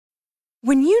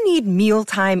When you need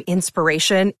mealtime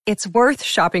inspiration, it's worth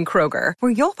shopping Kroger,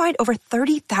 where you'll find over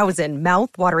 30,000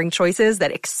 mouth-watering choices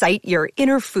that excite your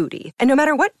inner foodie. And no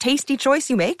matter what tasty choice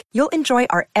you make, you'll enjoy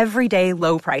our everyday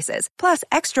low prices, plus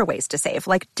extra ways to save,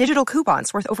 like digital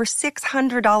coupons worth over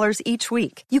 $600 each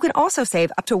week. You can also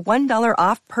save up to $1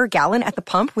 off per gallon at the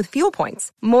pump with fuel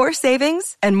points. More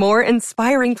savings and more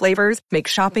inspiring flavors make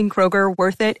shopping Kroger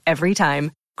worth it every time.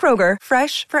 Kroger,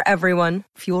 fresh for everyone.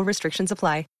 Fuel restrictions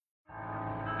apply.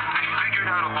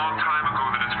 Out a long time ago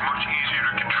that it's much easier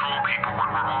to control people when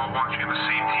we're all watching the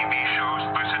same TV shows,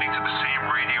 listening to the same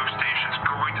radio stations,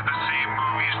 going to the same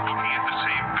movies, looking at the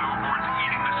same billboards,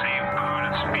 eating the same food,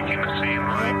 and speaking the same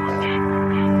language.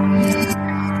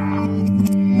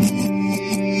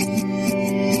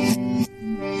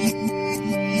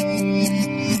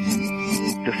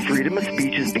 The freedom of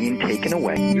speech is being taken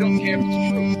away. We don't care if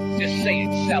it's true. Just say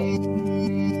it, sell it.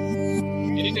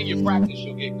 Anything you practice,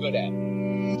 you'll get good at,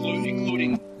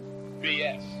 including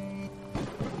BS.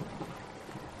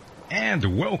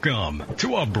 And welcome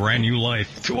to a brand new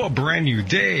life, to a brand new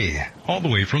day, all the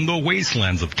way from the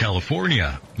wastelands of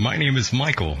California. My name is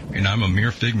Michael, and I'm a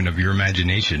mere figment of your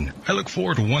imagination. I look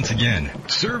forward to once again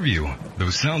serve you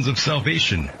those sounds of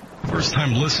salvation.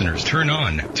 First-time listeners, turn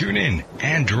on, tune in,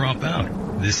 and drop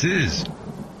out. This is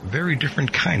a very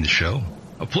different kind of show,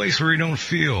 a place where you don't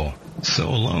feel so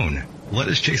alone. Let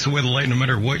us chase away the light no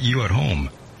matter what you at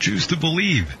home choose to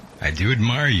believe. I do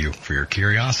admire you for your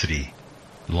curiosity.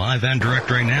 Live and direct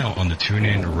right now on the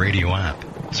TuneIn Radio app.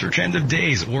 Search End of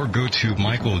Days or go to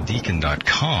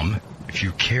michaeldeacon.com if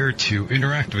you care to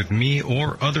interact with me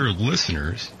or other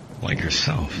listeners like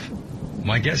yourself.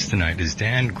 My guest tonight is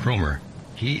Dan Cromer.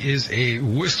 He is a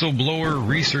whistleblower,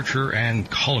 researcher, and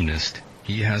columnist.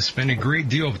 He has spent a great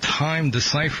deal of time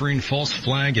deciphering false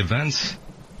flag events.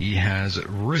 He has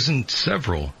risen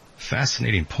several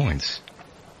fascinating points.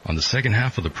 On the second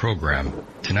half of the program,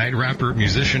 tonight rapper,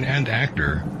 musician, and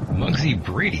actor Mugzy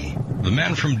Brady, the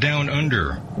man from down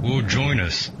under, will join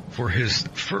us for his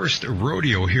first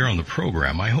rodeo here on the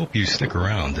program. I hope you stick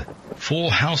around.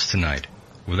 Full house tonight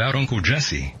without Uncle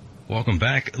Jesse. Welcome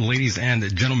back, ladies and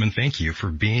gentlemen. Thank you for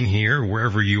being here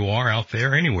wherever you are out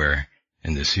there, anywhere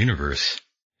in this universe.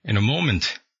 In a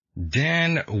moment,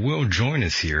 Dan will join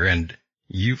us here, and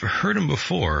you've heard him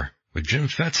before with Jim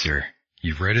Fetzer.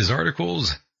 You've read his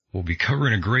articles. We'll be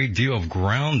covering a great deal of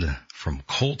ground, from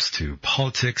cults to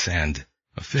politics and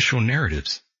official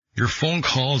narratives. Your phone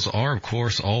calls are, of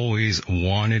course, always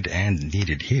wanted and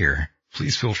needed here.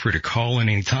 Please feel free to call in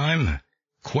anytime.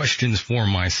 Questions for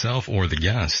myself or the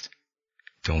guest.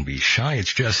 Don't be shy.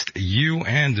 It's just you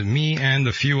and me and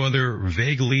a few other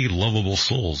vaguely lovable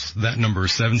souls. That number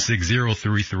is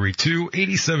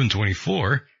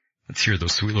 760-332-8724. Let's hear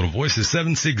those sweet little voices.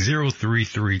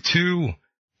 760-332-8724.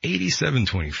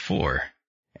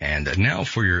 And now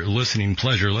for your listening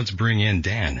pleasure, let's bring in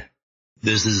Dan.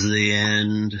 This is the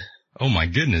end. Oh my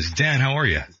goodness. Dan, how are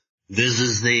you? This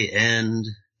is the end.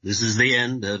 This is the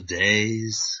end of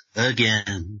days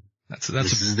again.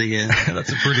 This is the end.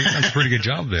 That's a pretty good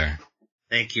job there.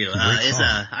 Thank you.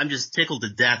 I'm just tickled to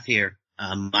death here,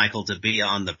 Michael, to be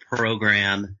on the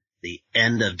program, The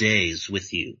End of Days,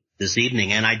 with you this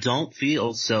evening. And I don't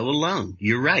feel so alone.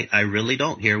 You're right. I really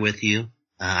don't here with you.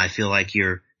 I feel like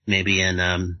you're maybe in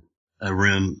a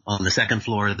room on the second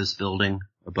floor of this building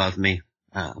above me.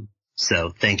 So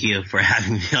thank you for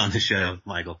having me on the show,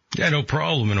 Michael. Yeah, no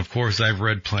problem. And of course, I've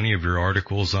read plenty of your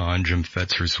articles on Jim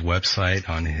Fetzer's website,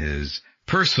 on his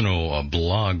personal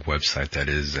blog website, that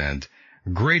is, and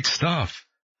great stuff.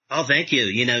 Oh, thank you.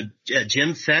 You know,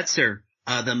 Jim Fetzer,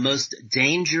 the most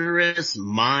dangerous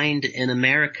mind in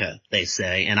America, they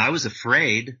say. And I was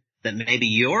afraid that maybe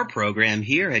your program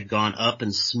here had gone up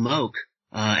in smoke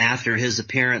after his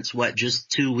appearance,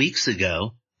 just 2 weeks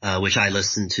ago, which I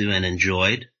listened to and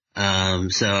enjoyed.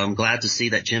 So I'm glad to see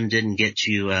that Jim didn't get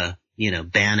you,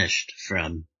 banished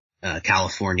from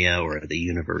California or the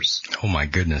universe. Oh my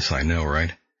goodness, I know,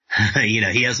 right?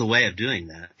 He has a way of doing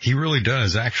that. He really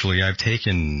does. Actually, I've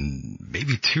taken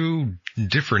maybe 2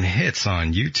 different hits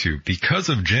on YouTube because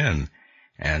of Jim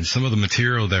and some of the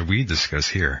material that we discuss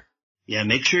here. Yeah,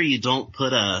 make sure you don't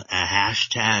put a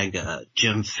hashtag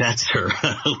Jim Fetzer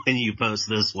when you post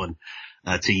this one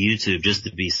to YouTube, just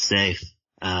to be safe.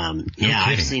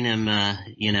 I've seen him,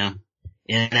 in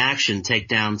action take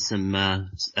down some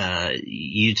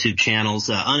YouTube channels,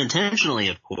 unintentionally,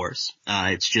 of course.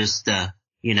 It's just,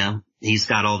 he's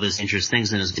got all this interesting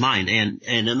things in his mind. And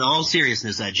in all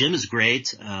seriousness, Jim is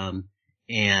great.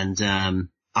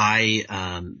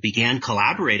 I began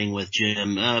collaborating with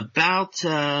Jim about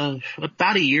a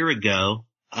year ago,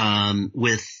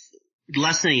 with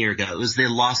less than a year ago. It was the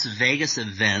Las Vegas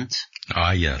event.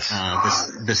 Ah, yes.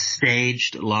 The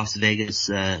staged Las Vegas,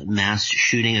 mass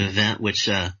shooting event, which,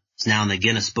 is now in the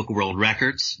Guinness Book of World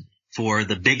Records for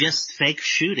the biggest fake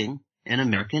shooting in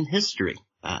American history.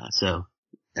 That's when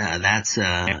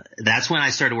I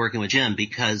started working with Jim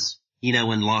because,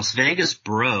 when Las Vegas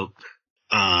broke,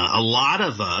 a lot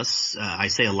of us, I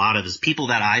say a lot of us, people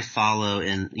that I follow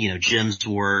in, Jim's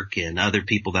work and other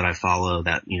people that I follow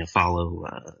that, follow,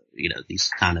 these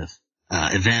kind of,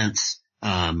 events,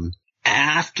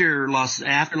 after Las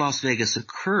Vegas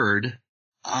occurred,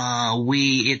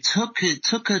 it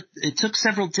took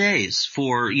several days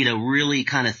for, really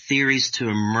kind of theories to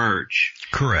emerge.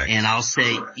 Correct. And I'll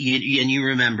say, and you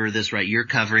remember this, right? You're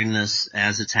covering this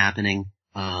as it's happening.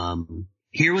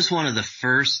 Here was one of the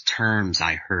first terms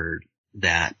I heard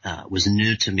that, was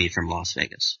new to me from Las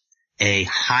Vegas. A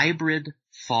hybrid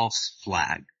false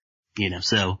flag.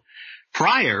 So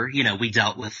prior, we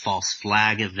dealt with false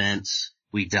flag events.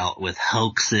 We dealt with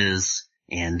hoaxes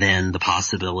and then the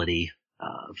possibility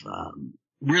of,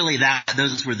 really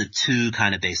those were the two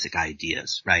kind of basic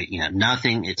ideas, right?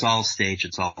 Nothing, it's all staged,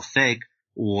 it's all fake,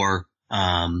 or,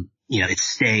 it's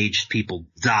staged, people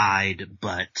died,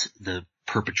 but the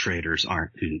perpetrators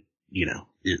aren't who,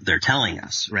 they're telling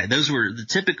us, right? Those were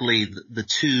typically the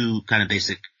two kind of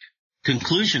basic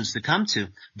conclusions to come to.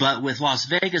 But with Las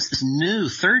Vegas, this new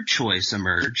third choice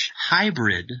emerged,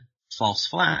 hybrid false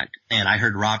flag. And I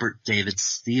heard Robert David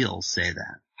Steele say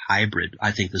that. Hybrid.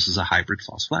 I think this is a hybrid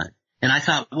false flag. And I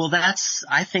thought, well,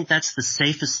 I think that's the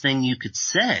safest thing you could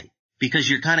say because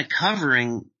you're kind of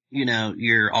covering,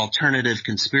 your alternative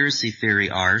conspiracy theory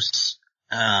arse,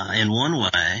 in one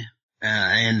way.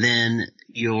 And then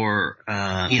you're,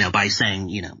 by saying,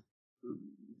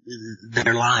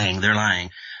 they're lying.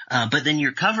 But then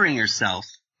you're covering yourself,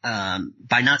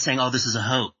 by not saying, oh, this is a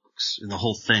hoax. The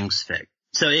whole thing's fake.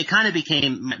 So it kind of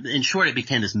became, in short, it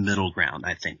became this middle ground,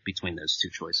 I think, between those two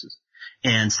choices.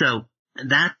 And so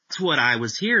that's what I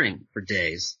was hearing for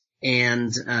days.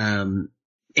 And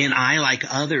I, like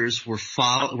others, were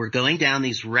going down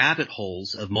these rabbit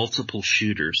holes of multiple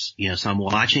shooters. So I'm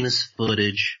watching this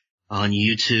footage on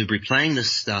YouTube, replaying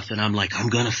this stuff, and I'm like, I'm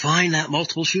going to find that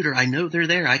multiple shooter. I know they're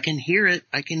there. I can hear it,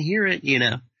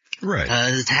 Right.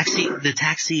 The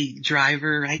taxi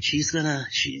driver, right? She's gonna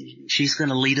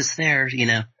lead us there,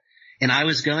 And I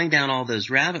was going down all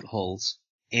those rabbit holes,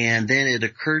 and then it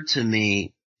occurred to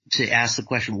me to ask the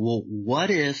question, well, what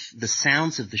if the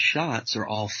sounds of the shots are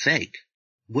all fake?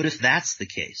 What if that's the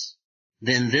case?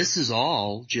 Then this is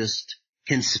all just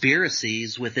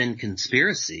conspiracies within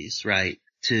conspiracies, right?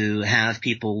 To have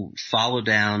people follow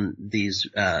down these,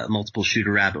 multiple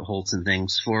shooter rabbit holes and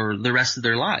things for the rest of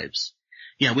their lives.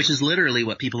 Which is literally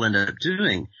what people end up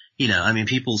doing.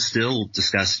 People still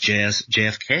discuss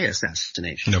JFK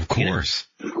assassination. Of course.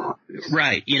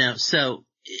 Right. So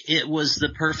it was the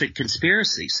perfect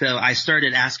conspiracy. So I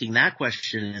started asking that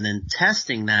question and then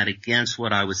testing that against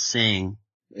what I was seeing,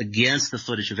 against the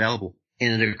footage available.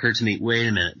 And it occurred to me, wait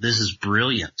a minute, this is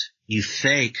brilliant. You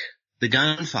fake the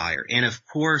gunfire. And of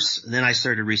course, then I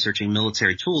started researching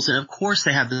military tools. And of course,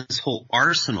 they have this whole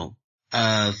arsenal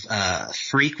of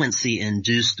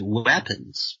frequency-induced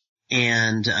weapons.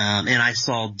 And I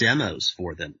saw demos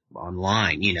for them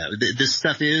online. This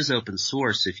stuff is open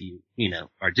source if you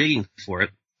are digging for it.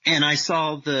 And I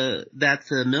saw that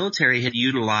the military had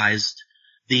utilized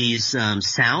these,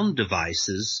 sound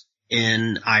devices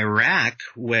in Iraq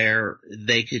where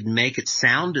they could make it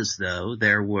sound as though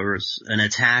there was an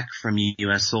attack from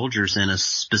U.S. soldiers in a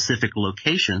specific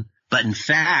location. But in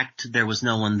fact, there was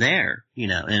no one there,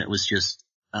 and it was just,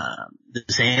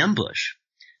 this ambush.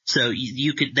 So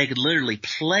they could literally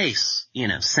place,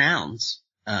 sounds,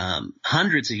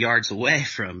 hundreds of yards away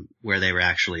from where they were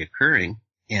actually occurring.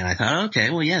 And I thought, okay,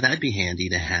 well, yeah, that'd be handy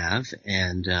to have.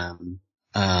 And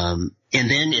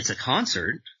then it's a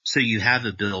concert. So you have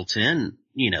a built-in,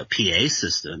 PA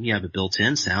system. You have a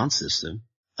built-in sound system.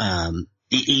 Even,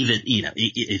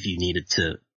 if you needed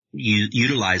to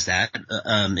utilize that,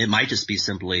 it might just be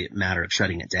simply a matter of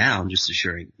shutting it down, just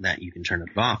assuring that you can turn it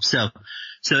off. So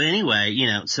anyway,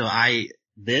 so I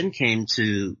then came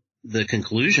to the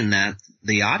conclusion that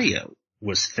the audio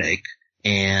was fake.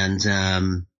 And,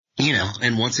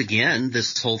 and once again,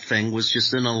 this whole thing was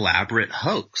just an elaborate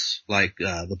hoax, like,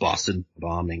 the Boston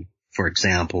bombing, for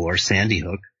example, or Sandy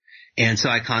Hook. And so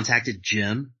I contacted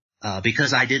Jim,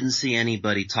 because I didn't see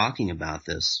anybody talking about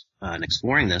this, and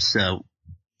exploring this. So,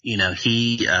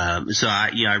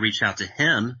 I reached out to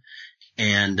him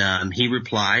and, he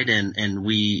replied and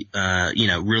we,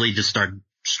 really just started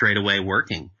straight away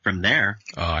working from there.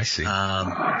 Oh, I see.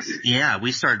 Yeah,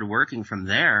 we started working from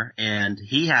there, and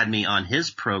he had me on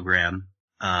his program,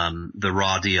 The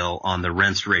Raw Deal on the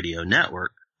Rents Radio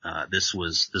Network. This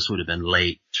would have been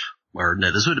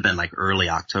this would have been like early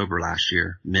October last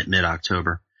year,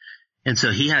 mid-October. And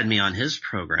so he had me on his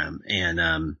program,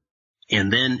 and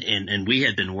we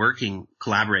had been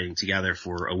collaborating together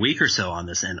for a week or so on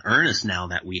this in earnest now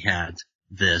that we had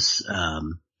this,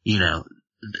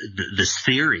 this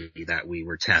theory that we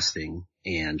were testing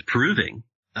and proving.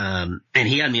 And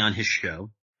he had me on his show.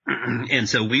 And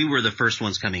so we were the first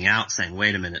ones coming out saying,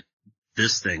 wait a minute,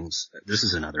 this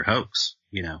is another hoax,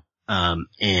 and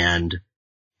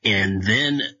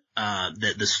then,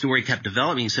 the story kept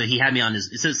developing. So he had me on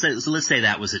so let's say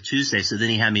that was a Tuesday. So then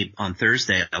he had me on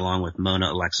Thursday along with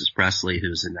Mona Alexis Presley,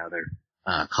 who's another,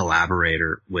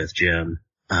 collaborator with Jim,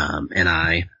 and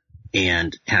I,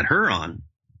 and had her on.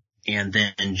 And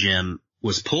then Jim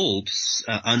was pulled,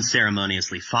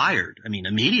 unceremoniously fired. I mean,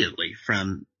 immediately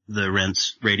from the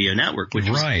Rents Radio Network, which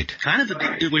was kind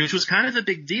of a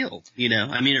big deal,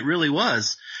 I mean, it really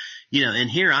was, and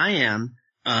here I am,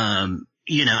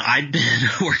 I'd been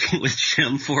working with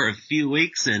Jim for a few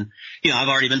weeks, and, I've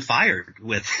already been fired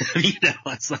with him,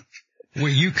 it's like, well,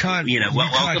 you caught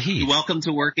heat. Welcome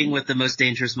to working with the most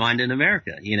dangerous mind in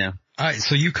America,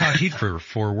 So you caught heat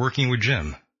for working with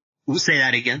Jim. We'll say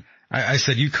that again. I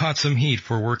said you caught some heat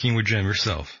for working with Jim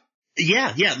yourself.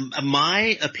 Yeah.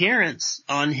 My appearance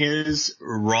on his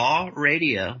Raw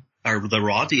Radio, or the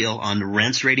Raw Deal on the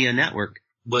Rents Radio Network,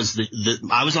 was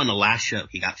I was on the last show.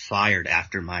 He got fired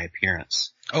after my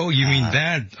appearance. Oh, you mean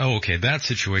that? Oh, okay, that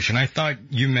situation. I thought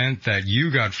you meant that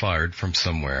you got fired from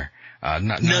somewhere.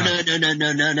 No.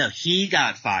 He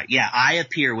got fired. Yeah, I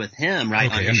appear with him,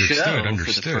 right, on the show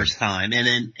for the first time,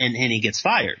 and he gets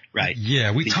fired, right?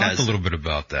 Yeah, we talked a little bit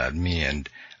about that, me and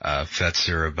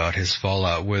Fetzer, about his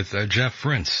fallout with Jeff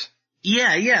Prince.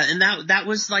 Yeah, and that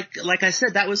was like I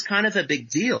said, that was kind of a big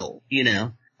deal,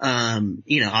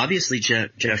 obviously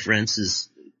Jeff Prince's,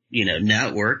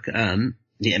 network,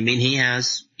 he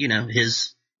has,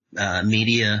 his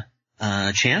media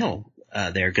channel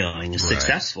they're going is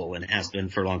successful and has been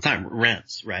for a long time.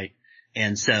 Rents, right?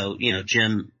 And so,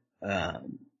 Jim,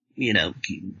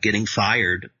 getting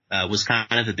fired, was kind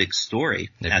of a big story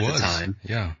the time.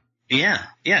 Yeah. Yeah,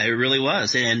 it really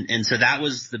was. And so that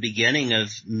was the beginning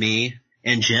of me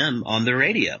and Jim on the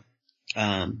radio,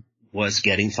 was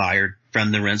getting fired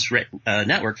from the Rents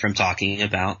Network from talking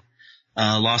about,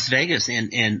 Las Vegas.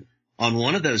 And on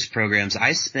one of those programs,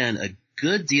 I spent a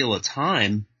good deal of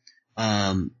time,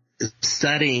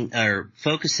 studying or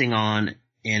focusing on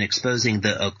and exposing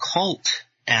the occult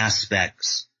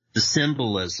aspects, the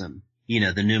symbolism, the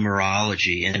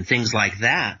numerology and things like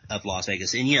that of Las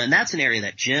Vegas. And, and that's an area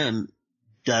that Jim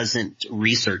doesn't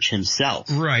research himself.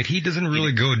 Right. He doesn't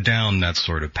really go down that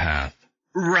sort of path.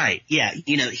 Right. Yeah.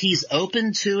 He's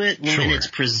open to it when it's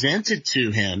presented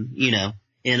to him, in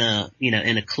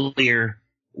a clear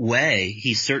way.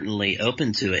 He's certainly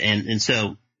open to it. And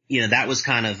so, that was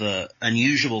kind of a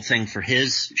unusual thing for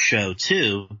his show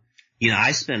too.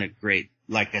 I spent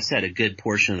a good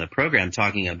portion of the program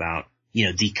talking about,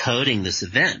 decoding this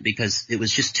event because it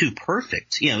was just too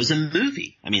perfect. It was a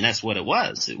movie. I mean, that's what it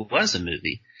was. It was a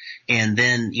movie. And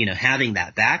then, having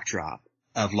that backdrop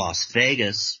of Las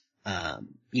Vegas,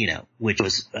 which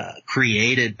was,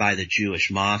 created by the Jewish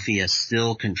mafia,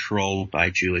 still controlled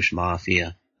by Jewish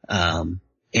mafia,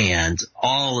 and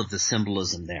all of the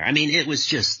symbolism there. I mean, it was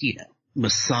just,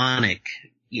 Masonic,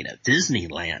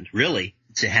 Disneyland, really,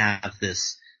 to have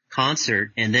this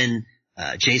concert. And then,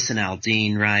 Jason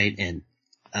Aldean, right? And,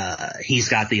 he's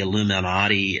got the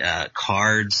Illuminati,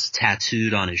 cards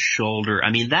tattooed on his shoulder.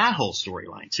 I mean, that whole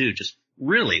storyline too, just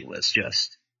really was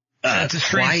just,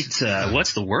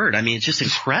 what's the word? I mean, it's just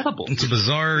incredible. It's a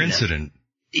bizarre incident.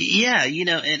 Yeah.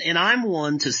 And I'm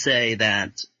one to say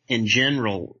that in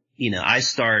general, I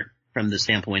start from the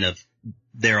standpoint of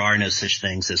there are no such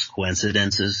things as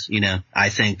coincidences. I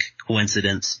think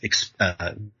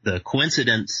the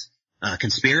coincidence,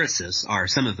 conspiracists are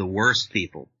some of the worst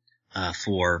people,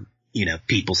 for,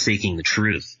 people seeking the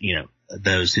truth,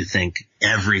 those who think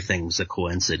everything's a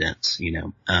coincidence,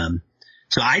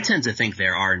 so I tend to think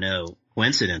there are no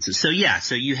coincidences. So you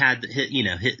had,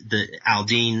 the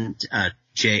Aldean,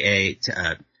 J.A.,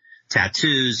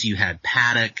 tattoos, you had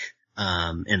paddock,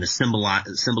 and the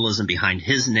symbolism behind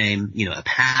his name. A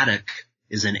paddock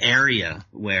is an area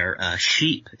where,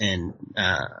 sheep and,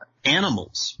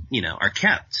 animals, are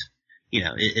kept.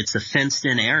 It's a fenced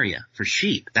in area for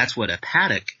sheep. That's what a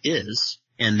paddock is.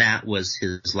 And that was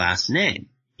his last name,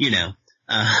 Your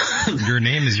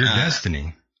name is your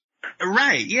destiny.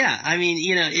 Right, yeah. I mean,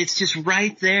 it's just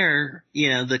right there,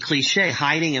 the cliche,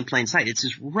 hiding in plain sight. It's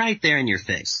just right there in your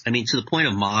face. I mean, to the point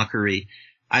of mockery.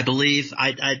 I believe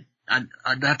I'd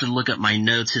have to look up my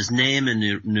notes. His name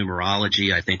in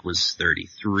numerology, I think, was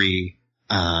 33.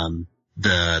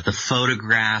 The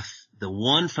photograph, the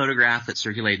one photograph that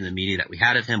circulated in the media that we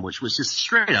had of him, which was just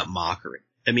straight up mockery.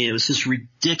 I mean, it was just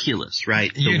ridiculous,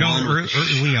 right?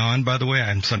 Early on, by the way,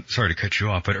 I'm sorry to cut you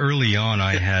off, but early on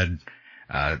I had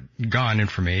gotten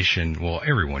information, well,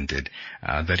 everyone did,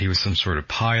 that he was some sort of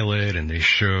pilot, and they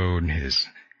showed his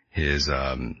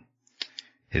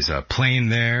plane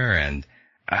there, and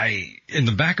in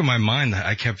the back of my mind,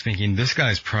 I kept thinking, this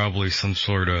guy's probably some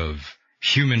sort of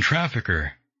human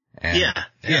trafficker. And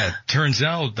yeah. Turns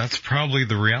out that's probably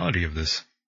the reality of this.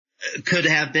 Could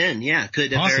have been, yeah.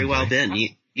 Could have very well been.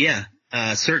 Yeah.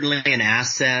 Certainly an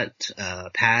asset,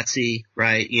 patsy,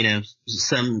 right?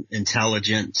 Some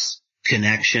intelligence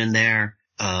connection there.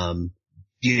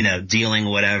 Dealing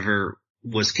whatever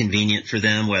was convenient for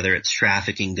them, whether it's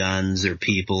trafficking guns or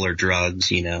people or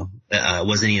drugs,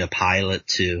 wasn't he a pilot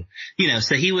too?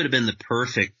 So he would have been the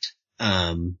perfect,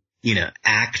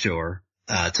 actor,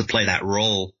 to play that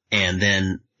role. And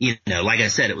then, like I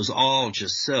said, it was all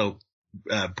just so,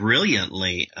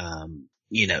 brilliantly,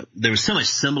 there was so much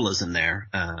symbolism there.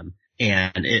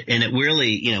 And it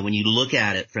really, when you look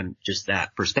at it from just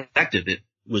that perspective, it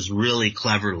was really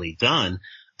cleverly done.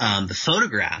 The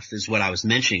photograph is what I was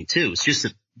mentioning too. It's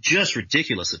just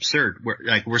ridiculous, absurd.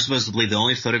 We're supposed to believe the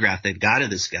only photograph they've got of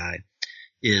this guy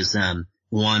is,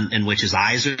 one in which his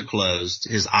eyes are closed,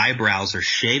 his eyebrows are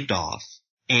shaved off,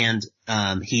 and,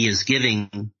 he is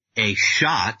giving a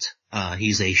shot.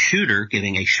 He's a shooter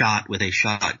giving a shot with a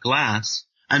shot glass.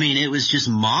 I mean, it was just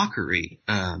mockery.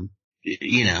 Just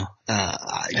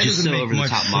so over the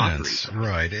top mockery.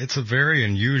 Right. It's a very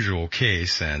unusual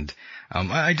case, and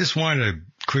I just wanted to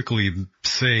quickly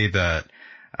say that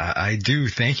I do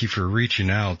thank you for reaching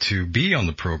out to be on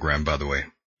the program, by the way.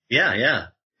 Yeah.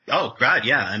 Oh, God,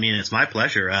 yeah. I mean, it's my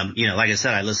pleasure. Like I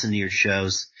said, I listen to your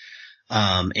shows,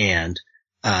 and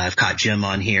I've caught Jim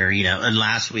on here, and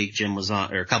last week Jim was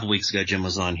on, or a couple weeks ago Jim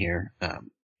was on here.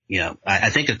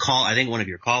 I think one of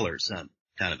your callers,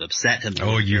 kind of upset him.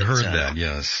 Oh, you heard that,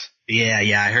 yes. Yeah,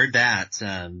 I heard that.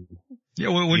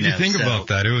 What did you think about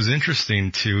that? It was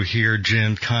interesting to hear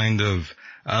Jim kind of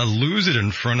lose it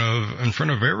in front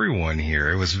of everyone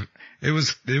here. It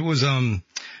was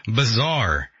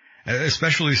bizarre,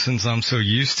 especially since I'm so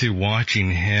used to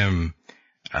watching him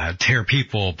tear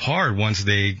people apart once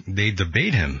they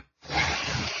debate him.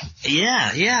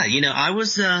 Yeah. I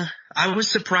was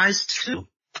surprised too.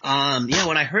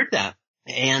 When I heard that.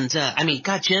 And,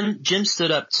 God, Jim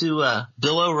stood up to,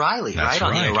 Bill O'Reilly, right?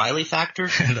 On the O'Reilly Factor.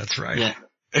 That's right. Yeah.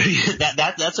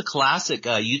 That's a classic,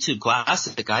 YouTube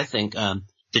classic, I think,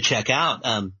 to check out.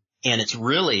 And it's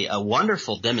really a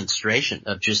wonderful demonstration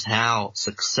of just how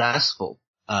successful,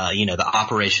 the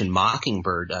Operation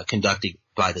Mockingbird, conducted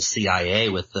by the CIA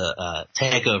with the,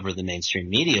 takeover of the mainstream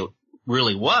media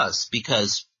really was,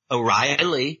 because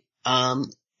O'Reilly,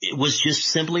 it was just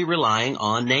simply relying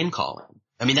on name calling.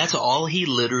 I mean, that's all he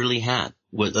literally had.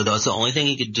 That's the only thing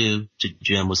he could do to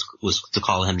Jim was to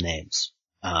call him names.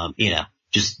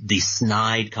 Just these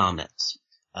snide comments.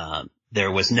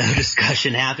 There was no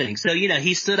discussion happening. So,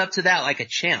 he stood up to that like a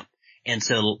champ. And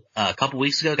so, a couple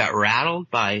weeks ago got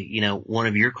rattled by, one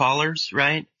of your callers,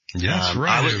 right? Yeah, that's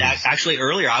right. I was actually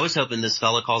earlier, I was hoping this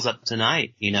fella calls up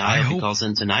tonight. I hope he calls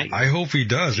in tonight. I hope he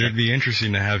does. Yeah. It'd be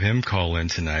interesting to have him call in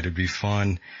tonight. It'd be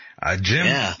fun. Jim,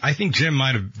 yeah. I think Jim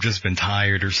might have just been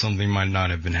tired or something, might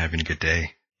not have been having a good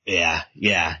day. Yeah,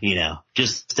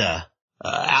 just,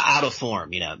 out of form,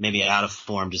 maybe out of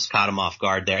form, just caught him off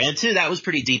guard there. And too, that was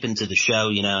pretty deep into the show,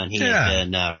 and he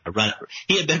had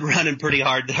been running pretty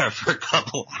hard there for a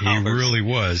couple hours. He really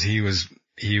was. He was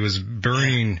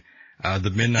burning, the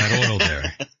midnight oil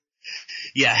there.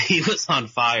 Yeah, he was on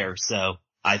fire. So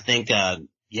I think,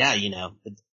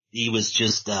 he was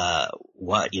just,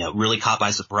 really caught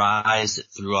by surprise. It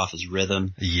threw off his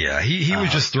rhythm. Yeah, he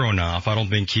was just thrown off. I don't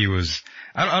think he was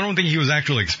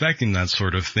actually expecting that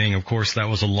sort of thing. Of course, that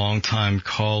was a long-time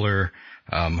caller,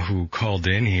 who called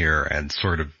in here and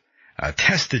sort of,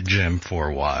 tested Jim for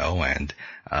a while, and,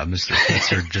 Mr.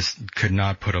 Fitzer just could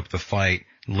not put up the fight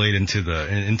late into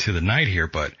the night here,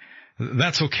 but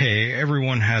that's okay.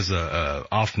 Everyone has a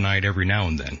off night every now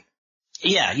and then.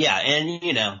 Yeah, and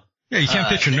yeah, you can't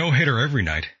pitch a no-hitter every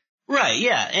night. Right,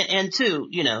 yeah. And too,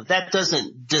 that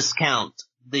doesn't discount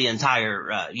the entire,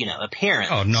 appearance.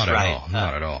 Oh, not at all.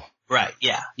 Not at all. Right,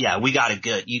 yeah. You got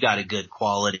a good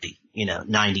quality,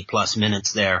 90 plus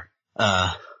minutes there,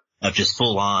 of just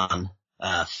full on,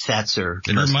 Fetzer,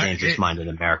 the most dangerous mind in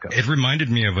America. It reminded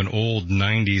me of an old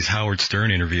 90s Howard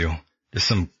Stern interview. Just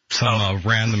some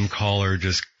random caller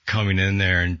just coming in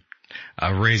there and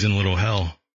raising little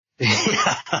hell.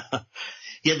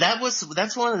 Yeah,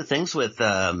 that's one of the things with,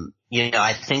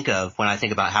 I think of when I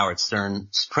think about Howard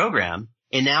Stern's program.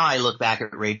 And now I look back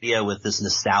at radio with this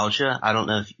nostalgia. I don't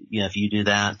know if you do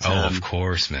that. Oh, of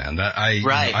course, man. I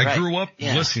grew up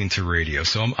listening to radio,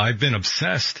 so I've been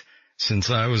obsessed since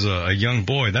I was a young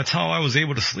boy. That's how I was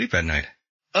able to sleep at night.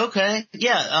 Okay.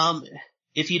 Yeah.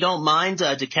 If you don't mind,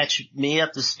 to catch me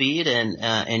up to speed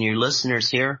and your listeners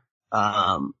here,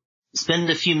 spend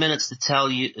a few minutes to tell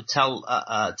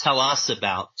us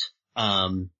about,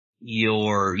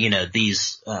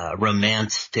 these,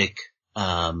 romantic,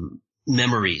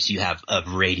 memories you have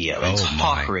of radio and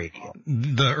talk radio.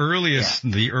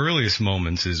 The earliest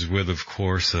moments is with, of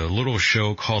course, a little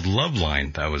show called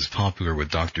Loveline that was popular with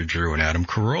Dr. Drew and Adam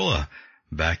Carolla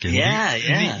back in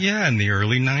in the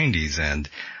early 90s. And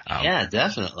yeah,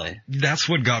 definitely. That's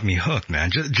what got me hooked, man.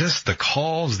 Just the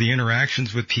calls, the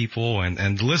interactions with people,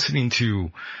 and listening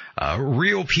to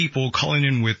real people calling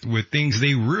in with things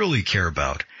they really care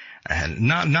about, and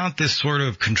not this sort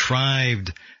of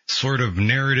contrived sort of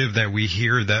narrative that we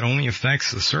hear that only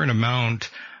affects a certain amount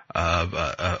of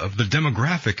the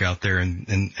demographic out there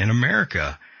in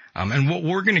America. And what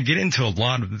we're going to get into a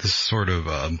lot of this sort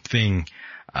of thing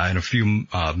in a few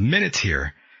minutes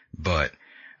here, but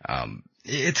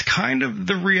it's kind of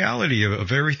the reality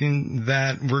of everything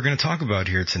that we're going to talk about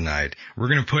here tonight. We're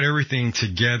going to put everything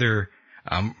together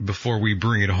before we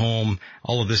bring it home.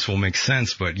 All of this will make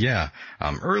sense, but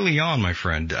early on, my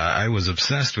friend, I was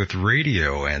obsessed with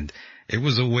radio, and it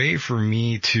was a way for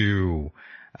me to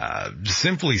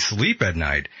simply sleep at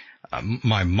night.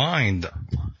 My mind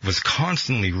was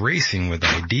constantly racing with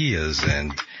ideas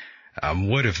and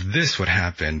what if this would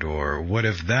happen, or what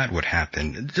if that would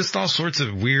happen? Just all sorts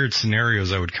of weird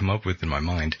scenarios I would come up with in my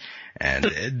mind, and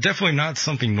definitely not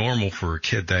something normal for a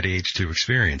kid that age to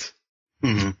experience.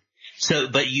 Mm-hmm. So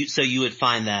you would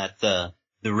find that the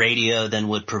radio then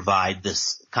would provide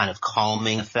this kind of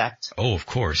calming effect? Oh, of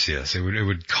course, yes. It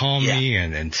would calm me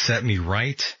and set me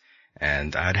right,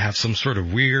 and I'd have some sort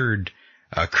of weird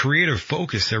creative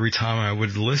focus every time I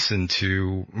would listen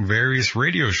to various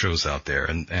radio shows out there,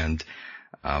 and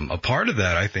a part of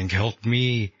that, I think, helped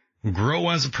me grow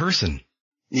as a person.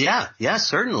 Yeah,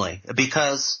 certainly,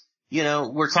 because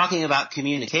we're talking about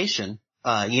communication.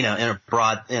 In a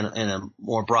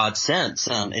more broad sense.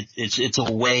 It's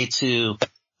a way to,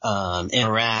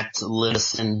 interact,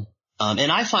 listen.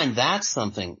 And I find that's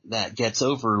something that gets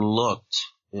overlooked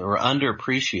or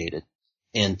underappreciated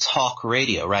in talk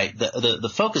radio, right?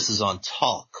 The focus is on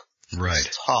talk. Right.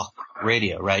 It's talk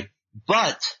radio, right?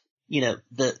 But,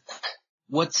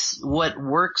 what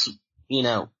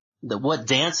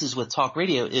dances with talk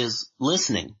radio is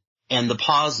listening. And the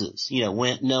pauses,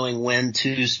 knowing when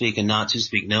to speak and not to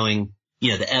speak, knowing,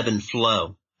 the ebb and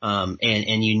flow.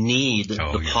 And you need the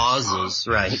pauses,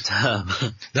 right?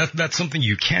 That's something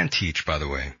you can't teach, by the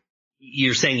way.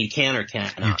 You're saying you can or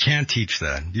can't? You can't teach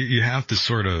that. You have to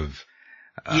sort of,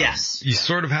 you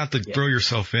sort of have to throw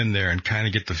yourself in there and kind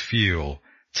of get the feel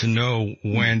to know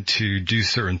when to do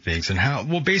certain things and how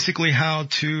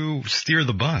to steer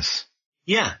the bus.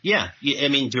 Yeah. I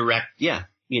mean,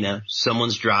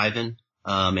 someone's driving,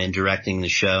 and directing the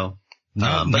show.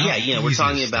 We're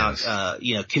talking about,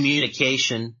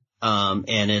 communication,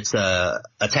 and it's a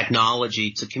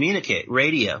technology to communicate.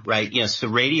 Radio, right? So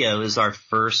radio is our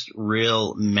first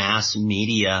real mass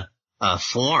media,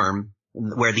 form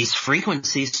where these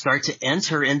frequencies start to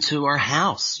enter into our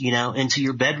house, into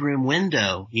your bedroom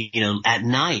window, at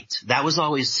night. That was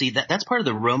always, that's part of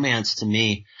the romance to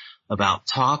me about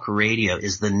talk radio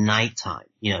is the nighttime,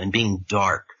 and being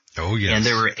dark. Oh, yes. And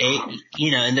there were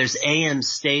and there's AM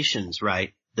stations,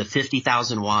 right? The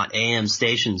 50,000 watt AM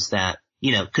stations that,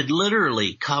 could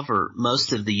literally cover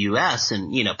most of the U.S.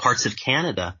 and, parts of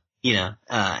Canada, in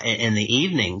the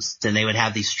evenings. And they would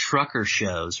have these trucker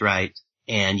shows, right?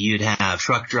 And you'd have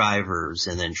truck drivers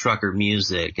and then trucker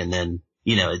music and then,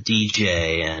 a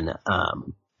DJ and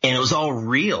it was all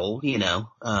real,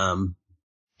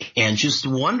 and just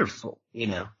wonderful,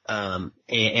 and I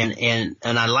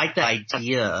like the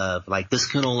idea of like, this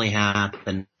can only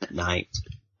happen at night.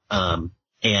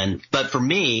 But for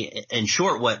me, in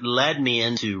short, what led me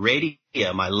into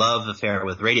radio, my love affair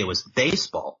with radio was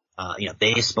baseball,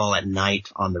 baseball at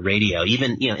night on the radio,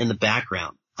 even, in the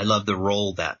background. I love the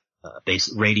role that,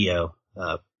 baseball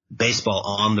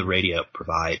on the radio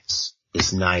provides,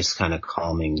 this nice kind of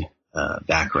calming,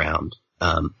 background.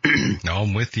 No,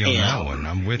 I'm with you on that one.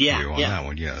 I'm with you on that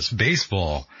one. Yes.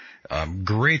 Baseball,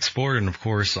 great sport. And of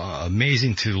course,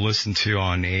 amazing to listen to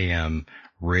on AM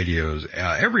radios,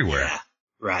 everywhere. Yeah.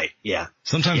 Right. Yeah.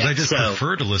 Sometimes I just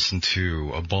prefer to listen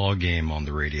to a ball game on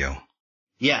the radio.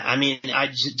 Yeah. I mean,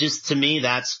 just to me,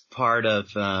 that's part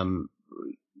of, I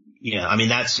mean,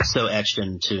 that's so etched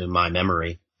into my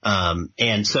memory.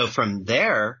 And so from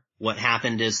there, what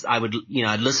happened is I'd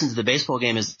listen to the baseball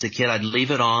game as a kid. I'd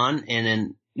leave it on and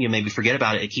then, maybe forget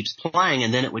about it. It keeps playing.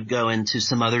 And then it would go into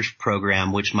some other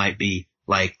program, which might be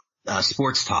like,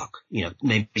 sports talk,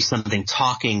 maybe something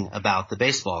talking about the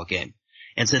baseball game.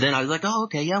 And so then I was like, oh,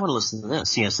 okay. Yeah. I want to listen to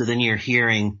this. So then you're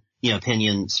hearing,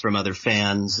 opinions from other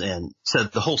fans. And so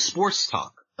the whole sports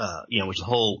talk, which is a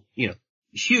whole,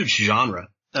 huge genre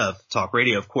of talk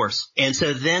radio, of course. And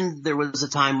so then there was a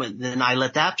time when then I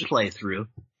let that play through.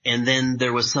 And then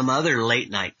there was some other late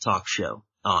night talk show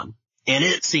on, and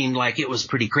it seemed like it was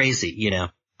pretty crazy,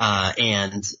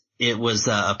 and it was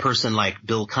a person like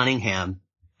Bill Cunningham,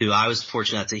 who I was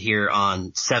fortunate to hear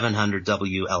on 700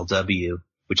 WLW,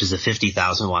 which is a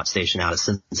 50,000 watt station out of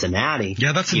Cincinnati.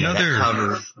 Yeah, that's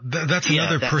another, that's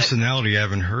another personality I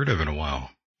haven't heard of in a while.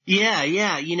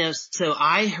 Yeah. So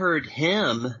I heard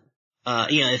him,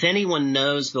 if anyone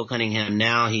knows Bill Cunningham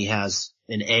now, he has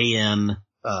an AM,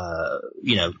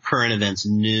 current events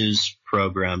news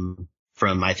program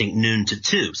from, I think, noon to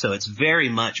 2. So it's very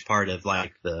much part of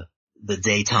like the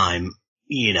daytime,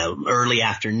 early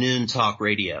afternoon talk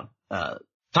radio,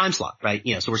 time slot, right?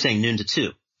 So we're saying noon to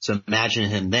 2. So imagine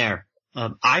him there.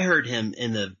 I heard him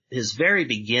in his very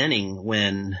beginning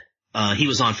when, he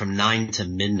was on from 9 to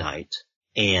midnight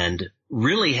and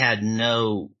really had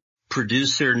no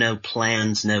producer, no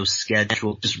plans, no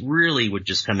schedule, just really would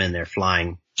just come in there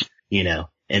flying,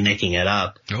 and making it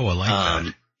up. Oh, I like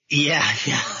that. Yeah.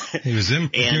 He was doing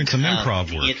some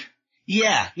improv work.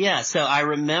 Yeah. So I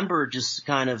remember just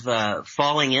kind of,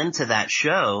 falling into that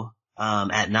show,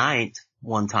 at night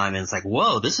one time, and it's like,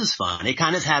 whoa, this is fun. It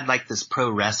kind of had like this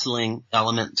pro wrestling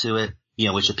element to it,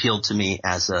 which appealed to me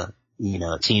as a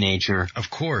teenager. Of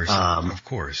course.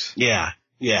 Yeah.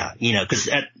 Cause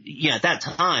at that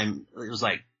time it was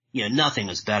like, nothing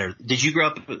was better. Did you grow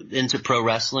up into pro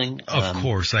wrestling? Of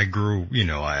course. I grew,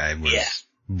 I was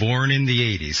born in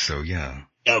the 80s. So yeah.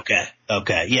 Okay.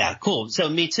 Yeah. Cool. So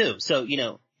me too. So,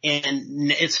 and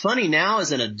it's funny now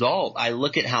as an adult, I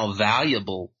look at how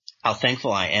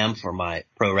thankful I am for my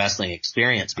pro wrestling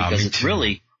experience because it's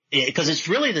really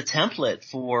the template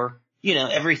for,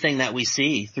 everything that we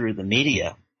see through the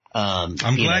media. I'm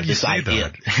glad you say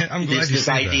that. I'm glad you say that. This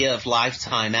idea of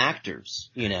lifetime actors,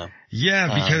 Yeah,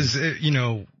 because,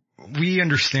 we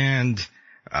understand,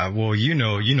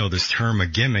 this term, a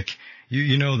gimmick.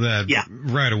 You know that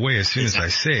right away as soon as I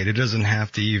say it. It doesn't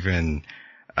have to even,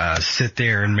 sit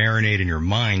there and marinate in your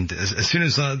mind. As soon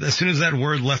as that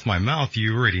word left my mouth,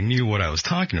 you already knew what I was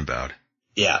talking about.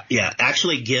 Yeah.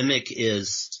 Actually, gimmick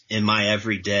is in my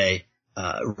everyday,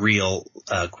 real,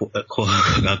 quote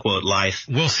unquote life.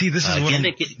 Well, see, this is what I'm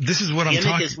talking.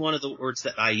 Gimmick is one of the words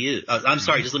that I use. I'm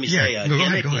sorry, just let me say,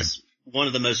 gimmick is one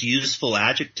of the most useful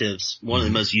adjectives, one of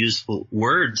the most useful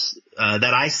words,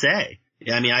 that I say.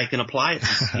 I mean, I can apply it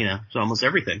to, to almost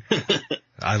everything.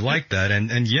 I like that.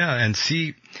 And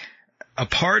see, a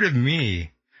part of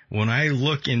me, when I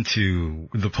look into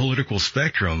the political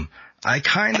spectrum, I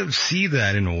kind of see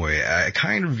that in a way. I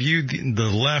kind of view the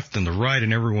left and the right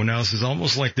and everyone else as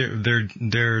almost like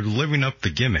they're living up the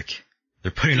gimmick.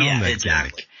 They're putting on that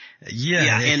gimmick.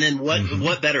 Yeah. And then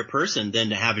what better person than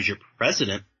to have as your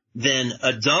president than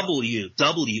a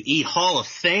WWE Hall of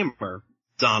Famer,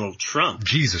 Donald Trump.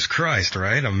 Jesus Christ,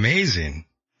 right? Amazing.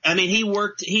 I mean, he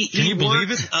worked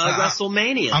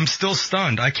WrestleMania. I'm still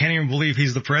stunned. I can't even believe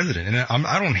he's the president. And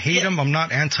I don't hate him. I'm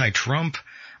not anti-Trump.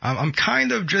 I'm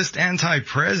kind of just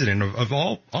anti-president of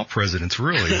all presidents,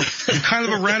 really. I'm kind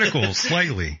of a radical,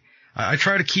 slightly. I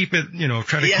try to keep it, keep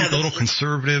it a little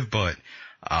conservative, but,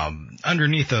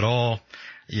 underneath it all,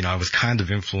 I was kind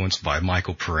of influenced by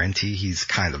Michael Parenti. He's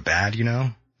kind of bad,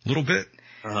 a little bit.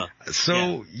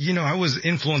 So, I was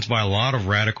influenced by a lot of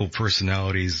radical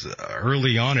personalities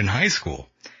early on in high school.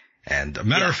 And a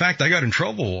matter of fact, I got in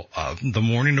trouble, the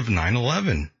morning of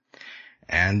 9/11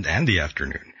 and the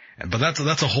afternoon. But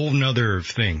that's a whole nother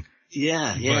thing.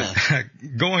 Yeah. But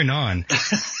going on.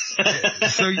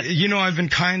 So, I've been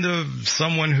kind of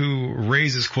someone who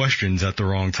raises questions at the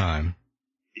wrong time.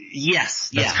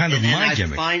 Yes. That's kind of my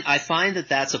gimmick. I find that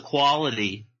that's a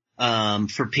quality,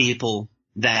 for people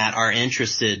that are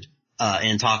interested,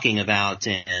 in talking about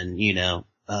and,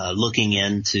 looking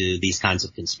into these kinds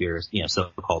of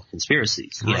so-called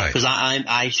conspiracies. Right. Because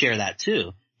I share that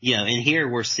too. and here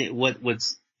we're seeing one of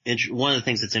the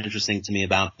things that's interesting to me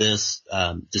about this,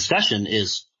 discussion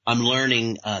is I'm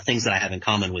learning, things that I have in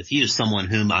common with you, someone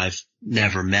whom I've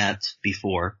never met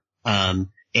before. And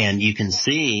you can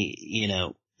see,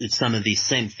 it's some of these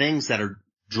same things that are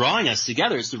drawing us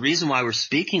together. It's the reason why we're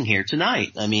speaking here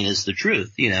tonight. I mean, is the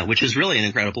truth, which is really an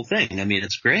incredible thing. I mean,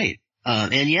 it's great.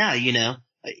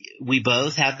 We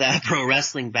both have that pro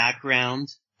wrestling background.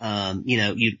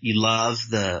 You love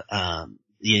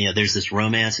there's this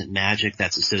romance and magic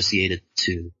that's associated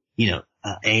to,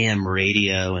 AM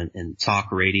radio and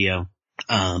talk radio.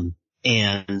 So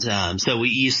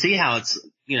you see how it's,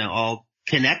 all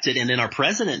connected. And then our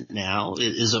president now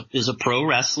is a pro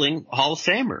wrestling Hall of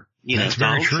Famer. That's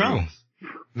Donald very true. Trump.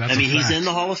 That's He's in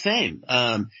the Hall of Fame.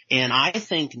 And I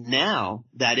think now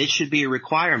that it should be a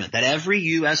requirement that every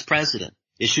U.S. president,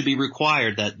 it should be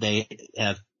required that they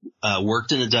have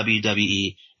worked in the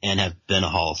WWE and have been a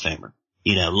Hall of Famer.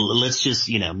 Let's just,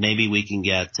 maybe we can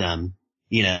get, I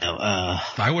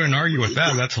wouldn't argue with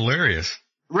that. That's hilarious.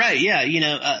 Right. Yeah.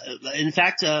 In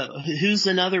fact, there's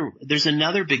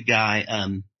another big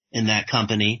guy, in that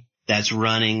company that's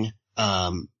running,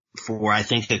 for, I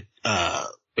think, a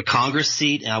Congress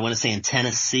seat, and I want to say in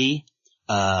Tennessee,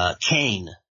 Kane.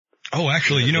 Oh,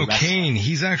 actually, Kane,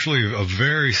 he's actually a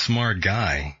very smart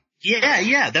guy.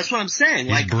 Yeah, that's what I'm saying.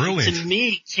 He's brilliant.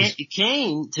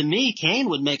 Kane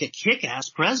would make a kick-ass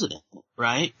president,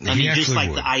 right? Just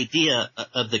like the idea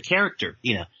of the character,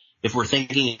 if we're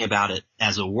thinking about it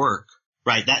as a work,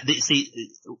 right?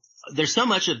 There's so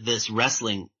much of this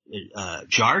wrestling,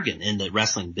 jargon in the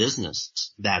wrestling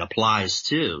business that applies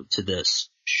to this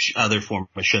other form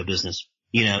of show business,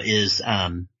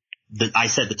 I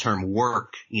said the term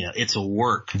work, it's a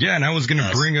work. Yeah. And I was going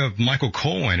to bring up Michael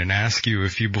Cohen and ask you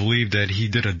if you believe that he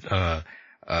did a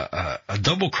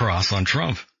double cross on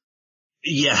Trump.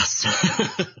 Yes. You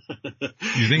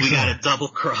think we so? got a double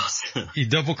cross. He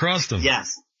double crossed him.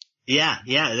 Yes. Yeah.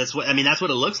 That's what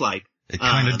it looks like. It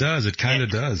kind of does. It kind of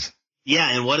does.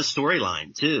 Yeah. And what a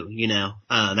storyline too,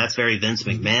 that's very Vince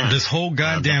McMahon. This whole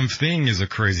goddamn thing is a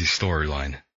crazy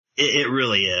storyline. It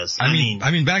really is. I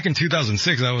mean, back in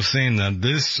 2006, I was saying that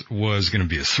this was going to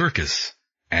be a circus,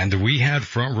 and we had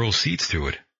front row seats to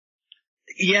it.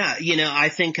 Yeah, I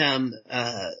think,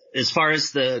 as far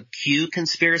as the Q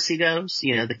conspiracy goes,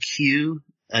 the Q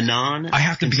Anon. I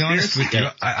have to be honest with you.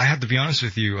 I have to be honest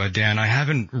with you, Dan. I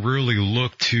haven't really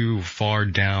looked too far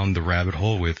down the rabbit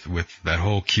hole with that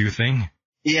whole Q thing.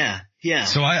 Yeah.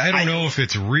 So I don't know if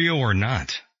it's real or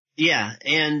not. Yeah,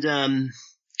 and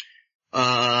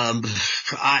I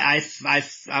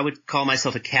would call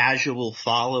myself a casual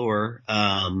follower.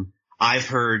 I've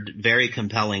heard very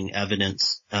compelling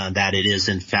evidence, that it is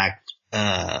in fact,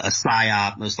 a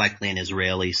psyop, most likely an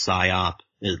Israeli psyop.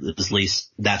 At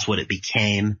least that's what it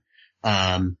became,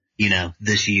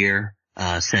 this year,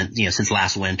 since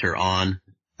last winter on.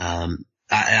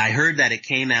 I heard that it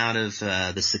came out of,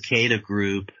 the Cicada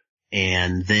group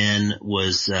and then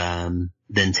was, then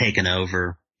taken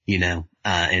over, and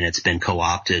it's been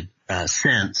co-opted,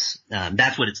 since.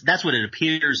 That's what it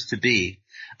appears to be.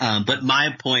 But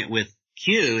my point with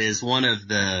Q is one of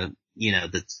the,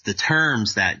 the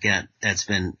terms that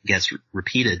gets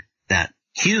repeated that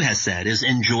Q has said is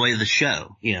enjoy the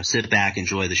show, sit back,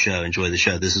 enjoy the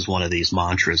show. This is one of these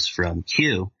mantras from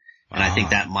Q. And I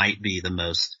think that might be the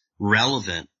most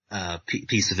relevant,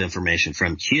 piece of information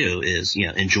from Q is,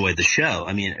 enjoy the show.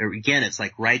 I mean, again, it's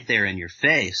like right there in your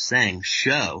face saying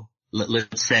show.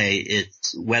 Let's say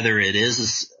it's whether it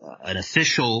is an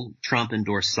official Trump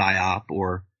endorsed psyop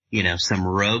or, some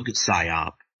rogue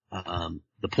psyop.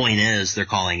 The point is they're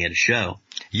calling it a show.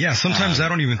 Yeah, sometimes I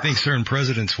don't even think certain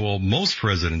presidents, most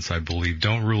presidents, I believe,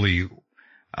 don't really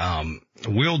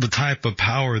wield the type of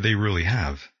power they really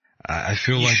have. I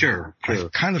feel like I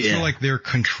kind of feel like they're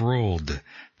controlled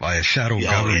by a shadow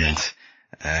government,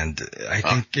 and I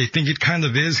think it kind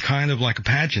of is like a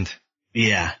pageant.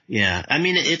 Yeah. I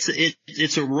mean,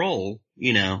 it's a role,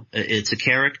 it's a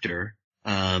character.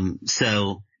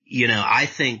 So I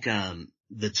think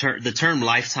the term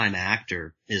lifetime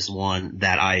actor is one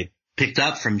that I picked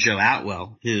up from Joe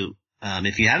Atwell, who,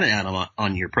 if you haven't had him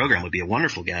on your program, would be a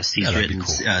wonderful guest. He's written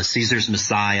Caesar's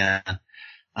Messiah.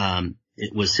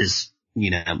 It was his,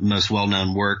 most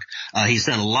well-known work. He's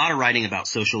done a lot of writing about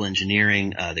social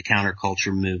engineering, the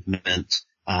counterculture movement,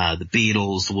 the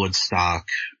Beatles, Woodstock,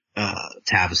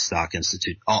 Tavistock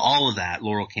Institute, all of that,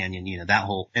 Laurel Canyon, that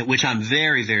whole, which I'm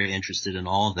very, very interested in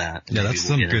all of that. Yeah, that's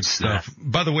some good stuff.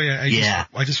 By the way,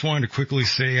 I just wanted to quickly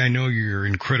say, I know you're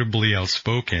incredibly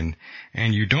outspoken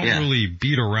and you don't really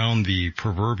beat around the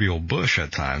proverbial bush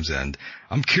at times. And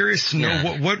I'm curious to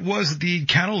know what was the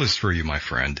catalyst for you, my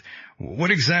friend?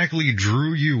 What exactly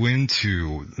drew you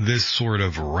into this sort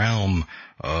of realm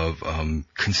of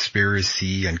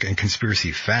conspiracy and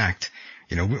conspiracy fact?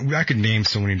 I could name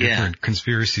so many different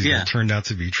conspiracies that turned out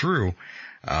to be true,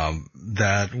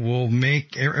 that will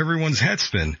make everyone's head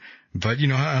spin. But,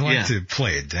 I like to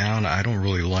play it down. I don't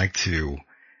really like to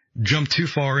jump too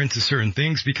far into certain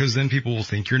things because then people will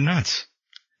think you're nuts.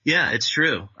 Yeah, it's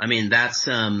true. I mean, that's,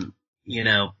 one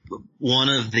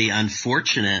of the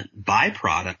unfortunate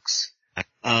byproducts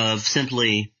of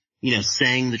simply,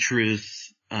 saying the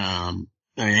truth, and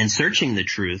searching the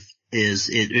truth.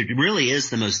 It really is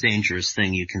the most dangerous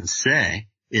thing you can say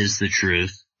is the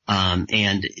truth. And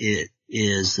it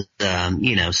is,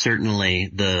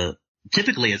 certainly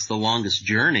typically it's the longest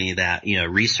journey that, a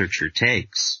researcher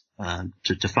takes,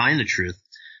 to find the truth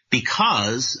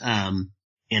because, and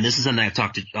this is something I've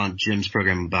talked on Jim's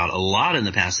program about a lot in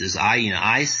the past is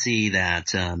I see that,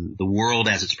 the world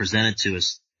as it's presented to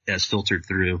us as filtered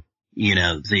through,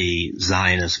 the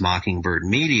Zionist mockingbird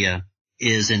media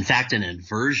is in fact an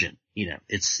inversion.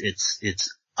 It's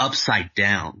upside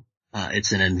down.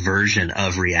 It's an inversion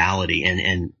of reality.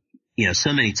 And,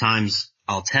 so many times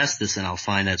I'll test this and I'll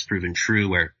find that's proven true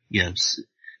where,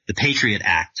 the Patriot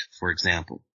Act, for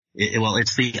example,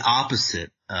 it's the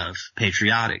opposite of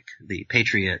patriotic. The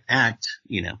Patriot Act,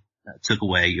 took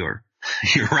away your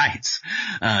rights.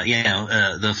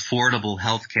 The Affordable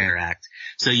Health Care Act.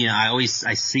 So, I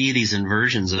see these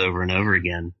inversions over and over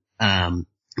again.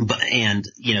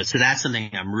 So that's something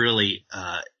I'm really,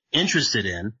 interested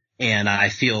in. And I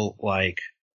feel like,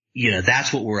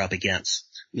 that's what we're up against.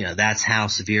 That's how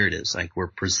severe it is. Like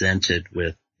we're presented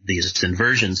with these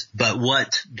inversions. But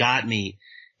what got me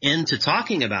into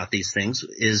talking about these things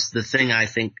is the thing I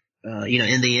think,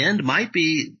 in the end might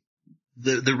be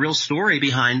the real story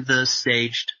behind the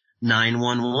staged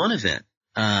 911 event.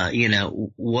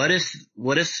 What if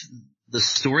the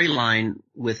storyline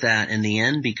with that in the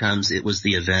end becomes it was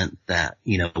the event that,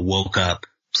 woke up,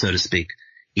 so to speak,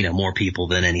 more people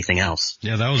than anything else.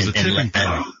 Yeah, that was the tipping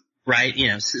point.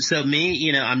 Right. So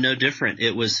me, I'm no different.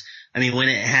 It was, when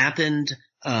it happened,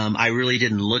 I really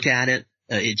didn't look at it.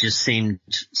 It just seemed,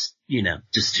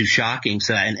 just too shocking.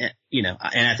 So, and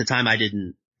at the time I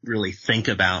didn't really think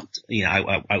about,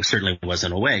 I certainly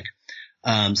wasn't awake.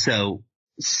 So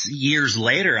years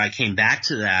later, I came back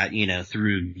to that,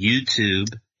 through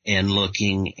YouTube and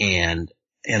looking and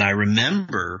I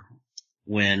remember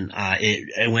when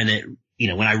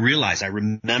I realized, I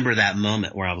remember that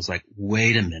moment where I was like,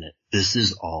 wait a minute, this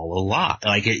is all a lie.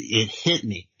 Like it hit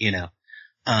me,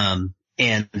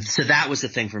 and so that was the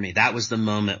thing for me. That was the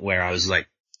moment where I was like,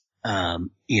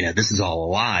 this is all a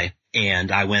lie.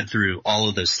 And I went through all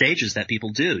of those stages that people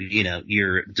do,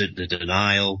 your the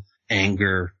denial,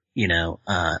 anger, the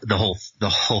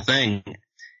whole thing.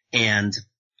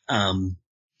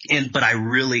 But I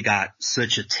really got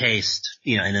such a taste,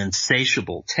 an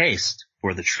insatiable taste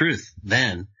for the truth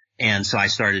then. And so I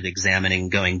started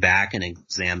going back and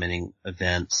examining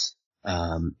events,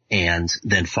 and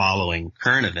then following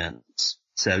current events.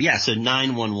 So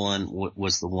 911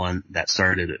 was the one that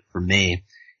started it for me.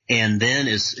 And then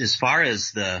as far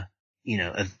as the,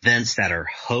 events that are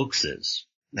hoaxes,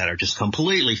 that are just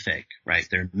completely fake, right?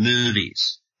 They're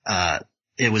movies.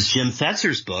 It was Jim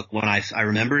Fetzer's book when I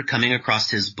remember coming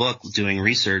across his book doing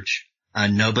research.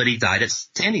 Nobody died at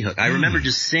Sandy Hook. I remember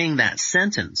just seeing that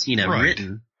sentence,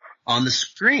 written on the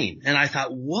screen. And I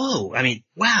thought, whoa,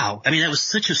 wow. That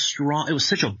was it was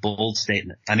such a bold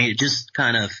statement. It just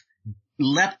kind of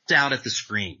leapt out at the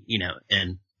screen,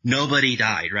 and nobody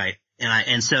died, right?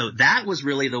 And so that was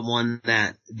really the one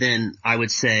that then I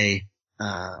would say,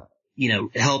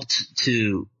 helped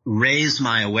to raise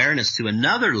my awareness to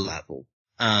another level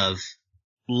of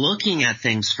looking at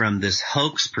things from this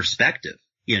hoax perspective.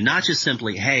 Not just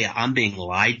simply, hey, I'm being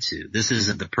lied to. This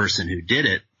isn't the person who did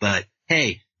it, but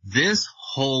hey, this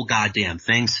whole goddamn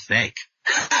thing's fake.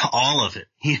 All of it,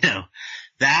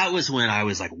 that was when I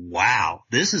was like, wow,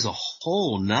 this is a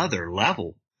whole nother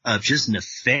level of just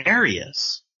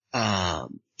nefarious,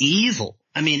 evil.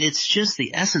 It's just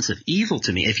the essence of evil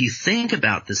to me. If you think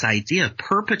about this idea of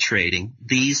perpetrating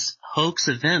these hoax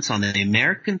events on the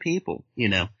American people,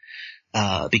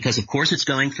 because of course it's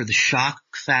going for the shock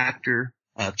factor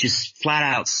of just flat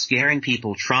out scaring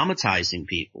people, traumatizing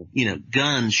people,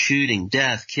 guns, shooting,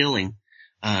 death, killing.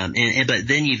 But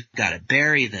then you've got to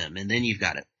bury them, and then you've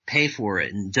got to pay for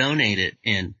it and donate it,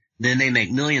 and then they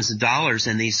make millions of dollars,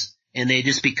 and they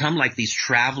just become like these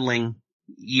traveling,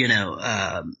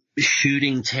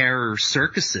 shooting terror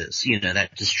circuses,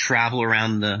 that just travel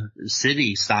around the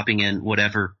city, stopping in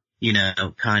whatever,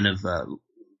 kind of,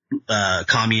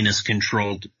 communist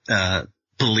controlled,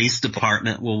 police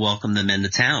department will welcome them into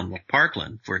town, like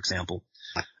Parkland, for example.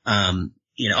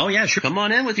 Oh yeah, sure. Come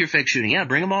on in with your fake shooting. Yeah,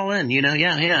 bring them all in.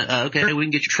 Yeah. Okay, we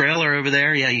can get your trailer over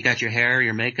there. Yeah, you got your hair,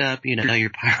 your makeup, your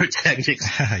pyrotechnics.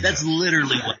 That's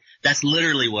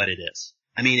literally what it is.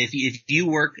 I mean, if you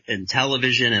work in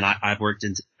television, and I've worked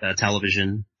in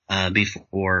television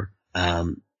before,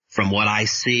 from what I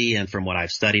see and from what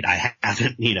I've studied, I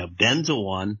haven't, been to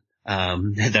one.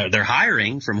 They're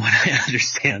hiring, from what I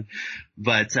understand,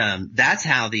 but that's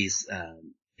how these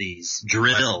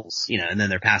drills, and then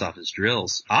they're passed off as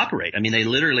drills, operate. I mean, they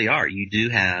literally are. You do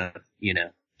have,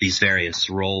 these various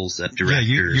roles of directors.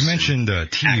 Yeah, you mentioned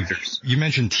TV. Actors. You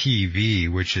mentioned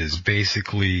TV, which is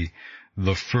basically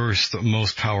the first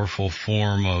most powerful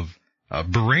form of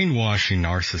brainwashing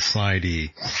our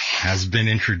society has been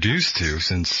introduced to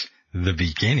since the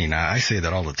beginning. I say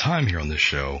that all the time here on this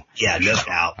show. Yeah, no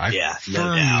doubt.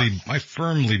 I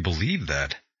firmly believe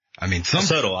that. I mean,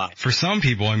 so do I. For some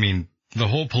people, I mean, the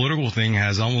whole political thing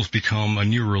has almost become a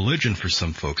new religion for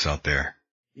some folks out there.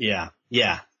 Yeah.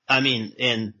 I mean,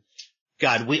 and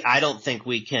God, I don't think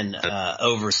we can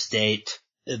overstate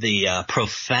the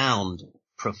profound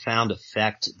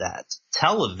effect that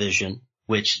television,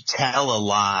 which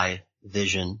tell-a-lie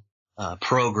vision,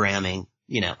 programming,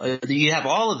 you have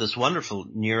all of this wonderful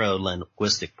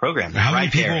neuro-linguistic programming. How many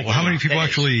people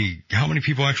actually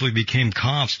became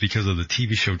cops because of the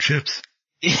TV show Chips?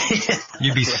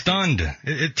 You'd be stunned.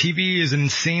 TV is an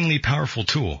insanely powerful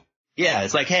tool. Yeah,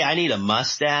 it's like, hey, I need a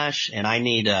mustache, and I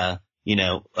need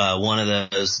one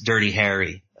of those Dirty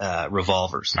Harry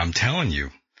revolvers. I'm telling you.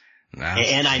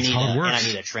 And I need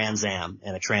a Trans Am,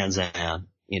 and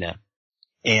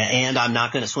I'm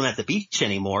not going to swim at the beach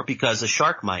anymore because a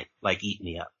shark might eat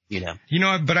me up,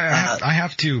 But I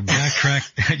have to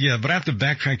backtrack. Yeah, but I have to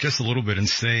backtrack just a little bit and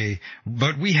say,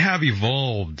 but we have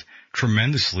evolved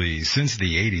tremendously since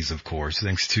the 80s, of course,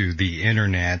 thanks to the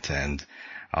internet and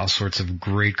all sorts of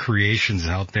great creations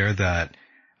out there that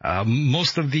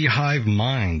most of the hive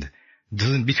mind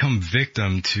doesn't become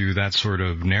victim to that sort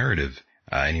of narrative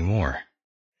anymore.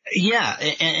 Yeah,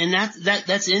 and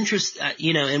that's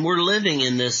interesting, and we're living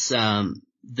in this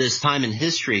time in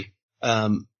history,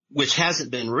 which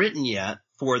hasn't been written yet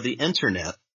for the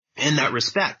internet in that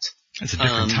respect. It's a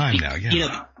different time now,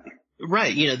 yeah.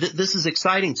 Right, this is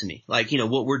exciting to me.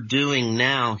 What we're doing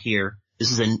now here,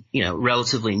 this is a,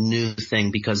 relatively new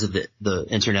thing because of the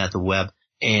internet, the web,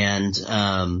 and,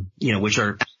 which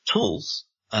are tools,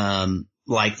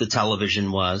 like the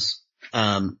television was.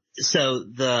 So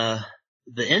the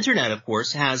internet, of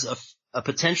course, has a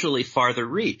potentially farther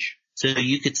reach. So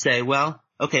you could say, well,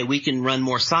 okay, we can run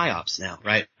more psyops now,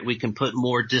 right? We can put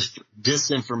more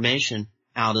disinformation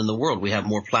out in the world. We have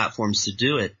more platforms to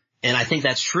do it. And I think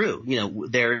that's true.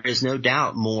 There is no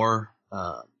doubt more,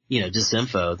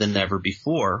 disinfo than ever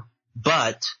before,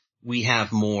 but we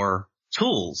have more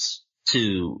tools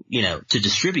to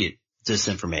distribute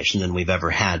disinformation than we've ever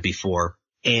had before.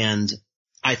 And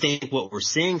I think what we're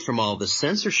seeing from all this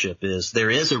censorship is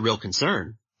there is a real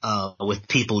concern with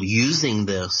people using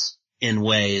this in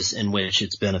ways in which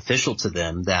it's beneficial to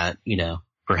them that,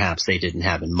 perhaps they didn't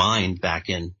have in mind back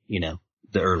in, the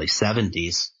early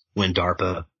 70s when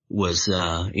DARPA was,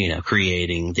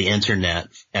 creating the internet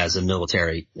as a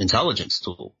military intelligence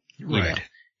tool. Right.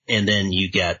 And then you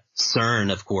get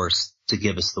CERN, of course, to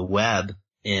give us the web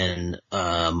in,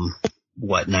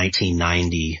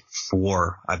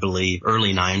 1994, I believe,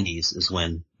 early 90s is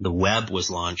when the web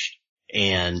was launched.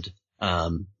 And,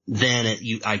 then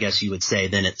I guess you would say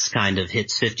then it's kind of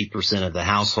hits 50% of the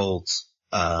households,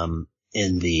 in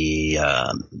the,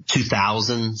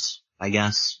 2000s, I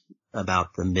guess,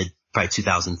 about the probably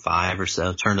 2005 or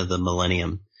so, turn of the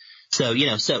millennium. So,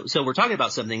 so we're talking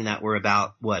about something that we're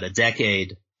about, a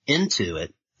decade into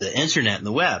it, the internet and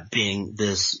the web being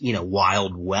this,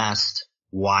 Wild West,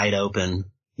 wide open,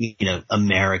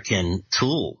 American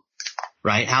tool,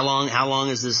 right? How long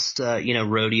is this,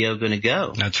 rodeo going to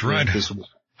go? That's right.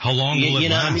 How long will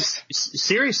it last? I mean,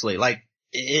 seriously,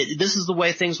 this is the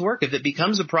way things work. If it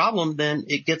becomes a problem, then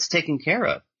it gets taken care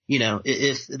of.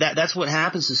 If that's what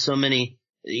happens to so many,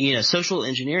 social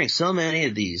engineering, so many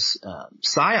of these,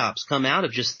 psyops come out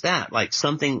of just that,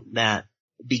 something that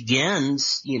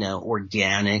begins,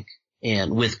 organic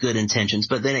and with good intentions,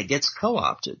 but then it gets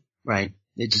co-opted, right?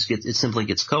 it simply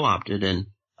gets co-opted and,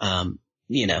 and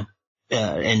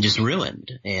just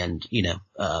ruined. And,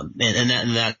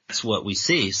 and that's what we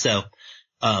see. So,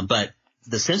 but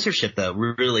the censorship though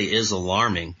really is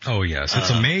alarming. Oh yes.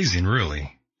 It's amazing,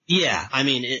 really. Yeah. I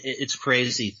mean, it's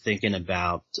crazy thinking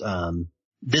about,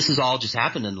 this has all just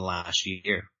happened in the last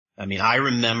year. I mean, I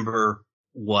remember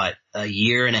a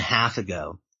year and a half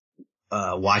ago,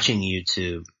 watching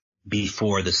YouTube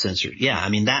before the censor. Yeah. I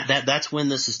mean, that's when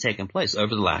this has taken place,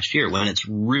 over the last year, when it's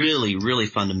really, really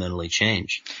fundamentally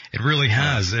changed. It really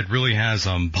has. It really has.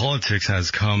 Politics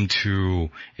has come to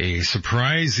a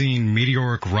surprising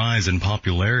meteoric rise in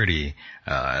popularity,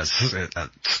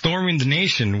 storming the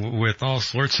nation with all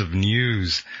sorts of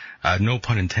news. No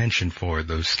pun intended for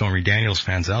those Stormy Daniels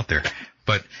fans out there.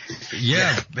 But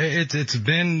yeah. It's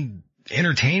been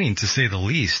entertaining to say the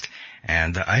least.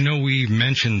 And I know we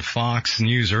mentioned Fox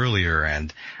News earlier,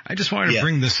 and I just wanted to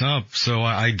bring this up so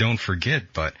I don't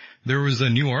forget, but there was a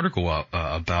new article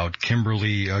about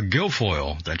Kimberly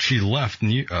Guilfoyle, that she left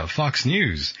Fox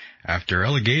News after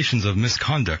allegations of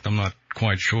misconduct. I'm not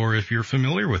quite sure if you're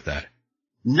familiar with that.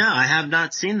 No, I have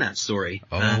not seen that story.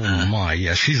 Oh my,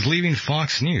 yeah, she's leaving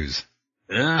Fox News.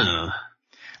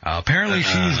 Apparently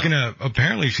she's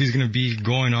gonna be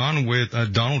going on with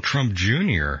Donald Trump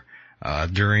Jr.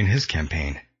 During his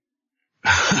campaign.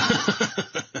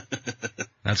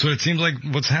 That's what it seems like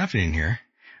what's happening here.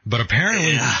 But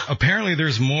apparently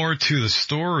there's more to the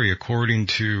story according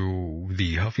to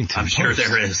the Huffington Post. I'm sure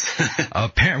there is.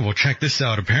 Well, check this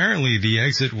out. Apparently the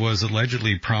exit was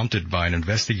allegedly prompted by an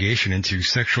investigation into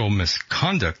sexual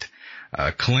misconduct,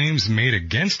 claims made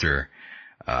against her.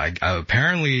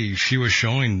 Apparently she was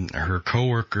showing her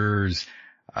coworkers,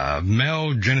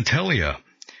 male genitalia.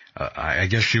 I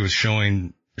guess she was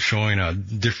showing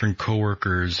different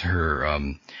coworkers her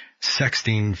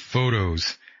sexting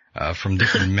photos from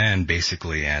different men,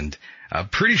 basically, and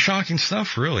pretty shocking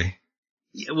stuff, really.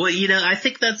 Well, I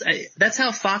think that's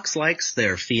how Fox likes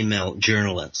their female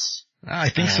journalists. I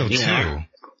think so too.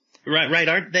 Right.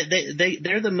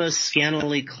 They're the most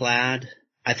scantily clad,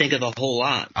 I think, of the whole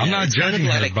lot. I'm not judging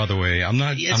her, by the way.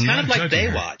 It's kind of like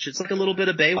Baywatch. It's like a little bit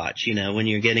of Baywatch, when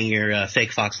you're getting your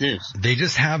fake Fox News. They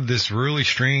just have this really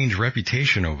strange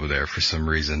reputation over there for some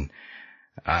reason.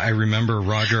 I remember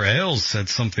Roger Ailes said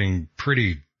something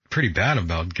pretty bad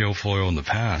about Guilfoyle in the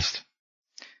past.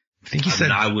 I think he said,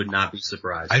 I would not be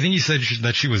surprised. I think he said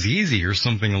that she was easy or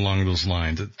something along those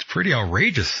lines. It's pretty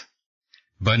outrageous.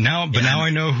 But now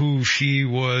I know who she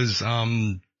was,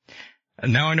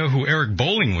 now I know who Eric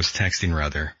Bolling was texting,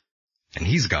 rather. And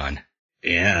he's gone.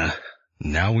 Yeah.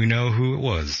 Now we know who it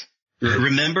was.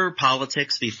 Remember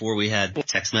politics before we had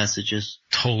text messages?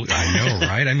 Totally. I know,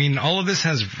 right? I mean, all of this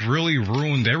has really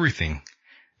ruined everything.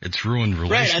 It's ruined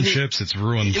relationships. Right. It's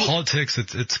ruined politics.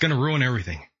 It's going to ruin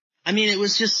everything. I mean, it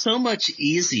was just so much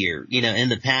easier, in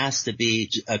the past to be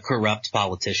a corrupt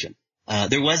politician.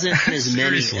 There wasn't as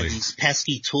many of these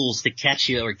pesky tools to catch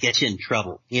you or get you in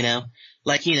trouble,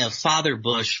 Like, Father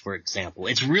Bush, for example.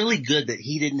 It's really good that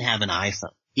he didn't have an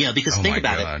iPhone. Because think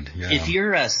about it. Yeah. If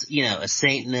you're a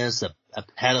Satanist, a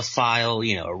pedophile,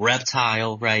 a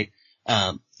reptile, right?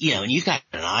 And you've got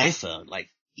an iPhone, like,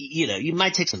 you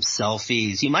might take some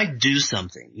selfies. You might do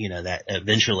something, that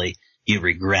eventually you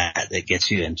regret, that gets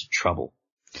you into trouble.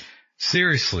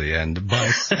 Seriously. And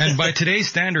by today's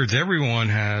standards, everyone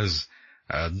has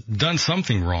done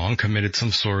something wrong, committed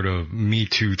some sort of Me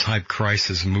Too type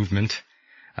crisis movement.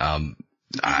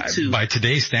 By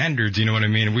today's standards, you know what I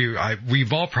mean?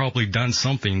 We've all probably done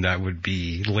something that would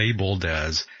be labeled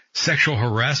as sexual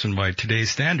harassment by today's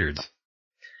standards.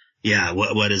 Yeah.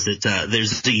 What is it?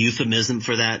 There's a euphemism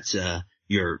for that.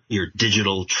 Your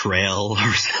digital trail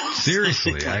or something.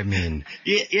 Seriously. I mean,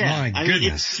 yeah. My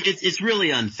goodness. It's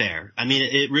really unfair. I mean,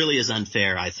 it really is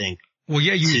unfair, I think. Well,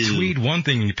 yeah, you tweet one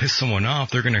thing and you piss someone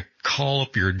off, they're going to call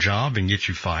up your job and get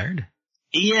you fired.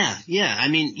 Yeah. I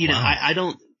mean, wow. I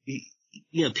don't,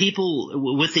 people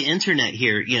with the internet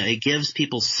here, it gives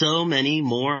people so many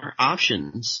more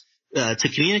options, to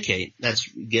communicate. That's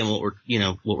again what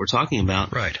we're talking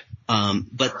about. Right.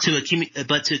 But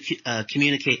to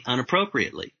communicate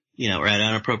inappropriately, or at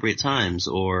inappropriate times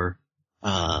or, in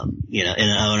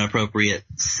an inappropriate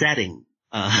setting.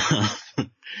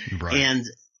 Right. And,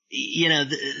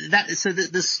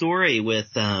 the story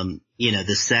with, the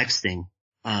sexting,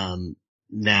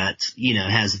 that,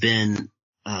 has been,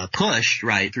 pushed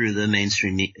right through the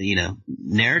mainstream,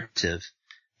 narrative.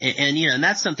 And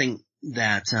that's something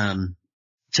that,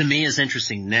 to me is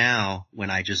interesting now when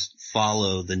I just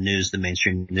follow the news, the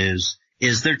mainstream news,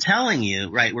 is they're telling you,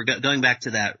 right, we're going back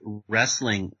to that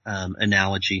wrestling,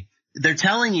 analogy. they're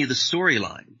telling you the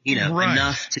storyline, Right.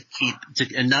 enough to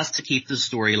keep the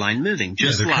storyline moving.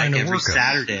 Just they're like trying to every work us.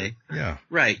 Saturday. Yeah.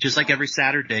 Right. Just like every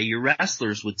Saturday, your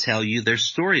wrestlers would tell you their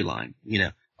storyline.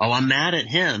 Oh, I'm mad at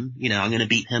him. I'm going to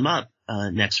beat him up,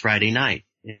 next Friday night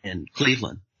in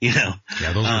Cleveland, Yeah,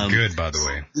 those are good, by the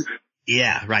way.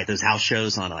 Yeah, right. Those house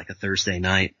shows on like a Thursday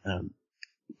night.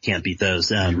 Can't beat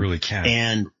those. You really can't.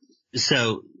 And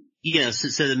so,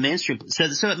 so the mainstream,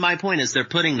 so my point is they're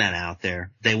putting that out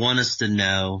there. They want us to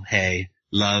know, hey,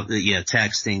 love,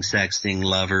 texting, sexting,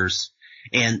 lovers.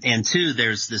 And two,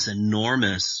 there's this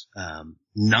enormous,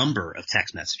 number of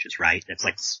text messages, right? It's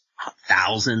like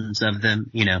thousands of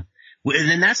them,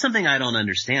 and that's something I don't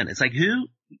understand. It's like who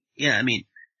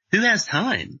has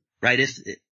time, right?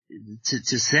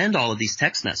 To send all of these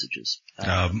text messages.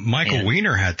 Michael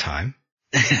Weiner had time.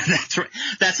 That's right.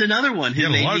 That's another one who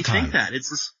made me think that. It's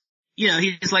this,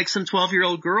 he's like some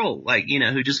 12-year-old girl, like,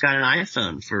 who just got an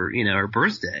iPhone for, her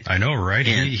birthday. I know, right?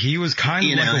 And, he was kind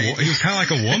of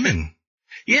like a woman.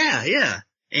 Yeah, yeah.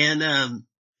 And,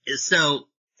 so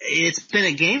it's been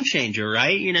a game changer,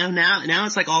 right? Now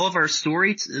it's like all of our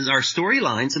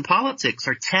storylines in politics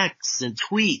are texts and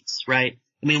tweets, right?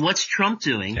 I mean, what's Trump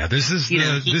doing? Yeah, this is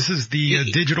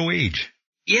the digital age.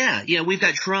 Yeah, we've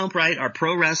got Trump, right? Our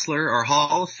pro wrestler, our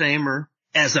Hall of Famer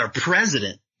as our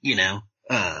president,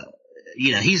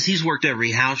 he's worked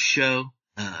every house show,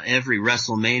 every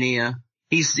WrestleMania.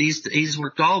 He's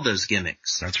worked all those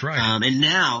gimmicks. That's right. And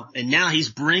now he's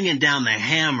bringing down the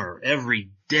hammer every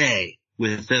day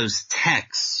with those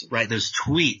texts, right? Those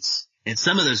tweets. And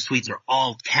some of those tweets are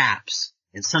all caps,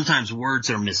 and sometimes words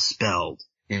are misspelled.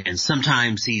 And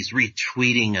sometimes he's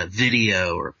retweeting a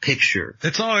video or a picture.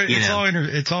 It's all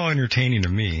entertaining to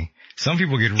me. Some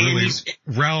people get really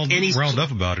riled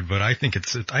up about it, but I think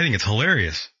it's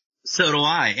hilarious. So do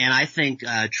I. And I think,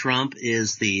 Trump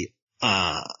is the,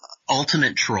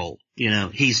 ultimate troll.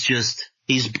 He's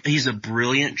a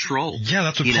brilliant troll. Yeah,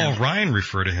 that's what Paul Ryan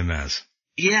referred to him as.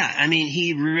 Yeah, I mean,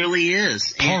 he really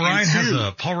is. Paul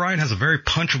Ryan has a very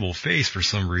punchable face for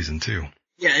some reason too.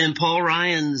 Yeah, and Paul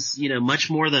Ryan's, much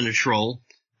more than a troll.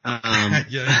 Yeah.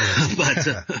 But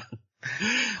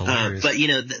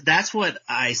that's what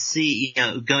I see,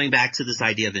 going back to this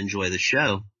idea of enjoy the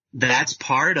show. That's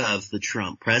part of the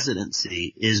Trump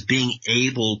presidency, is being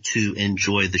able to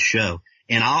enjoy the show.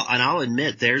 And I'll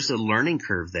admit there's a learning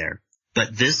curve there.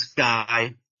 But this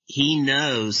guy, he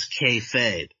knows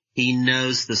kayfabe. He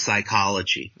knows the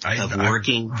psychology of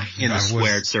working in a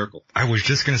squared circle. I was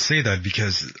just going to say that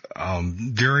because,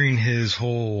 during his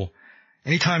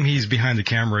anytime he's behind the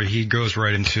camera, he goes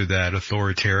right into that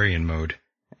authoritarian mode.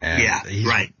 And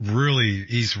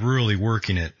he's really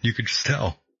working it. You could just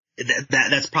tell.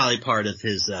 That's probably part of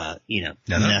his,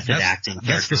 method acting.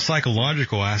 That's the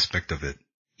psychological aspect of it.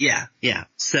 Yeah, yeah.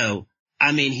 So,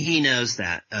 I mean, he knows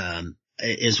that,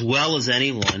 as well as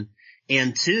anyone.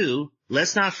 And two,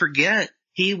 let's not forget,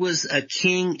 he was a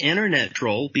king internet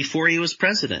troll before he was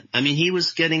president. I mean, he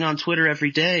was getting on Twitter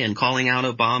every day and calling out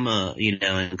Obama,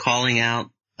 and calling out,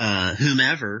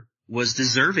 whomever was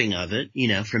deserving of it,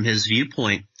 from his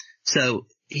viewpoint. So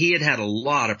he had a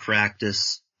lot of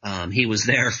practice. He was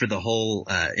there for the whole,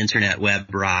 internet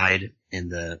web ride in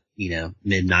the,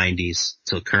 mid 90s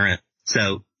till current.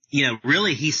 So,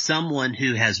 really he's someone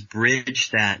who has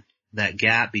bridged that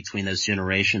gap between those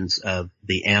generations of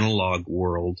the analog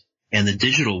world and the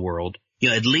digital world.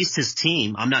 At least his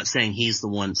team, I'm not saying he's the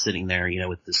one sitting there,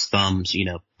 with his thumbs,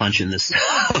 punching this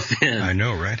stuff in. I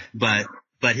know, right?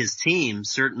 But his team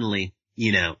certainly,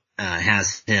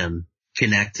 has him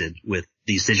connected with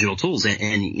these digital tools.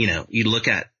 And you look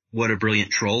at what a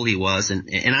brilliant troll he was.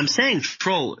 And I'm saying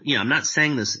troll, I'm not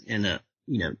saying this in a,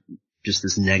 just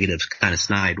this negative kind of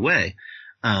snide way.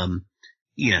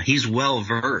 He's well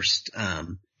versed.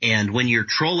 And when you're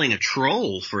trolling a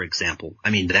troll, for example,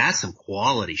 I mean, that's some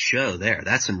quality show there.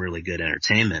 That's some really good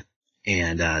entertainment.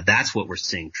 And, that's what we're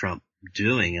seeing Trump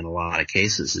doing in a lot of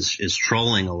cases is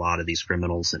trolling a lot of these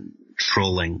criminals and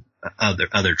trolling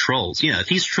other trolls. If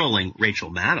he's trolling Rachel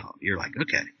Maddow, you're like,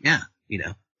 okay, yeah,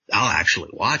 I'll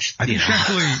actually watch. I think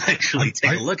she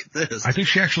take a look at this. I think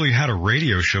she actually had a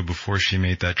radio show before she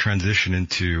made that transition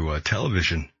into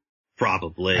television.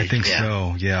 Probably. I think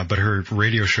so. Yeah, but her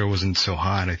radio show wasn't so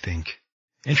hot. I think.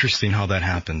 Interesting how that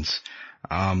happens.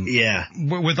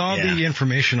 With all the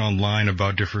information online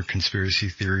about different conspiracy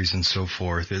theories and so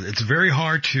forth, it's very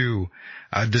hard to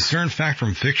discern fact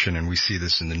from fiction, and we see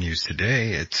this in the news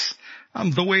today. It's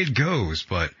the way it goes,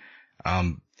 but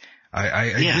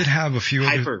I did have a few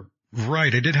I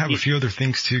did have a few other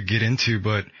things to get into,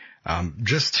 but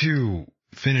just to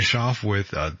finish off with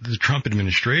the Trump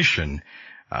administration,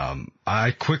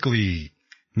 I quickly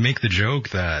make the joke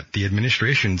that the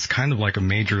administration's kind of like a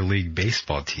Major League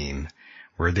Baseball team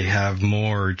where they have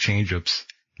more change-ups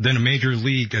than a Major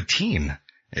League team.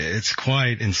 It's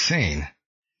quite insane.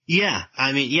 Yeah.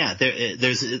 I mean, yeah,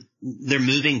 they're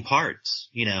moving parts,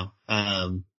 you know.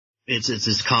 It's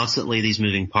just constantly these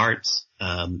moving parts.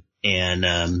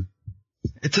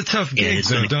 It's a tough gig,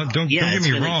 though. Don't get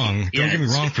me wrong. Don't get me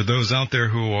wrong for those out there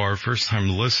who are first-time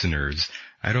listeners.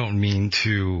 I don't mean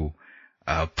to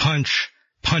punch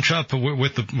up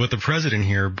with the president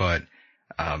here, but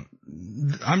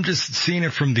I'm just seeing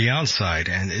it from the outside,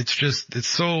 and it's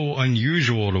so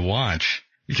unusual to watch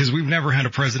because we've never had a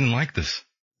president like this.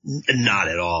 Not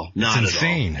at all. Not it's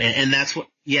insane. At all. And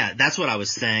that's what I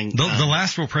was saying. The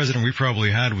last real president we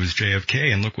probably had was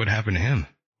JFK, and look what happened to him.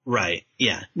 Right.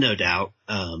 Yeah. No doubt.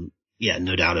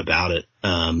 No doubt about it.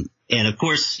 And of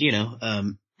course, you know,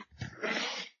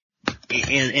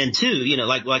 and two, you know,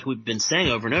 like we've been saying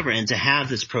over and over, and to have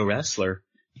this pro wrestler,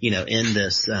 you know, in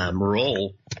this,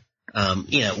 role,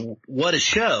 you know, what a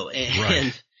show.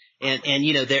 And, right. and,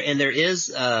 you know, there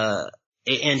is,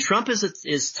 and Trump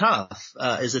is tough,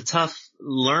 is a tough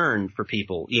learn for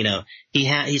people. You know,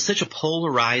 he's such a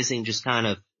polarizing, just kind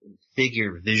of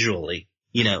figure visually,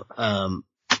 you know,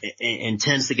 and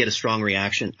tends to get a strong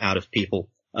reaction out of people.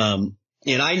 And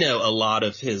I know a lot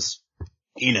of his,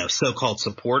 you know, so-called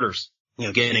supporters, you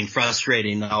know, getting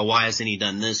frustrated. Oh, why hasn't he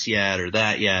done this yet or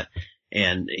that yet?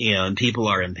 And, you know, and people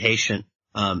are impatient.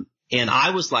 And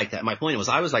I was like that. My point was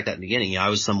I was like that in the beginning. You know, I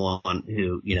was someone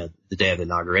who, you know, the day of the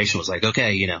inauguration was like,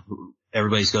 okay, you know,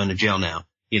 everybody's going to jail now,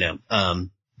 you know.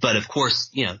 But of course,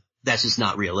 you know, that's just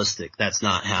not realistic. That's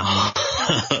not how.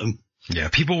 Yeah.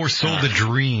 People were sold a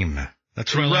dream.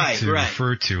 That's what I like to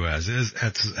refer to as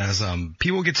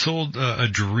people get sold a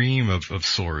dream of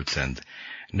sorts and it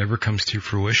never comes to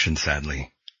fruition,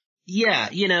 sadly. Yeah.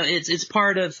 You know, it's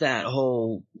part of that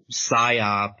whole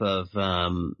psyop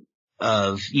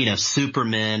of, you know,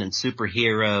 supermen and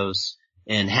superheroes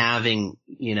and having,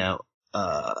 you know,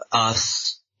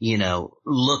 us, you know,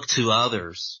 look to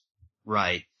others,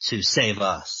 right, to save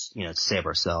us, you know, to save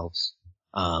ourselves.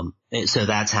 And so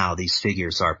that's how these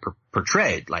figures are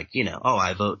portrayed. Like, you know, oh,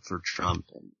 I vote for Trump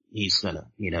and he's gonna,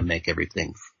 you know, make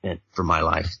everything for my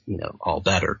life, you know, all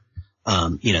better.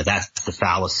 You know, that's the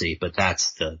fallacy, but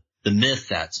that's the myth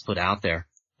that's put out there.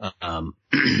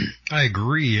 I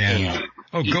agree. And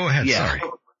go ahead. Yeah. Sorry.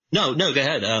 No, go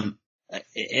ahead. And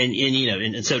you know,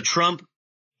 and so Trump,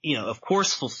 you know, of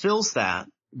course fulfills that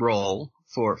role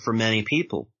for many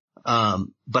people.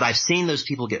 But I've seen those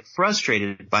people get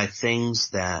frustrated by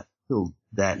things that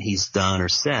he's done or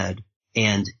said.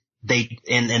 And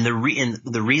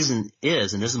the reason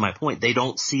is, and this is my point, they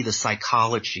don't see the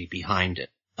psychology behind it.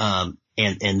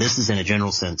 And this is in a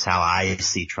general sense how I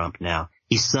see Trump now.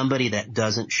 He's somebody that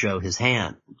doesn't show his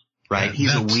hand, right?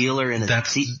 He's a wheeler and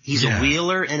a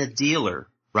wheeler and a dealer,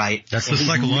 right? That's the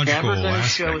psychological aspect. He's never going to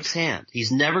show his hand.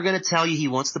 He's never going to tell you he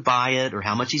wants to buy it or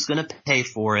how much he's going to pay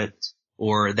for it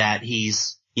or that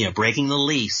he's, you know, breaking the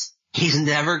lease. He's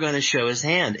never going to show his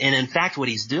hand. And in fact, what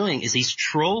he's doing is he's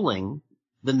trolling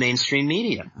the mainstream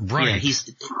media. Right. You know,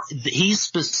 he's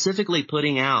specifically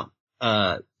putting out,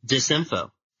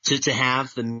 disinfo to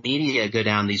have the media go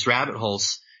down these rabbit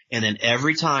holes. And then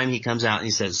every time he comes out and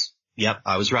he says, yep,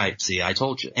 I was right. See, I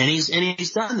told you. And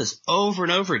he's done this over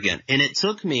and over again. And it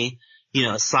took me, you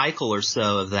know, a cycle or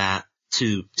so of that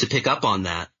to pick up on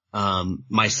that,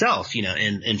 myself, you know,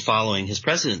 in following his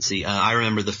presidency. I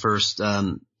remember the first,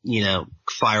 you know,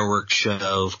 fireworks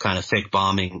show of kind of fake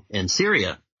bombing in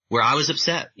Syria where I was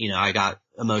upset. You know, I got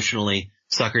emotionally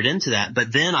suckered into that.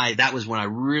 But then that was when I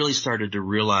really started to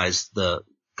realize the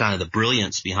kind of the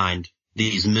brilliance behind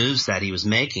these moves that he was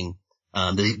making,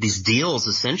 these deals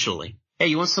essentially. Hey,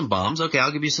 you want some bombs? Okay,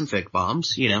 I'll give you some fake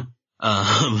bombs, you know.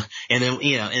 And then,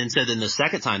 you know, and so then the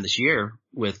second time this year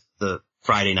with the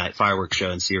Friday night fireworks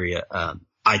show in Syria,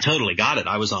 I totally got it.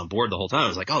 I was on board the whole time. I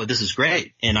was like, oh, this is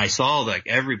great. And I saw like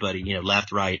everybody, you know,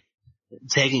 left, right,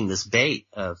 taking this bait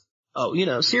of, oh, you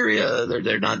know, Syria,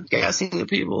 they're not gassing the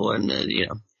people. And, you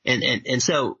know, and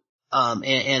so,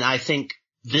 and I think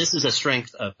this is a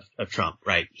strength of Trump,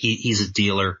 right? He's a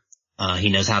dealer. He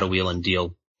knows how to wheel and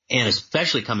deal. And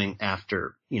especially coming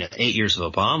after, you know, 8 years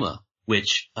of Obama,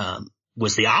 which,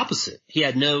 was the opposite. He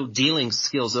had no dealing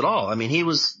skills at all. I mean, he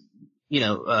was, you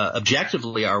know,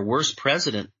 objectively our worst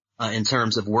president, in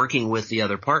terms of working with the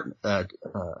other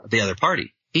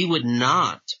party. He would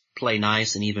not play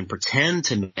nice and even pretend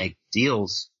to make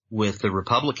deals with the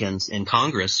Republicans in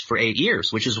Congress for 8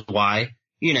 years, which is why,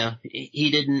 you know, he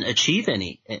didn't achieve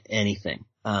anything.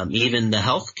 Even the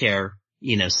healthcare,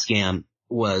 you know, scam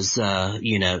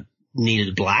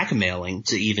needed blackmailing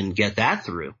to even get that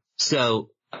through. So,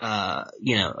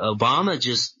 Obama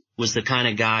just was the kind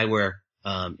of guy where,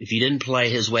 if you didn't play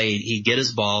his way, he'd get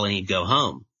his ball and he'd go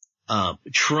home.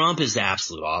 Trump is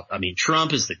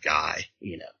Trump is the guy,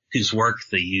 who's worked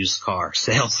the used car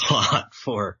sales lot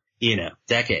for,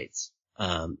 decades,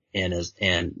 and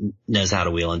knows how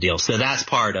to wheel and deal. So that's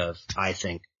part of, I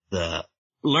think, the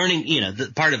learning,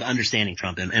 the part of understanding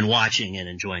Trump and watching and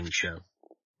enjoying the show.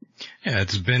 Yeah,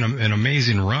 it's been an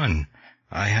amazing run,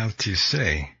 I have to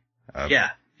say.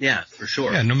 Yeah, for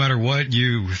sure. Yeah, no matter what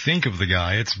you think of the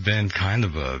guy, it's been kind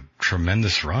of a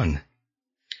tremendous run.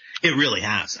 It really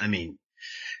has. I mean,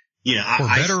 for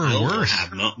better or worse,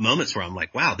 have moments where I'm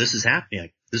like, wow, this is happening.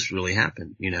 Like, this really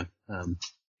happened, and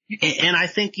I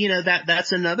think,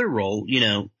 that's another role,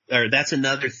 or that's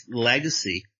another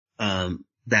legacy,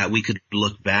 that we could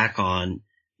look back on,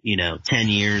 10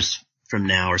 years from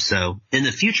now or so in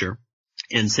the future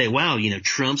and say, wow,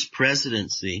 Trump's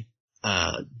presidency,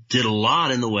 did a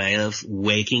lot in the way of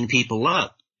waking people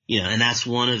up, and that's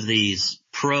one of these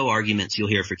pro arguments you'll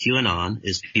hear for QAnon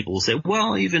is people will say,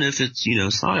 well, even if it's,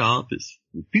 PSYOP, if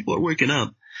people are waking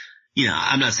up,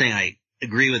 I'm not saying I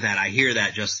agree with that. I hear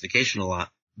that justification a lot,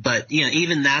 but,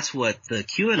 even that's what the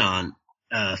QAnon,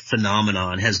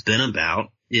 phenomenon has been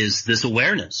about is this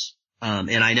awareness.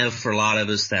 And I know for a lot of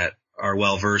us that are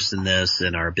well versed in this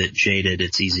and are a bit jaded,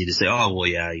 it's easy to say, oh, well,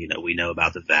 yeah, we know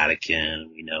about the Vatican,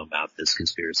 we know about this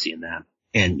conspiracy and that.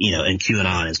 And, and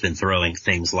QAnon has been throwing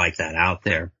things like that out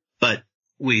there. But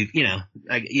we've, you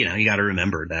got to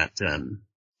remember that,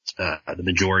 the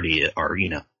majority are,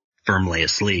 firmly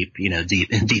asleep,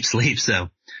 deep sleep. So,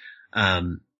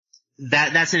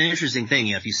 that's an interesting thing.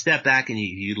 If you step back and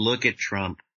you look at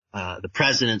Trump, the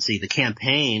presidency, the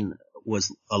campaign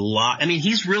was a lot. I mean,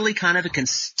 he's really kind of a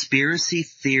conspiracy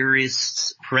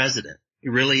theorist president. He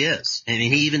really is. I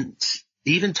mean, he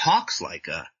even talks like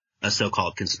a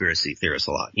so-called conspiracy theorist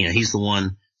a lot. He's the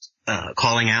one,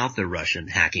 calling out the Russian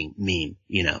hacking meme,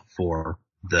 for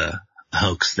the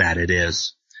hoax that it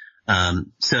is.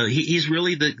 So he's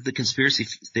really the conspiracy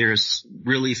theorist,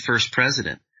 really first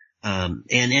president. And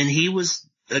he was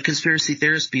a conspiracy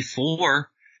theorist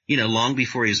before, long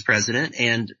before he was president.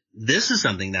 And this is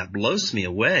something that blows me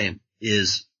away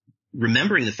is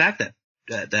remembering the fact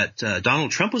that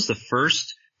Donald Trump was the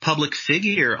first public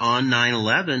figure on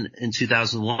 9/11 in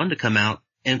 2001 to come out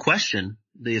and question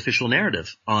the official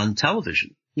narrative on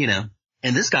television, and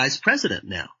this guy's president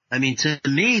now. I mean, to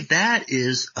me, that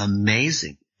is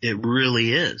amazing. It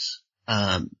really is.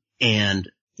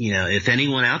 If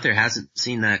anyone out there hasn't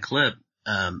seen that clip,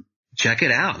 check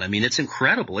it out. I mean, it's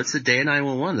incredible. It's the day of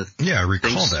 911. I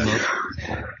recall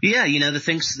that. Yeah, the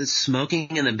things that's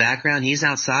smoking in the background. He's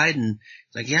outside and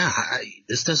it's like,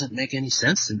 this doesn't make any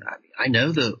sense. And I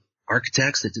know the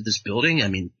architects that did this building. I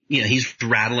mean, he's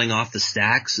rattling off the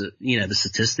stacks, the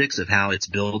statistics of how it's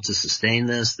built to sustain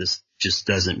this. This just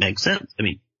doesn't make sense. I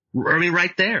mean,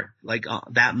 right there, like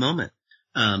that moment.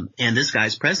 And this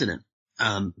guy's president.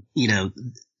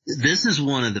 This is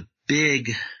one of the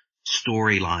big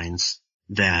storylines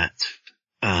that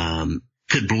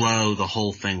could blow the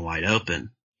whole thing wide open.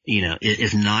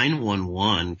 If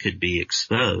 911 could be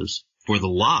exposed for the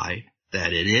lie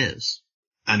that it is,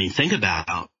 I mean, think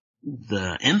about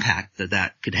the impact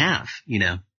that could have,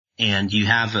 and you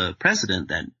have a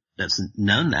president that's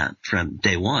known that from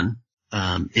day one.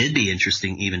 It'd be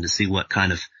interesting even to see what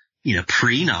kind of,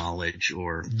 pre-knowledge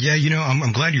or. Yeah,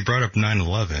 I'm glad you brought up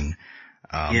 9/11.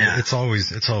 It's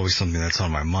always something that's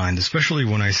on my mind, especially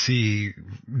when I see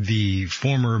the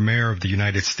former mayor of the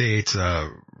United States,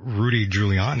 Rudy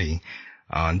Giuliani,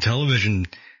 on television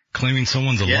claiming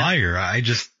someone's a liar. I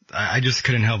just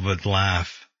couldn't help but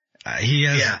laugh. He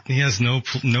has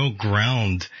no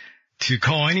ground to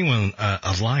call anyone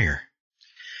a liar.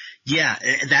 Yeah,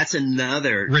 that's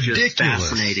another ridiculous,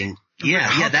 fascinating.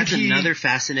 Yeah, that's another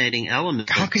fascinating element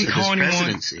how can he to call this anyone,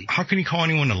 presidency. How can he call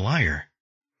anyone a liar?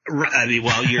 I mean,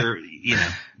 well,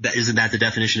 isn't that the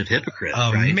definition of hypocrite?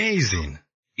 Amazing. Right?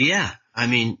 Yeah, I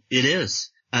mean, it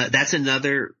is. That's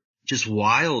another just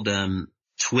wild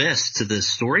twist to the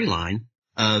storyline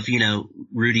of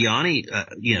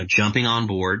Rudiani, jumping on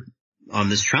board on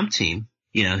this Trump team.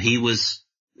 He was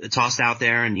tossed out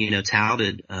there and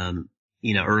touted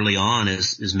early on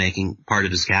as making part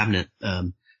of his cabinet,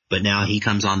 but now he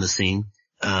comes on the scene.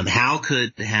 How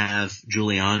could have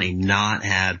Giuliani not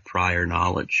had prior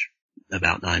knowledge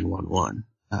about 911?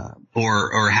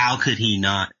 Or how could he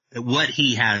not, what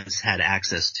he has had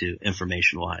access to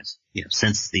information wise,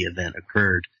 since the event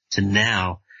occurred to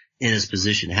now in his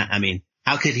position? I mean,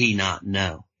 how could he not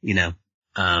know,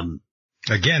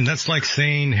 Again, that's like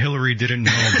saying Hillary didn't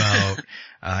know about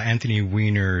Anthony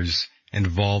Weiner's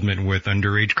involvement with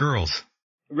underage girls.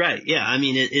 Right. Yeah. I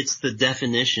mean, it's the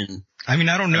definition. I mean,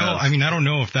 I don't know. I don't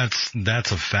know if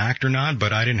that's a fact or not,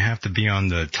 but I didn't have to be on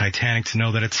the Titanic to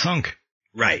know that it sunk.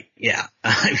 Right. Yeah.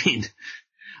 I mean,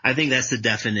 I think that's the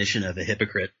definition of a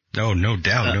hypocrite. Oh, no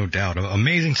doubt. No doubt.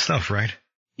 Amazing stuff, right?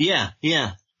 Yeah.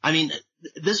 Yeah. I mean,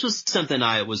 this was something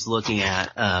I was looking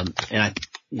at, and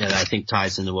I think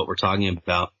ties into what we're talking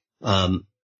about.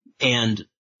 And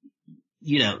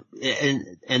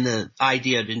the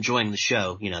idea of enjoying the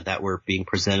show, that we're being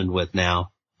presented with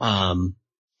now,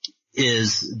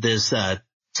 is this,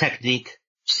 technique,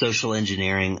 social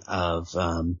engineering of,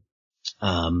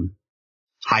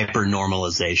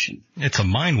 hypernormalization. It's a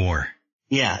mind war.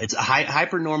 Yeah. It's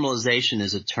hypernormalization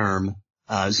is a term,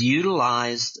 is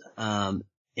utilized,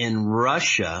 in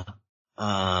Russia,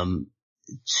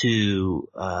 to,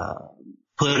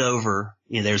 put over,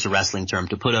 there's a wrestling term,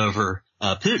 to put over,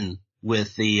 Putin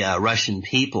with the, Russian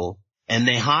people. And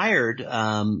they hired,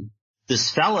 this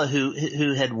fella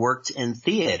who had worked in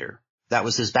theater. That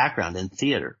was his background, in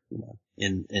theater,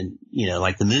 in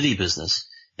like the movie business.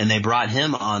 And they brought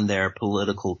him on their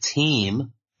political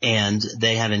team, and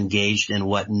they have engaged in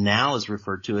what now is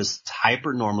referred to as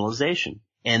hypernormalization.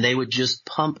 And they would just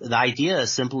pump. The idea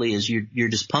simply is you're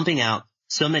just pumping out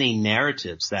so many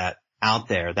narratives that out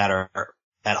there that are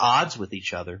at odds with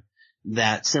each other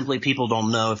that simply people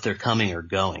don't know if they're coming or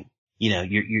going.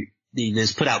 You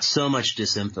just put out so much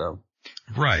disinfo.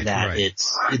 Right.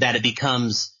 That it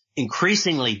becomes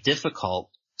increasingly difficult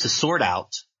to sort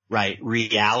out, right,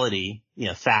 reality,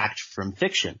 fact from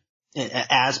fiction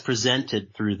as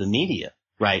presented through the media,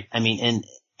 right? I mean,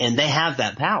 and they have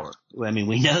that power. I mean,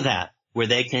 we know that, where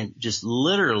they can just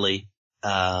literally,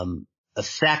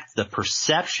 affect the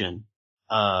perception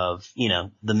of,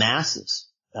 the masses,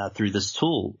 through this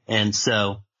tool. And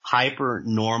so hyper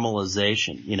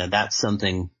normalization, that's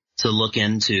something to look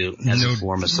into as a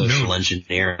form of social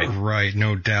engineering. Right.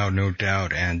 No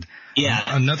doubt. And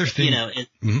another thing,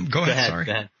 go ahead. Sorry.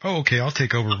 Go ahead. Oh, okay. I'll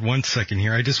take over 1 second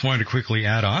here. I just wanted to quickly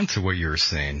add on to what you were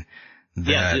saying.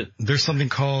 That there's something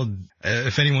called,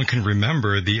 if anyone can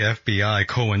remember, the FBI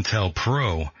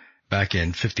COINTELPRO back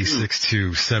in 56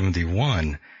 to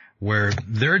 71, where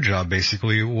their job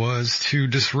basically was to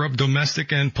disrupt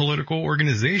domestic and political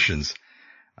organizations.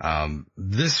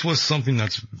 This was something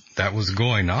that was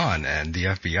going on, and the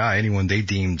FBI, anyone they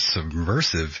deemed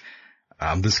subversive,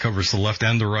 this covers the left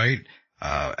and the right,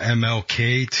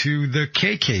 MLK to the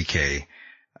KKK.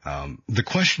 The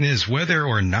question is whether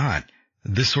or not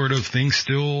this sort of thing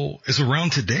still is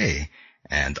around today.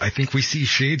 And I think we see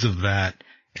shades of that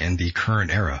in the current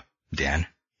era. Dan?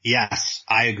 Yes,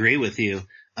 I agree with you.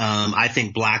 I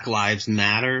think Black Lives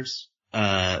Matters,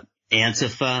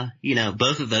 Antifa,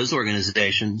 both of those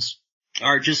organizations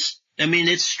are just,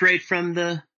 it's straight from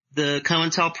the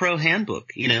COINTELPRO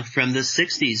handbook, from the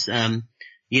 60s,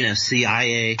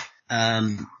 CIA,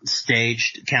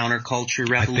 staged counterculture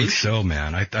revolution. I think so,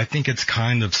 man. I think it's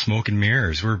kind of smoke and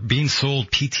mirrors. We're being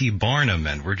sold P.T. Barnum,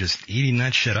 and we're just eating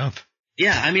that shit up.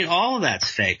 Yeah, all of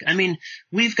that's fake.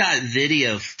 We've got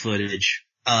video footage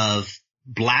of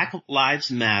Black Lives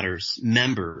Matters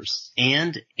members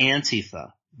and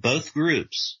Antifa, both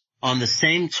groups, on the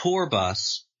same tour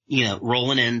bus,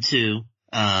 rolling into,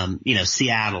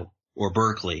 Seattle or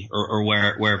Berkeley or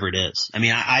wherever it is.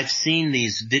 I've seen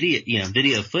these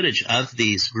video footage of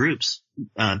these groups,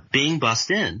 being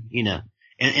bussed in,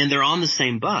 and they're on the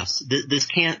same bus. This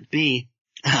can't be,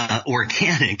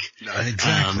 organic.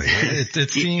 Exactly. It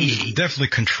seems definitely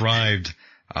contrived.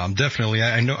 Definitely.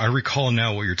 I recall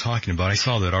now what you're talking about. I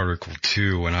saw that article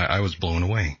too, and I was blown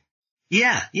away.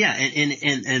 Yeah.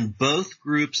 And both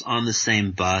groups on the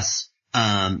same bus.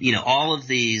 All of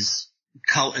these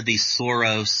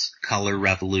Soros color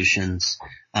revolutions.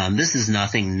 This is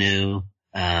nothing new.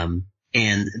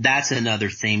 And that's another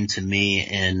theme to me,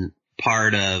 and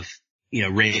part of,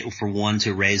 for one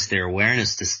to raise their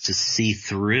awareness to see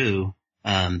through,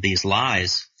 these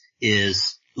lies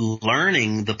is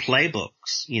learning the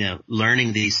playbooks,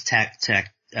 learning these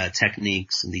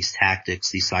techniques and these tactics,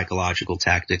 these psychological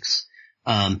tactics.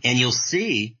 And you'll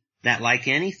see that, like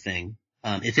anything,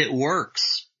 if it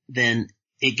works, then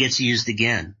it gets used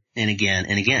again and again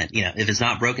and again. If it's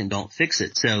not broken, don't fix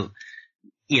it. So,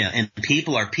 and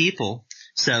people are people.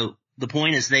 So the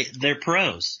point is they're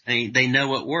pros. They know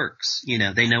what works.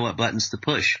 They know what buttons to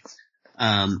push.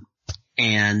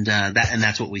 And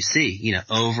that's what we see,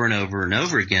 over and over and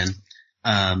over again.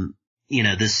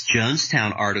 This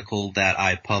Jonestown article that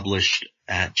I published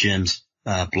at Jim's,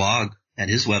 blog at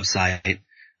his website,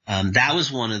 that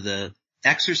was one of the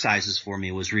exercises for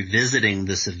me was revisiting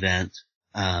this event,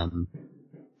 and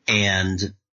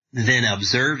then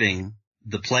observing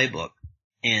the playbook.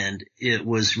 And it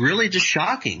was really just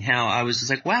shocking how I was just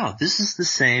like, wow, this is the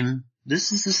same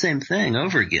thing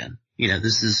over again.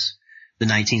 This is the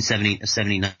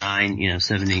 1979,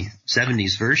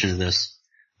 70s version of this.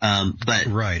 But,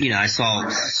 right. I saw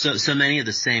so many of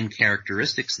the same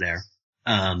characteristics there.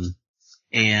 And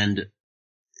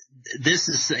this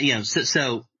is,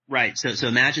 so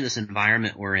imagine this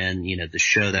environment we're in, the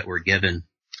show that we're given.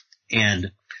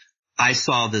 And I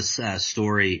saw this,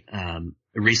 story,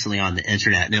 recently on the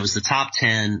internet, and it was the top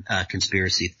 10,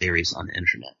 conspiracy theories on the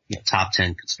internet. Top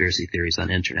 10 conspiracy theories on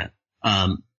the internet.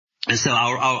 And so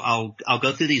I'll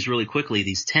go through these really quickly,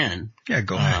 these 10. Yeah,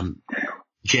 go ahead.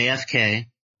 JFK,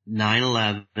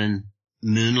 9/11,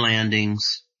 moon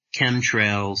landings,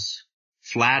 chemtrails,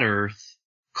 flat earth,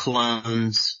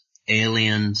 clones,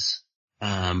 aliens,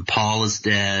 Paul is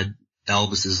dead,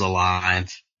 Elvis is alive,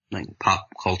 like pop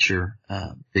culture,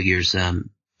 figures,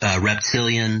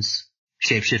 reptilians,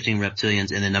 shape-shifting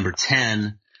reptilians, and then number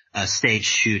 10, stage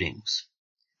shootings.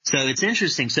 So it's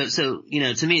interesting. So,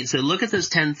 to me, so look at those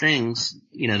 10 things,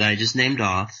 that I just named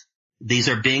off. These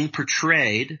are being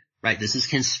portrayed, right? This is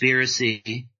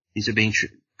conspiracy. These are being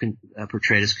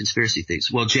portrayed as conspiracy things.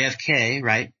 Well, JFK,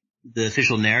 right? The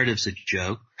official narrative's a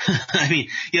joke. I mean,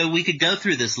 we could go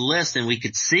through this list and we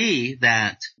could see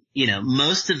that,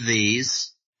 most of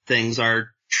these things are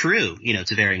true,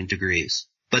 to varying degrees,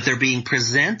 but they're being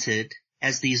presented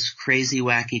as these crazy,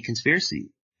 wacky conspiracy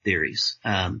theories.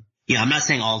 I'm not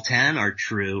saying all 10 are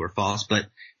true or false, but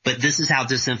this is how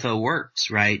disinfo works,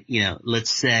 right?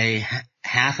 Let's say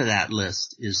half of that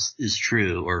list is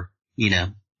true, or,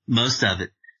 most of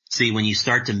it. See, when you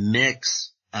start to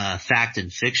mix, fact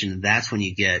and fiction, that's when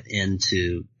you get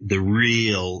into the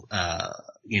real,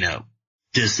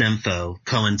 disinfo,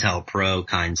 COINTELPRO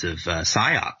kinds of,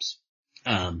 psyops.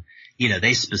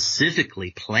 They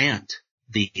specifically plant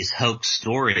these hoax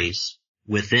stories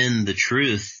within the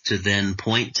truth to then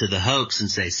point to the hoax and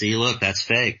say, see, look, that's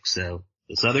fake. So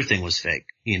this other thing was fake,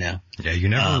 Yeah, you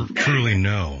never truly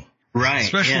know. Right.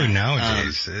 Especially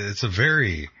nowadays. It's a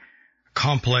very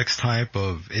complex type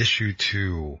of issue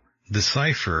to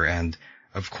decipher. And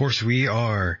of course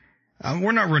we're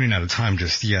not running out of time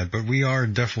just yet, but we are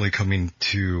definitely coming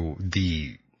to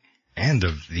the end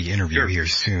of the interview here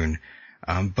soon.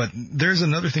 But there's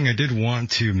another thing I did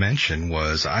want to mention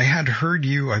was I had heard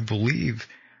you, I believe,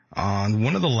 on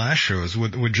one of the last shows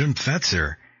with Jim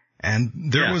Fetzer, and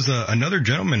there was another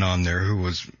gentleman on there who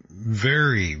was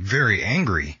very, very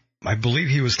angry. I believe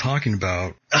he was talking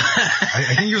about,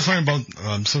 I think he was talking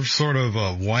about some sort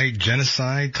of white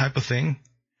genocide type of thing.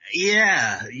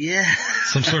 Yeah.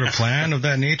 Some sort of plan of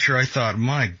that nature. I thought,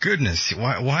 my goodness,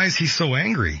 why is he so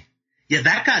angry? Yeah,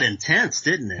 that got intense,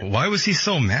 didn't it? Why was he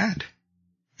so mad?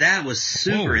 That was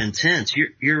super intense.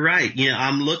 You're right.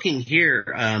 I'm looking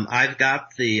here. I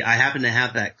happen to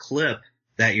have that clip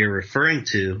that you're referring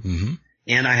to,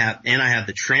 and I have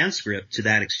the transcript to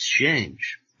that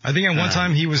exchange. I think at one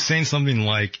time he was saying something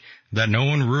like that no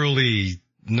one really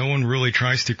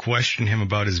tries to question him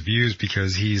about his views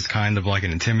because he's kind of like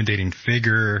an intimidating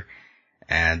figure,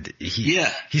 and he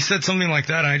said something like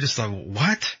that, and I just thought,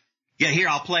 what? Yeah, here,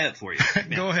 I'll play it for you.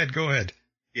 Go ahead.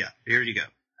 Yeah, here you go.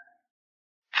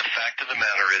 The fact of the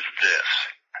matter is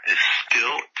this, is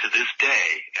still to this day,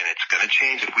 and it's going to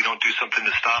change if we don't do something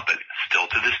to stop it, still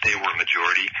to this day we're a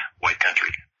majority white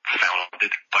country, founded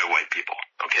by white people,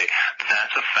 okay?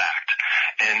 That's a fact.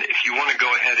 And if you want to go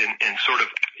ahead and sort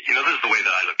of, this is the way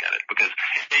that I look at it, because,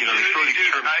 they throw these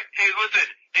terms. Hey, listen,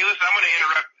 I'm going to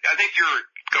interrupt. I think you're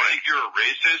a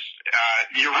racist.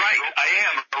 You're right, I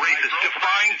am a racist.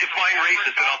 Define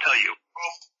racist, and I'll tell you.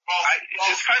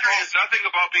 This country is nothing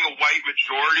about being a white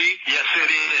majority. Yes,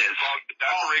 it is. It's about the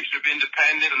Declaration of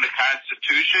Independence and the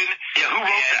Constitution. Yeah, who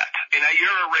wrote that? And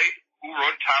who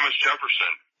wrote Thomas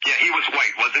Jefferson? Yeah, he was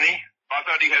white, wasn't he? I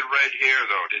thought he had red hair,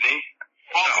 though, didn't he?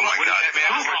 Oh my God!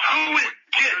 Who is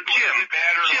Jim?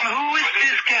 Jim, who is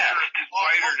this guest? Is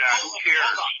white or not? Who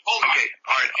cares? Okay,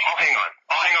 all right. I'll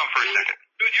hang on for a second.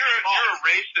 Dude, you're a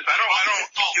racist. I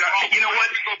don't. You know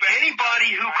what?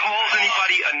 Anybody who calls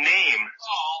anybody a name.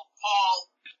 Paul,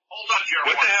 hold on here.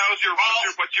 What the hell is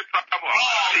what's your problem?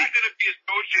 I'm not going to be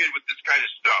associated with this kind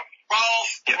of stuff.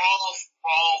 Rolf.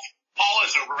 Paul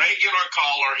is a regular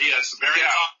caller. He has very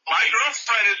my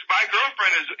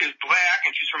girlfriend is black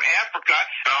and she's from Africa.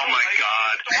 Oh my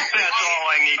God. That's all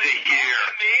I need to hear.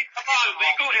 Come on,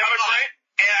 legal immigrant.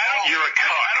 And you're a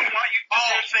cuck. I don't want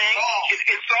you saying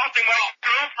insulting my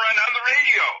girlfriend on the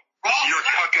radio. You're a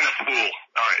cuck and a fool.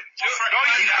 All right. Don't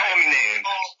you call me names.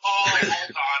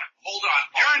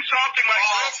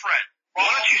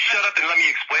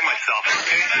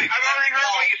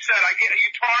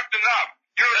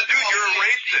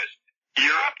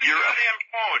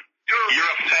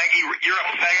 You're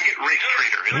a faggot race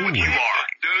traitor, is what you are.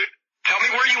 Dude, tell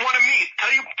me where you want to meet.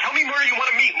 Tell me where you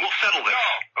want to meet, and we'll settle this.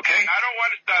 No, okay? I don't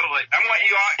want to settle it. I want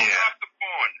you off the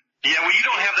phone. Yeah, well, you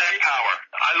don't have that power.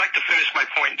 I'd like to finish my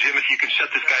point, Jim, if you can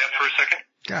shut this guy up for a second.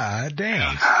 God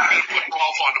damn. Put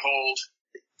Rolf on hold.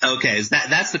 Okay,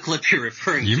 that's the clip you're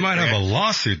referring to. You might have a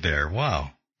lawsuit there.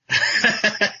 Wow.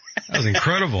 That was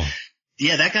incredible.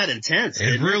 Yeah, that got intense.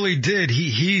 It really did.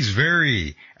 He's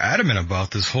very adamant about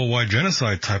this whole white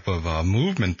genocide type of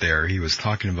movement there he was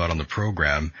talking about on the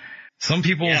program. Some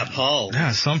people, Paul.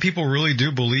 Yeah, some people really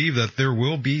do believe that there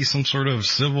will be some sort of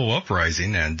civil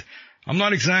uprising, and I'm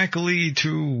not exactly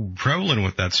too prevalent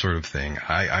with that sort of thing.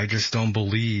 I just don't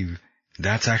believe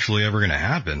that's actually ever going to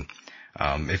happen.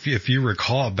 If you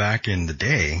recall back in the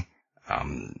day,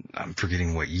 I'm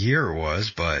forgetting what year it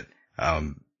was, but,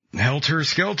 Helter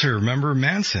Skelter, remember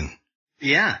Manson?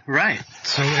 Yeah, right.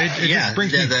 So it just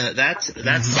brings me, that's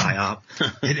psyop.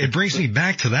 it brings me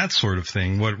back to that sort of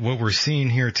thing, what we're seeing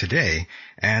here today.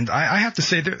 And I have to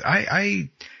say that I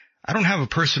don't have a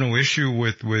personal issue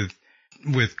with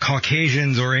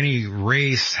Caucasians or any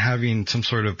race having some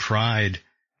sort of pride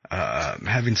in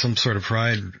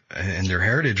their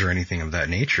heritage or anything of that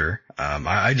nature.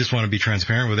 I just want to be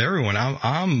transparent with everyone.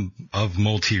 I'm of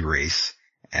multi-race,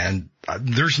 and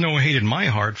there's no hate in my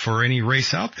heart for any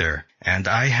race out there. And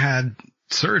I had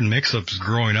certain mix-ups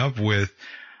growing up with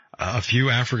a few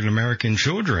African American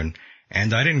children,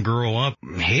 and I didn't grow up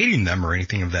hating them or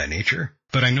anything of that nature.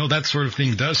 But I know that sort of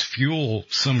thing does fuel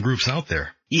some groups out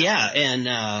there. Yeah, and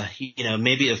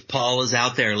maybe if Paul is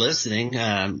out there listening,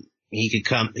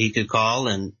 he could call,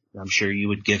 and I'm sure you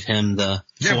would give him the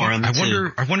forum.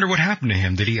 I wonder what happened to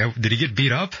him. Did he get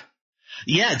beat up?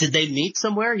 Yeah, did they meet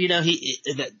somewhere?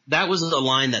 That was the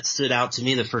line that stood out to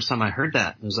me the first time I heard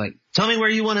that. It was like, tell me where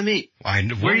you want to meet.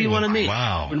 Where do you want to meet?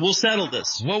 Wow. And we'll settle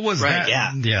this. What was that?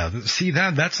 Yeah. Yeah. See,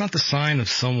 that's not the sign of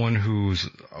someone who's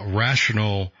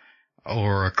rational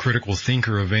or a critical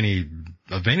thinker of any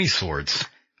sorts.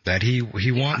 That he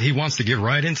wants to get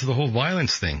right into the whole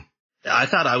violence thing. I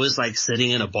thought I was like sitting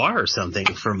in a bar or something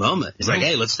for a moment. He's like,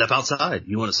 hey, let's step outside.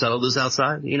 You want to settle this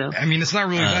outside? I mean, it's not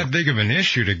really that big of an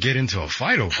issue to get into a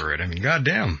fight over it. I mean,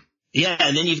 goddamn. Yeah.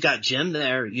 And then you've got Jim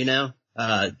there,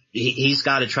 he's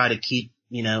got to try to keep,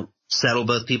 settle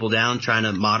both people down, trying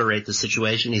to moderate the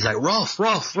situation. He's like, Rolf,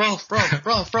 Yeah.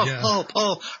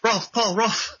 Paul,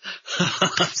 Rolf.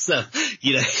 So,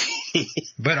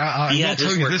 But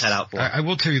I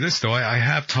will tell you this though. I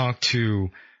have talked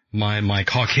to my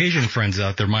Caucasian friends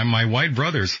out there, my white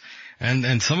brothers,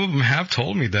 and some of them have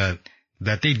told me that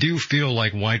they do feel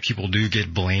like white people do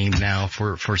get blamed now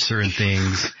for certain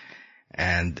things.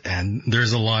 And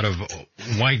there's a lot of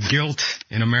white guilt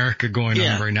in America going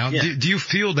on right now. Yeah. Do you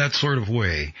feel that sort of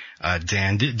way,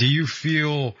 Dan? Do you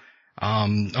feel,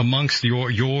 amongst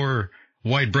your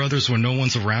white brothers when no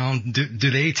one's around,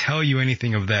 do they tell you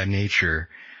anything of that nature?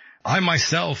 I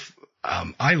myself,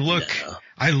 I look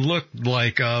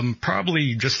like,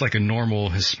 probably just like a normal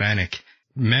Hispanic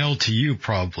male to you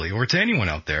probably, or to anyone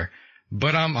out there,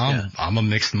 but I'm a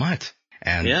mixed mutt.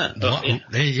 And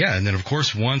and then of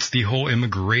course once the whole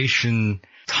immigration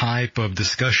type of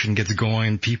discussion gets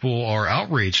going, people are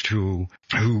outraged who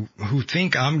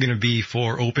think I'm going to be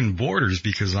for open borders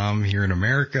because I'm here in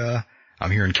America,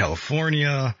 I'm here in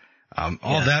California,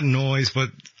 all that noise, but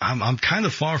I'm kind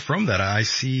of far from that. I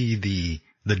see the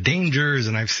dangers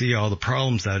and I see all the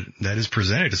problems that is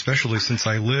presented, especially since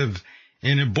I live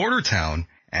in a border town.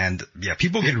 And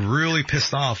people get really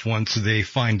pissed off once they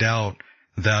find out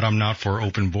that I'm not for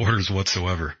open borders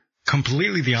whatsoever.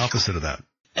 Completely the opposite of that.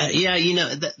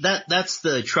 That's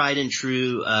the tried and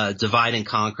true, divide and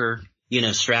conquer,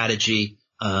 strategy.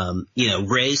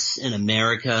 Race in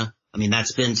America. I mean,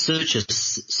 that's been such a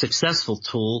successful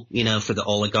tool, for the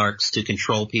oligarchs to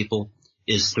control people,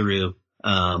 is through,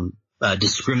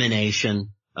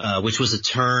 discrimination, which was a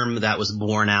term that was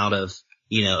born out of,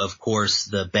 of course,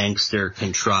 the bankster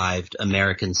contrived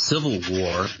American Civil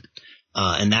War.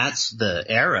 And that's the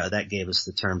era that gave us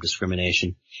the term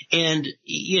discrimination. And,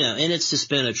 and it's just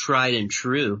been a tried and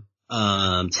true,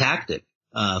 tactic,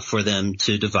 for them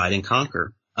to divide and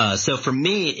conquer. So for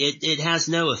me, it has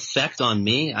no effect on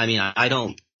me. I mean, I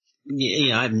don't,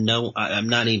 I'm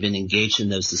not even engaged in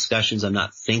those discussions. I'm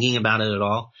not thinking about it at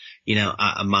all.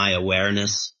 My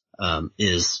awareness,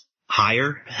 is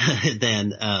higher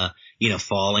than,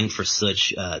 falling for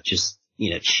such, just,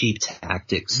 cheap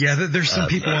tactics. Yeah, there's some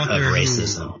people out there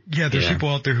racism. There's people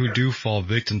out there who do fall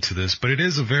victim to this, but it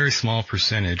is a very small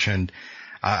percentage. And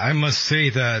I must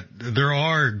say that there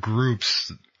are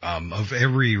groups, of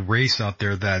every race out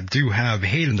there that do have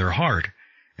hate in their heart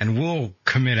and will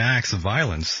commit acts of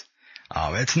violence.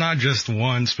 It's not just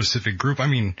one specific group. I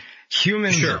mean,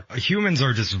 humans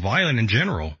are just violent in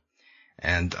general.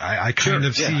 And I kind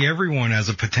of see everyone as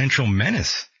a potential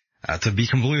menace, to be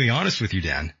completely honest with you,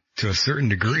 Dan, to a certain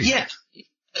degree. Yeah.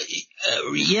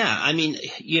 I mean,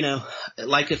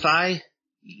 like if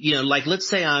like let's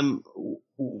say I'm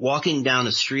walking down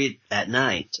the street at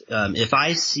night. If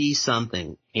I see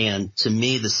something and to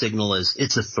me the signal is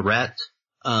it's a threat,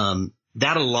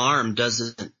 that alarm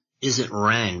isn't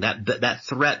rang. That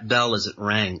threat bell isn't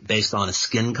rang based on a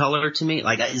skin color to me.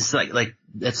 Like it's like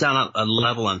that's not a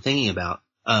level I'm thinking about.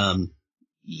 I've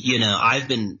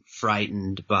been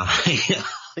frightened by,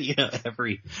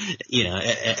 every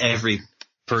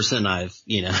person I've,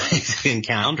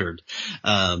 encountered,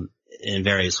 in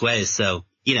various ways. So,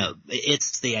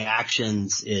 it's the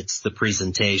actions, it's the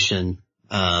presentation.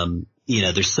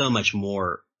 There's so much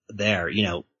more there,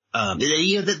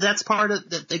 that's part of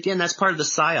that's part of the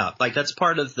PSYOP. Like that's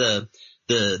part of the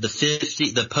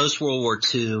post-World War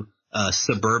II,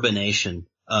 suburbanation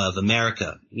of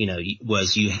America,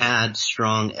 you had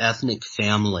strong ethnic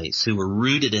families who were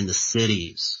rooted in the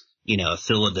cities,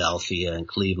 Philadelphia and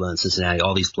Cleveland, Cincinnati,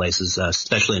 all these places,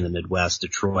 especially in the Midwest,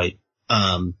 Detroit.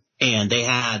 And they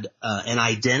had, an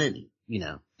identity,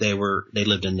 they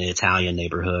lived in the Italian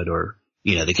neighborhood or,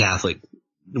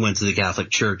 went to the Catholic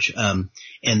Church. And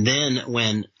then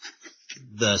when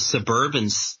the suburban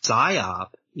PSYOP,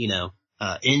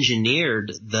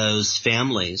 engineered those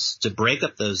families to break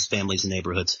up those families and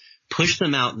neighborhoods, push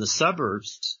them out in the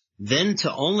suburbs, then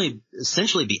to only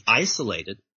essentially be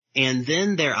isolated. And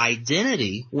then their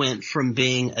identity went from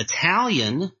being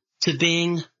Italian to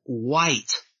being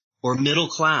white or middle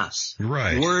class.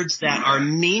 Right. Words that are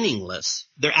meaningless.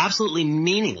 They're absolutely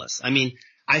meaningless. I mean,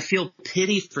 I feel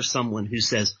pity for someone who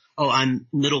says, oh, I'm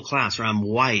middle class or I'm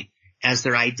white as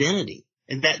their identity.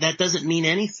 And that doesn't mean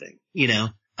anything,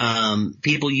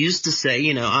 people used to say,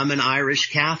 I'm an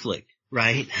Irish Catholic,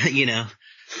 right?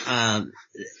 I'm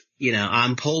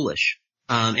Polish.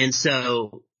 And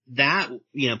so that,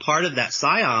 part of that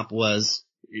PSYOP was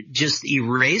just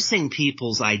erasing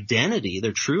people's identity,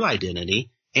 their true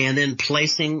identity, and then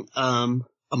placing, a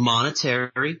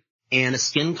monetary and a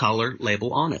skin color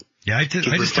label on it. Yeah, I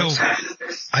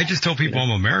just tell people I'm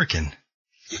American.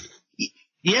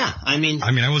 Yeah, I mean,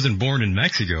 I wasn't born in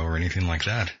Mexico or anything like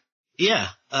that. Yeah.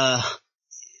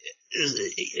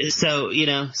 So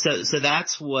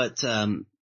that's what,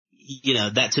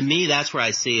 that to me, that's where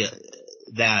I see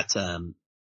that,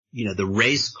 the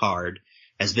race card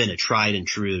has been a tried and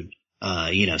true,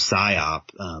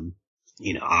 PSYOP,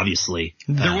 obviously.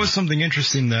 There was something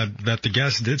interesting that the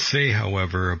guest did say,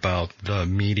 however, about the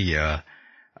media,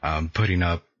 putting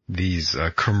up these,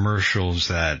 commercials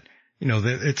that,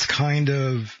 it's kind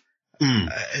of,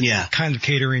 kind of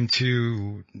catering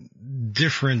to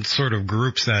different sort of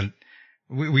groups that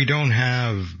we don't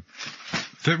have.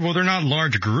 Well, they're not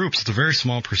large groups. It's a very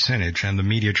small percentage, and the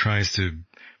media tries to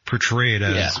portray it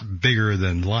as bigger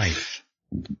than life.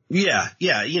 Yeah.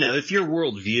 If your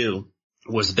worldview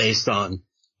was based on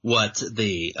what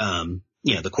the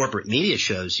corporate media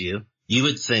shows you, you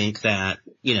would think that,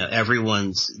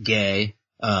 everyone's gay,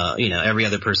 every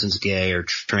other person's gay or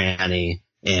tranny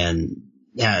and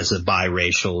has a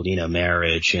biracial,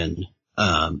 marriage and,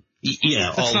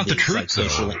 that's all not the truth, like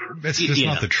social, It's just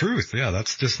not the truth. Yeah,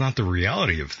 that's just not the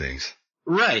reality of things.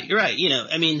 Right.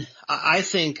 I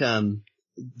think,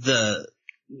 the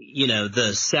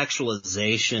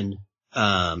sexualization,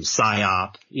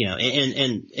 PSYOP,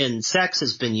 and sex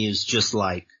has been used just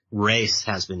like race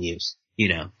has been used,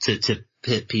 to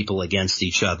pit people against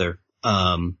each other.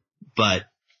 But,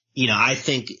 I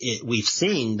think we've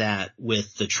seen that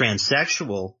with the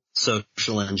transsexual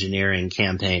social engineering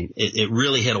campaign, it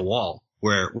really hit a wall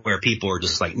where people are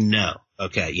just like, no,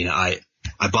 okay,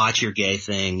 I bought your gay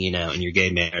thing, and your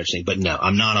gay marriage thing, but no,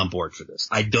 I'm not on board for this.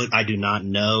 I do not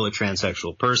know a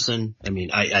transsexual person.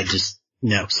 I just,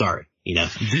 no, sorry, I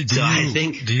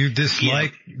think. Do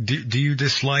you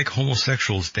dislike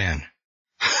homosexuals, Dan?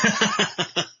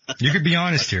 You could be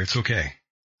honest here. It's okay.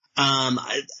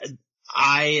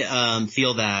 I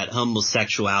feel that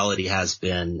homosexuality has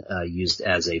been used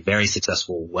as a very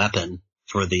successful weapon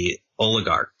for the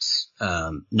oligarchs.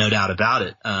 No doubt about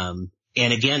it.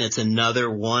 And again, it's another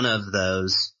one of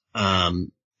those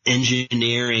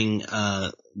engineering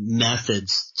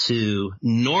methods to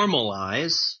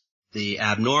normalize the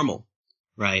abnormal,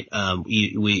 right?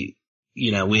 You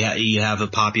have a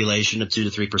population of 2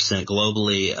 to 3%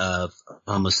 globally of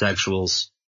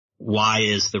homosexuals. Why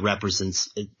is the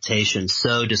representation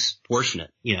so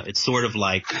disproportionate? It's sort of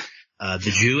like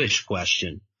the Jewish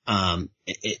question.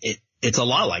 it's a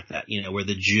lot like that, where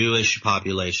the Jewish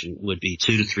population would be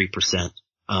 2 to 3%.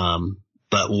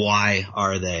 But why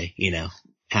are they,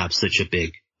 have such a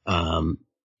big, why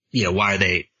are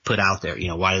they put out there?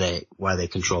 Why do they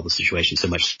control the situation so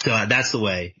much? So that's the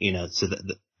way,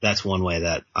 that's one way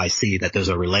that I see that those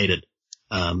are related.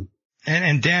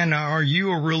 And Dan, are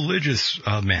you a religious,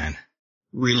 man?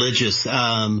 Religious,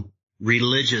 no.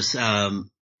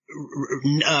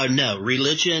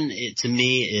 Religion, to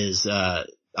me is a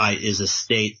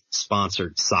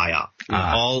state-sponsored psyop.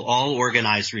 All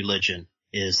organized religion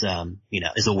is a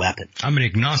weapon. I'm an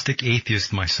agnostic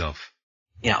atheist myself.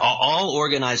 Yeah, all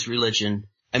organized religion.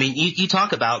 I mean, you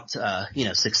talk about,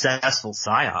 successful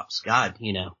psyops. God,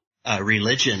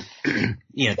 religion,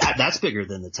 that's bigger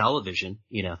than the television,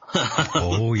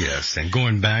 Oh, yes. And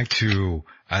going back to,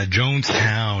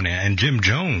 Jonestown and Jim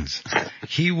Jones,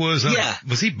 he was,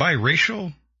 was he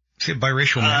biracial? Was he a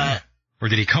biracial man? Or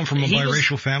did he come from a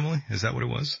biracial family? Is that what it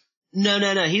was? No.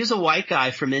 He was a white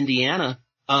guy from Indiana.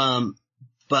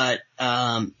 But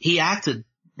he acted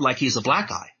like he's a black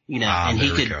guy, and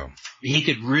he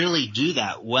could really do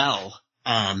that well.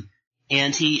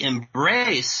 And he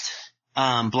embraced,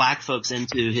 black folks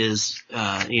into his,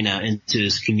 into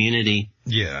his community.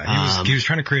 Yeah. He was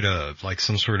trying to create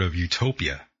some sort of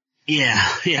utopia. Yeah.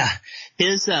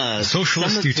 His,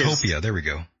 socialist utopia. There we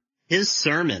go.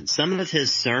 Some of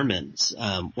his sermons,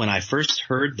 when I first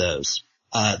heard those,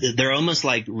 they're almost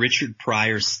like Richard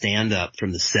Pryor's stand-up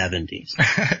from the 70s.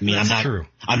 I mean, true.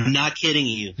 I'm not kidding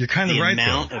you. You're kind of right, the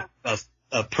amount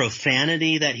of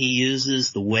profanity that he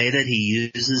uses, the way that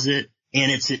he uses it,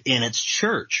 and it's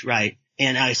church, right?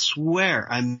 And I swear,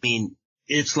 I mean,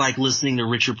 it's like listening to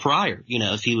Richard Pryor,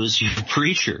 if he was your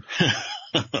preacher.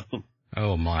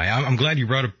 Oh my. I'm glad you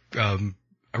brought up,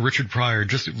 Richard Pryor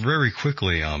just very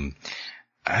quickly.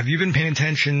 Have you been paying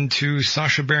attention to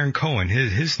Sacha Baron Cohen,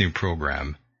 his new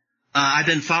program? I've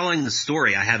been following the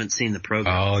story. I haven't seen the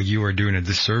program. Oh, you are doing a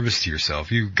disservice to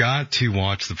yourself. You've got to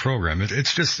watch the program.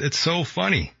 It's so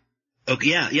funny. Okay,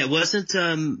 yeah. Wasn't,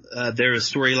 there a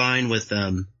storyline with,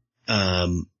 the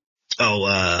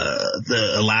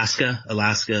Alaska?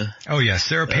 Oh yeah,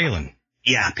 Sarah Palin.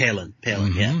 Yeah, Palin,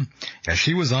 Mm-hmm. yeah. Yeah,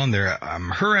 she was on there.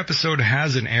 Her episode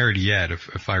hasn't aired yet,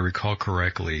 if I recall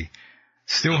correctly.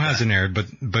 Still hasn't aired, but,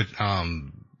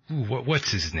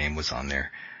 what's his name was on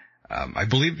there? I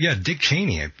believe, Dick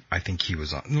Cheney, I think he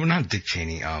was on. No, not Dick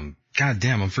Cheney. God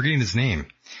damn, I'm forgetting his name.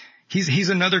 He's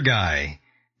another guy.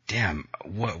 Damn,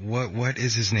 what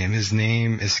is his name? His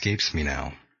name escapes me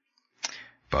now.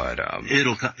 But,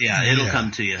 it'll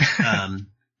come to you.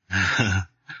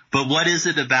 But what is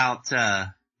it about,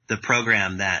 the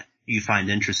program that you find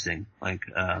interesting?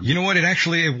 You know what?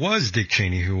 It was Dick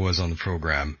Cheney who was on the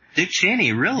program. Dick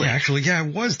Cheney, really? Yeah,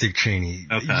 it was Dick Cheney.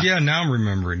 Okay. Yeah, now I'm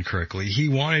remembering correctly. He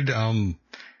wanted,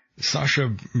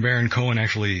 Sacha Baron Cohen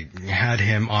actually had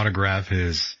him autograph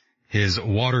his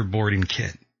waterboarding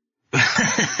kit.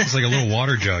 It's like a little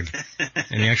water jug.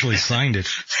 And he actually signed it.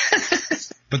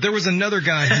 But there was another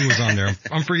guy who was on there.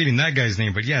 I'm forgetting that guy's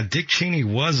name, but yeah, Dick Cheney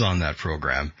was on that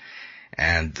program.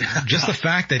 And just the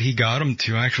fact that he got him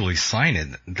to actually sign it,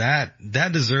 that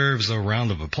deserves a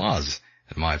round of applause,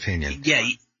 in my opinion. Yeah,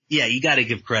 you gotta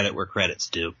give credit where credit's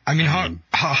due. I mean,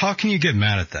 how can you get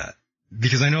mad at that?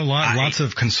 Because I know lots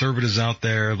of conservatives out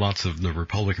there, lots of the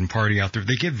Republican Party out there,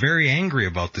 they get very angry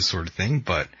about this sort of thing,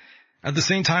 but at the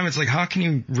same time, it's like, how can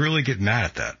you really get mad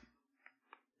at that?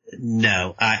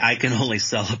 No, I can only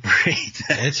celebrate.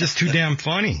 It's just too damn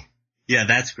funny. Yeah,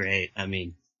 that's great. I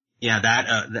mean, yeah,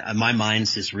 my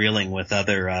mind's just reeling with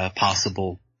other,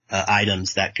 possible,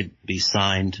 items that could be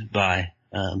signed by,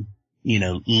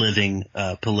 living,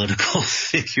 political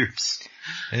figures.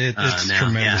 It's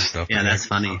tremendous stuff. Yeah, that's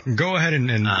funny. Go ahead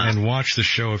and watch the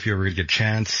show if you ever get a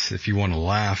chance, if you want to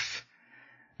laugh.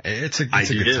 It's a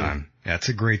good time. Yeah, it's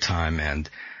a great time. And,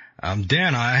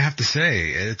 Dan, I have to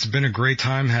say, it's been a great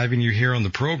time having you here on the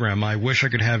program. I wish I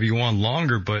could have you on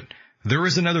longer, but there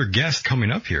is another guest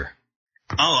coming up here.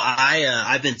 Oh,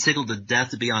 I've been tickled to death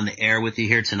to be on the air with you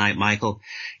here tonight, Michael.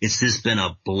 It's just been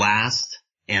a blast.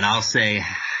 And I'll say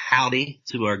howdy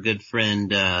to our good friend,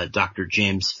 Dr.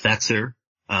 James Fetzer,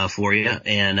 for you.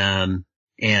 And I'll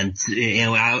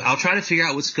try to figure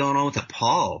out what's going on with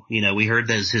Paul. We heard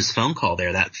his phone call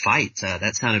there, that fight,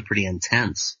 that sounded pretty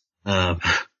intense. So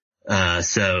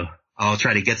I'll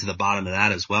try to get to the bottom of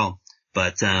that as well.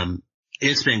 But,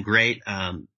 it's been great.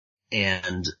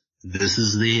 And this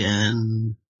is the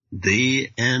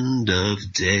end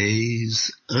of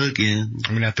days again.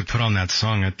 I'm gonna have to put on that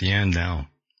song at the end now.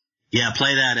 Yeah,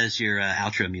 play that as your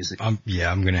outro music. I'm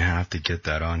gonna have to get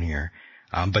that on here.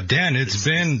 But Dan, it's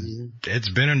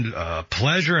been a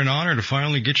pleasure and honor to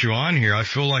finally get you on here. I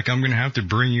feel like I'm going to have to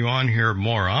bring you on here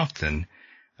more often.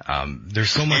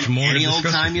 There's so much more to discuss. Any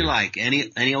old time you like.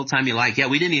 Any old time you like. Yeah,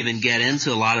 we didn't even get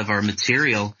into a lot of our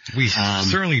material. We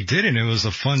certainly didn't. It was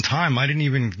a fun time. I didn't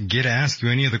even get to ask you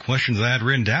any of the questions I had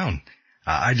written down.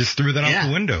 I just threw that out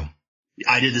the window.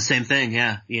 I did the same thing.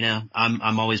 Yeah.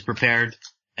 I'm always prepared.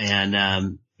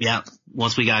 And,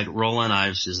 once we got rolling, I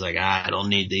was just like, I don't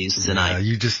need these tonight.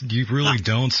 You really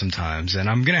don't sometimes. And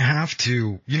I'm going to have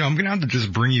to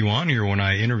just bring you on here when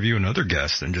I interview another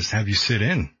guest and just have you sit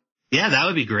in. Yeah, that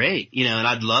would be great. And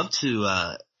I'd love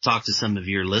to, talk to some of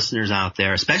your listeners out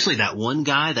there, especially that one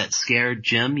guy that scared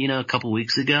Jim, a couple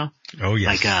weeks ago. Oh,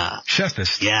 yes. Like,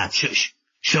 Chefist. Yeah.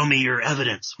 Show me your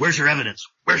evidence. Where's your evidence?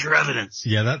 Where's your evidence?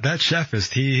 Yeah, that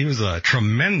Chefist, he was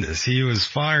tremendous. He was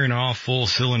firing off full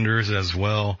cylinders as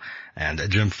well. And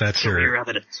Jim Fetzer. Show me your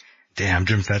evidence. Damn,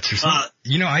 Jim Fetzer.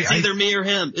 It's either me or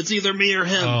him. It's either me or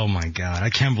him. Oh my God. I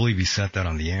can't believe he said that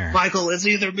on the air. Michael, it's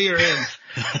either me or him.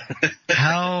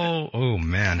 Oh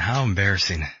man, how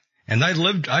embarrassing. And I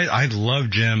love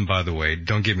Jim, by the way.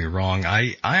 Don't get me wrong.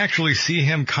 I actually see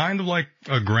him kind of like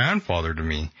a grandfather to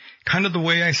me. Kind of the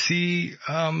way I see,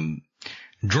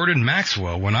 Jordan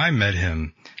Maxwell when I met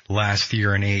him last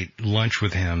year and ate lunch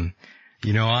with him.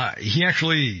 He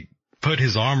actually put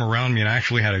his arm around me and I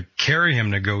actually had to carry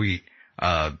him to go eat,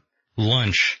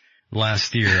 lunch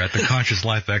last year at the Conscious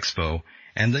Life Expo.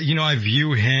 And, I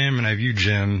view him and I view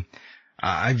Jim.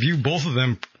 I view both of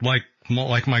them like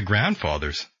my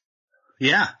grandfathers.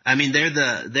 Yeah. I mean, they're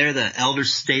the elder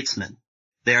statesmen.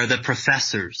 They are the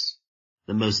professors,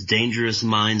 the most dangerous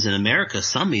minds in America.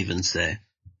 Some even say.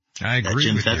 I agree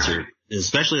Jim with Fetzer, you.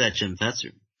 Especially that Jim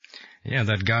Fetzer. Yeah,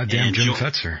 that goddamn Jim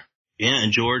Fetzer. Yeah,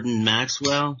 and Jordan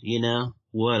Maxwell,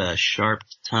 what a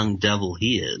sharp-tongued devil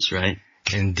he is, right?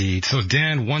 Indeed. So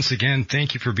Dan, once again,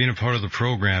 thank you for being a part of the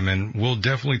program, and we'll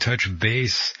definitely touch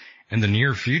base in the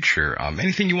near future.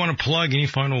 Anything you want to plug, any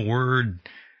final word,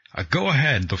 go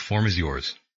ahead. The floor is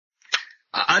yours.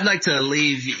 I'd like to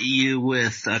leave you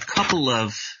with a couple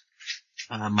of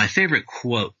my favorite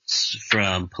quotes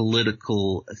from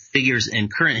political figures in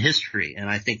current history. And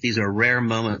I think these are rare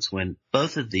moments when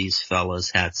both of these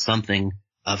fellas had something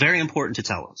very important to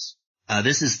tell us.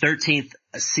 This is 13th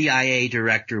CIA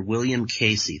Director William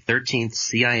Casey. 13th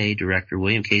CIA Director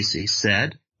William Casey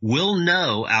said, "We'll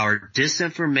know our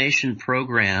disinformation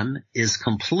program is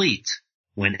complete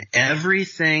when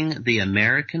everything the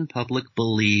American public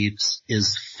believes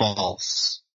is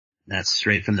false." That's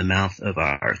straight from the mouth of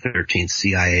our 13th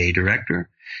CIA director.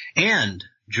 And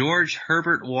George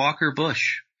Herbert Walker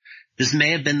Bush. This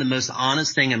may have been the most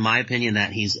honest thing, in my opinion,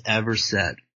 that he's ever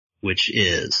said, which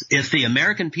is, if the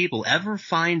American people ever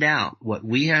find out what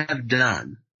we have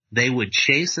done, they would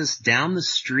chase us down the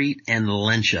street and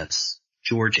lynch us.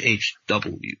 George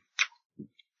H.W.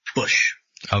 Bush.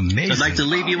 Amazing. So I'd like to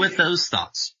leave you with those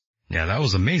thoughts. Yeah, that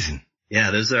was amazing.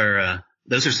 Yeah, those are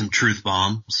some truth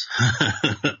bombs.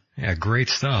 Yeah, great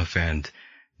stuff. And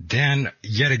Dan,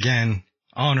 yet again,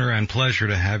 honor and pleasure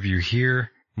to have you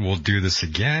here. We'll do this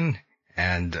again.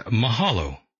 And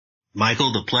mahalo.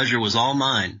 Michael, the pleasure was all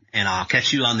mine, and I'll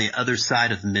catch you on the other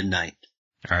side of midnight.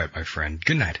 All right, my friend.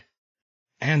 Good night.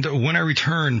 And when I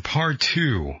return, part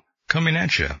 2 coming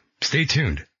at you. Stay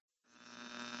tuned.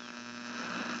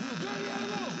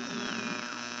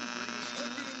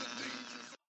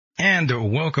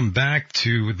 And welcome back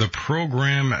to the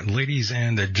program, ladies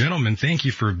and gentlemen. Thank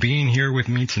you for being here with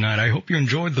me tonight. I hope you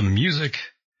enjoyed the music.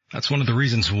 That's one of the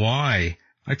reasons why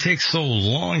I take so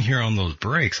long here on those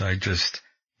breaks. I just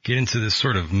get into this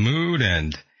sort of mood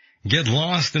and get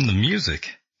lost in the music.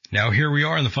 Now here we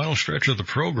are in the final stretch of the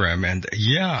program, and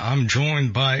yeah, I'm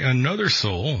joined by another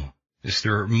soul.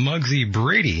 Mr. Mugzy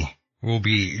Brady will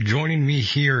be joining me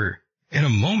here in a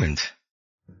moment.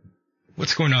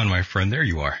 What's going on, my friend? There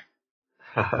you are.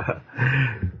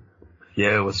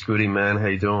 Yeah, what's goody, man? How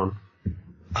you doing?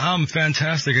 I'm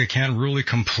fantastic. I can't really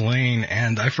complain.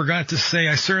 And I forgot to say,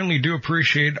 I certainly do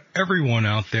appreciate everyone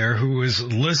out there who is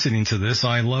listening to this.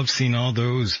 I love seeing all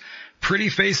those pretty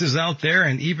faces out there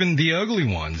and even the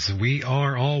ugly ones. We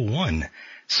are all one.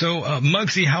 So,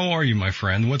 Mugzy, how are you, my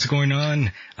friend? What's going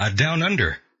on down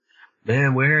under?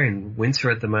 Man, we're in winter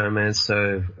at the moment,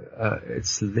 so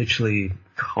it's literally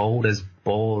cold as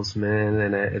balls, man,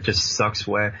 and it just sucks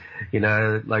where,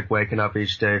 like waking up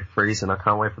each day freezing. I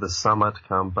can't wait for the summer to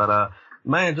come. But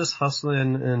man, just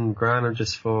hustling and grinding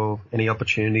just for any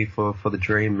opportunity for the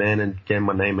dream, man, and getting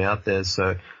my name out there.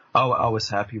 So I was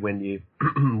happy when you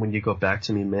when you got back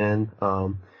to me, man,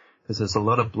 because there's a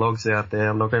lot of blogs out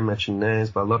there. I'm not going to mention names,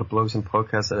 but a lot of blogs and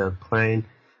podcasts that are playing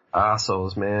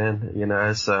arseholes, man, you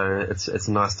know, so it's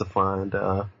nice to find,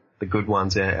 the good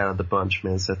ones out of the bunch,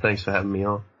 man. So thanks for having me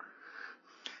on.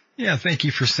 Yeah, thank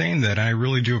you for saying that. I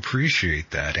really do appreciate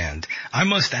that. And I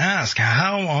must ask,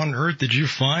 how on earth did you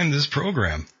find this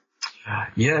program?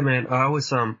 Yeah, man, I'm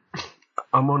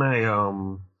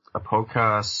on a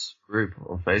podcast group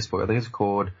on Facebook. I think it's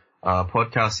called,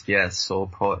 Podcast Guests,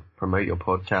 or Promote Your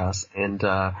Podcast. And,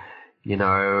 you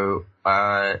know,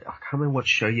 I can't remember what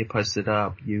show you posted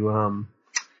up. You, man,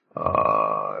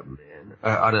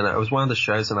 I don't know. It was one of the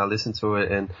shows and I listened to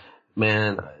it, and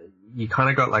man, you kind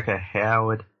of got like a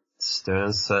Howard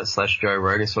Stern / Joe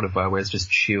Rogan sort of vibe where it's just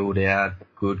chilled out,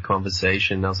 good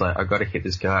conversation. I was like, I gotta hit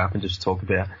this guy up and just talk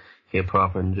about hip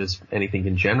hop and just anything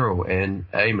in general. And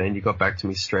hey man, you got back to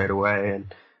me straight away,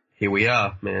 and here we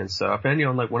are, man. So I found you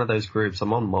on like one of those groups.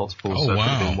 I'm on multiple, so it could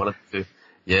have been one of the two.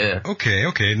 Yeah.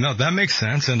 Okay. No, that makes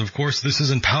sense. And of course, this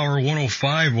isn't Power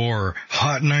 105 or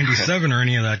Hot 97 or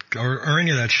any of that, or any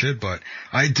of that shit, but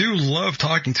I do love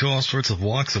talking to all sorts of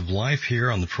walks of life here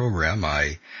on the program.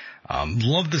 I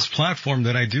love this platform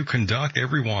that I do conduct.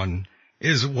 Everyone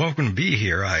is welcome to be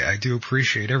here. I do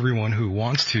appreciate everyone who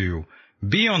wants to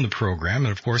be on the program.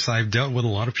 And of course, I've dealt with a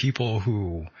lot of people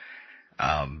who,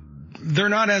 they're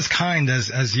not as kind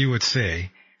as you would say.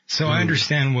 So I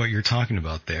understand what you're talking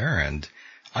about there, and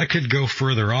I could go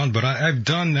further on, but I've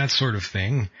done that sort of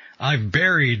thing. I've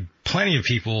buried plenty of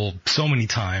people so many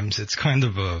times. It's kind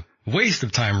of a waste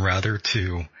of time, rather,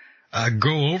 to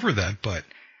go over that. But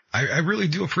I really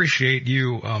do appreciate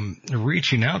you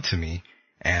reaching out to me.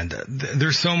 And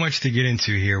there's so much to get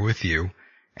into here with you.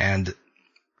 And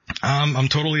I'm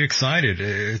totally excited.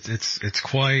 It's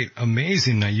quite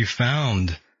amazing that you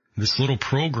found this little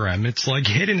program. It's like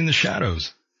hidden in the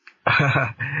shadows.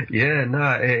 Yeah,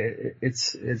 no,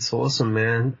 it's awesome,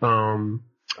 man.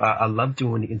 I love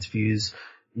doing interviews,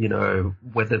 you know,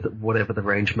 whatever the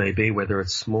range may be, whether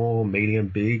it's small, medium,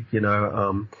 big, you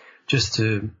know, just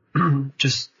to,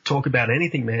 just talk about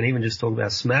anything, man, even just talk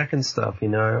about smack and stuff, you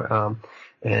know,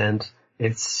 and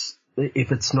if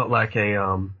it's not like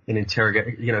an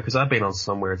interrogation, you know, cause I've been on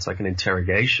somewhere it's like an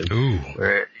interrogation. Ooh.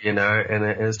 Where, you know, and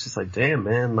it's just like, damn,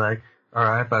 man, like, all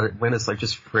right, but when it's like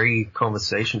just free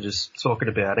conversation, just talking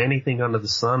about anything under the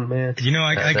sun, man. You know,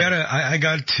 I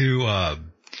got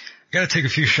to take a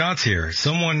few shots here.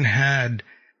 Someone had,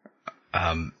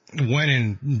 went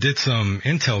and did some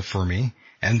intel for me,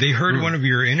 and they heard one of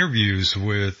your interviews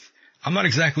with, I'm not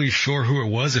exactly sure who it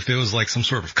was, if it was like some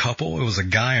sort of couple. It was a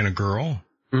guy and a girl.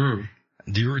 Do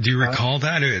you recall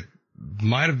that? It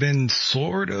might have been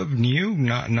sort of new,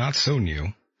 not so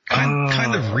new.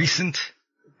 Kind of recent.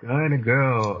 Guy and a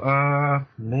girl.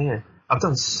 Man, I've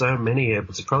done so many.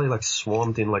 It's probably like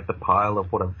swarmed in like the pile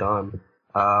of what I've done.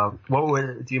 Do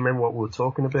you remember what we were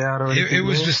talking about? Or it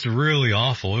was just really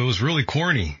awful. It was really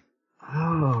corny.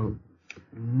 Oh,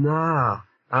 nah.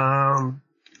 I'll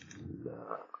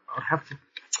have to.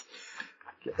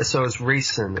 So it's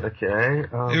recent, okay.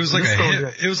 It was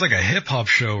like a hip hop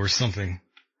show or something.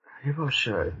 Hip hop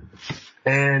show.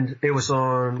 And it was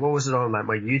on, what was it on, like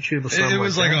my YouTube or something? It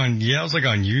was like on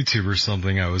YouTube or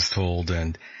something, I was told,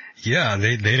 and yeah,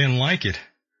 they didn't like it.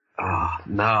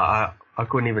 I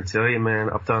couldn't even tell you,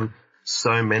 man. I've done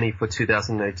so many for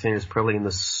 2018. It's probably in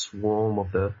the swarm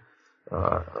of the,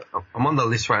 I'm on the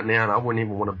list right now, and I wouldn't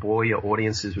even want to bore your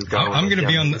audiences with going. I'm gonna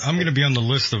be on the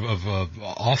list of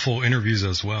awful interviews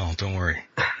as well. Don't worry.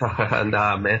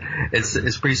 Nah, man,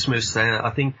 it's pretty smooth sailing.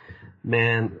 I think,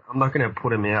 man, I'm not going to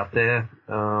put him out there,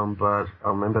 but I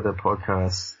remember the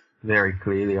podcast very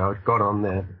clearly. I got on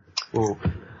there. Well,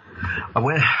 I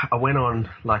went on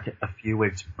like a few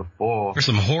weeks before. There's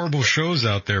some horrible shows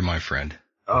out there, my friend.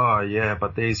 Oh yeah,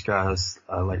 but these guys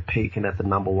are like peaking at the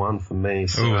number one for me.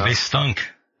 So, they stunk.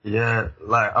 Yeah,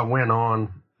 like I went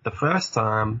on the first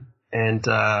time and,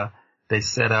 they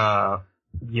said,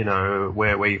 you know,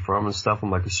 where you from and stuff.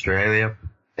 I'm like Australia.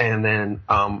 And then,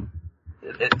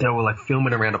 they were like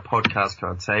filming around a podcast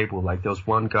kind of table. Like there was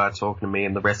one guy talking to me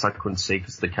and the rest I couldn't see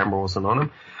because the camera wasn't on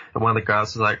him. And one of the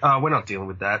guys was like, oh, we're not dealing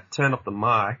with that. Turned off the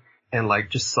mic and like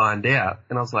just signed out.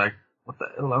 And I was like, what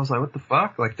the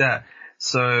fuck? Like that.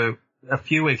 So a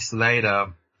few weeks later,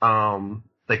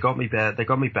 they got me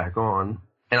back on.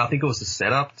 And I think it was a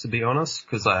setup, to be honest,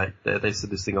 because they said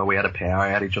this thing, oh, we had a power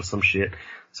outage or some shit.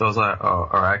 So I was like, oh,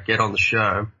 all right, get on the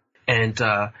show. And,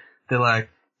 they're like,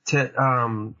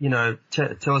 you know,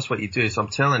 tell us what you do. So I'm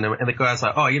telling them, and the guy's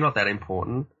like, oh, you're not that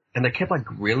important. And they kept like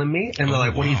grilling me, and they're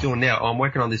like, what are you doing now? Oh, I'm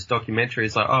working on this documentary.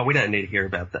 It's like, oh, we don't need to hear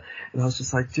about that. And I was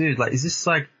just like, dude, like, is this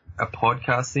like a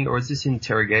podcast thing or is this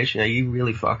interrogation? Are you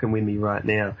really fucking with me right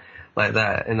now? Like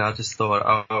that. And I just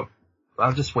thought, oh,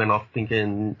 I just went off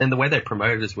thinking, and the way they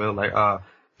promoted it as well, like,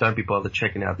 don't be bothered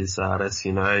checking out this artist,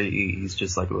 you know, he's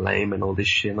just like lame and all this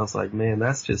shit. And I was like, man,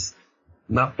 that's just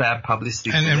not bad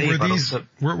publicity. And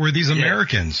were these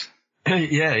Americans?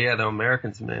 Yeah, they're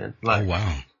Americans, man. Like, oh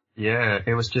wow. Yeah,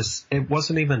 it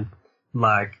wasn't even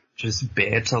like just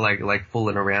bad to like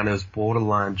fooling around. It was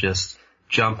borderline just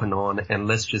jumping on and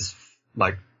let's just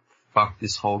like fuck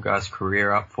this whole guy's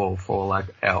career up for like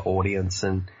our audience.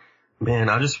 And man,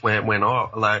 I just went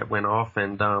off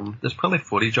and there's probably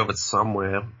footage of it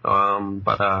somewhere.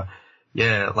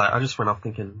 Yeah, like I just went off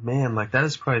thinking, man, like that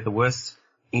is probably the worst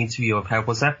interview I've had.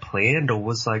 Was that planned or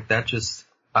was like that just,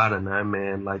 I don't know,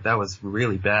 man, like that was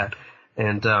really bad.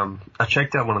 And I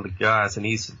checked out one of the guys and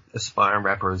he's an aspiring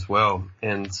rapper as well.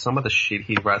 And some of the shit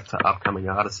he writes to upcoming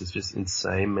artists is just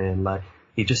insane, man. Like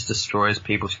he just destroys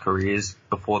people's careers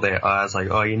before their eyes. Like,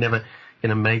 oh, you're never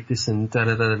gonna make this and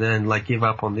da-da-da-da-da and like give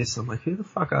up on this. I'm like, who the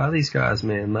fuck are these guys,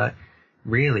 man? Like,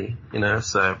 really? You know,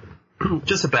 so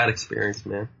just a bad experience,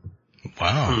 man.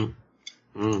 Wow.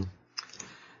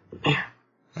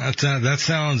 That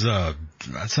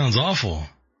sounds awful.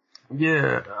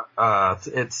 Yeah,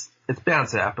 it's bound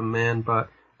to happen, man, but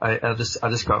I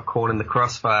just got caught in the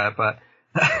crossfire, but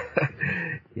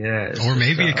yeah. Or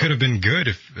maybe it could have been good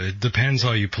if it depends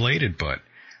how you played it, but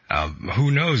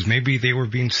who knows? Maybe they were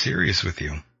being serious with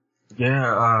you.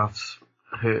 Yeah,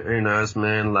 who knows,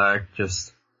 man? Like,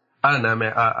 just I don't know,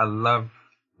 man. I love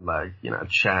like, you know,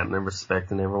 chatting and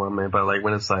respecting everyone, man. But like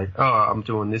when it's like, oh, I'm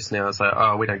doing this now, it's like,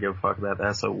 oh, we don't give a fuck about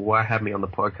that. So why have me on the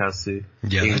podcast to?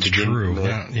 Yeah, that's true.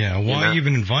 Yeah. Why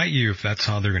even invite you if that's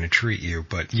how they're going to treat you?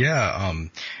 But yeah,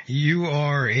 you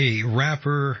are a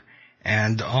rapper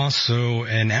and also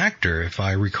an actor, if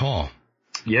I recall.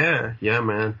 Yeah,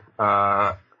 man.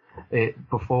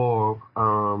 Before,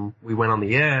 we went on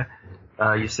the air,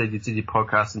 you said you did your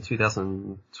podcast in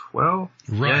 2012?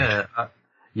 Right.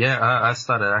 Yeah. I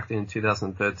started acting in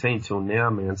 2013 till now,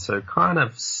 man. So kind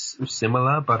of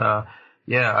similar, but, I've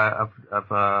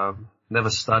never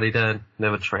studied it,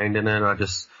 never trained in it. I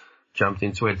just jumped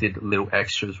into it, did little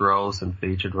extras roles and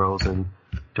featured roles, and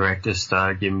directors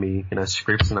started giving me, you know,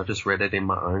 scripts, and I just read it in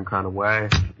my own kind of way,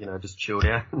 you know, just chilled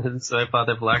out. And so far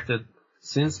they've liked it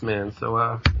since, man. So,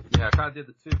 I kind of did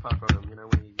the 2-pack on them, you know,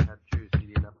 when you had to choose, you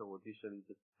didn't have to audition, you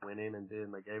just went in and did,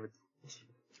 and they gave it.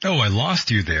 Oh, I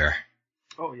lost you there.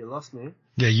 Oh, you lost me?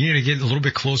 Yeah, you need to get a little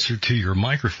bit closer to your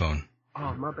microphone.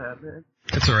 Oh, my bad, man.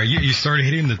 That's alright. You started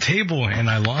hitting the table and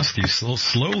I lost you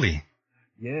slowly.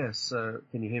 Yeah, so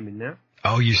can you hear me now?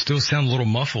 Oh, you still sound a little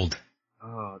muffled.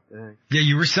 Oh, dang. Yeah,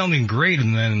 you were sounding great,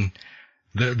 and then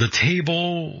the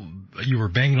table, you were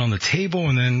banging on the table,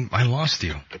 and then I lost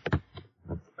you.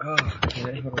 Oh,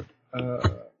 okay, hold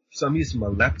on. So I'm using my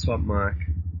laptop mic.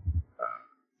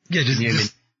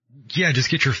 Just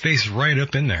get your face right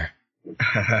up in there.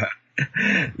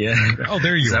 Yeah. Oh,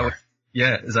 there you are.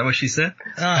 Is that what she said?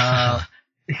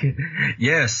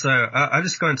 Yeah, so I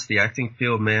just got into the acting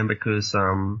field, man, because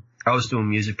I was doing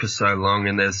music for so long,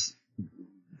 and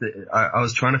I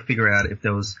was trying to figure out if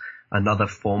there was another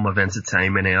form of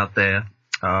entertainment out there.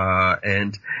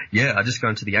 And yeah, I just got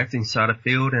into the acting side of the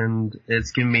field, and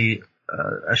it's given me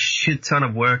a shit ton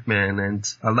of work, man. And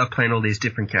I love playing all these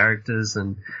different characters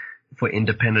and for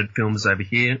independent films over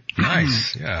here.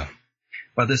 Nice, yeah.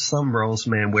 But there's some roles,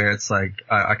 man, where it's like,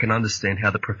 I can understand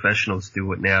how the professionals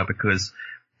do it now, because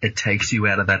it takes you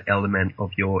out of that element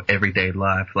of your everyday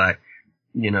life. Like,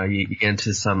 you know, you get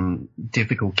into some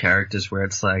difficult characters where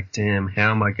it's like, damn,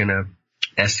 how am I going to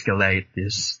escalate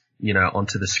this, you know,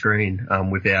 onto the screen,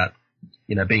 without,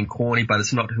 you know, being corny, but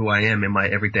it's not who I am in my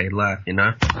everyday life, you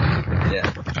know?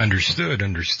 Yeah. Understood.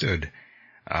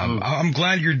 I'm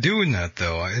glad you're doing that,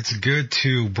 though. It's good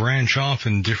to branch off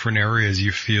in different areas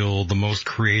you feel the most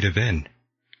creative in.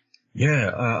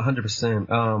 Yeah,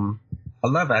 100%. I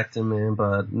love acting, man,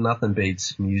 but nothing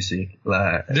beats music.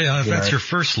 Like, yeah, that's your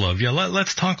first love. Yeah,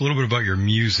 let's talk a little bit about your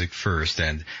music first,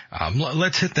 and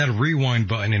let's hit that rewind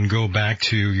button and go back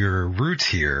to your roots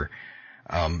here.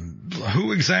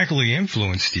 Who exactly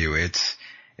influenced you? It's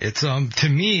to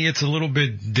me, it's a little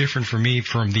bit different for me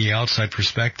from the outside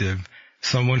perspective.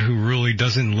 Someone who really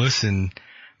doesn't listen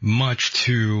much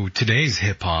to today's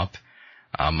hip hop.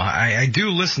 I do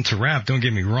listen to rap, don't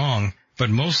get me wrong, but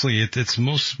mostly it's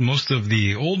most of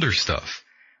the older stuff.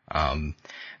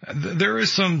 There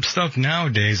is some stuff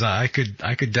nowadays I could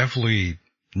definitely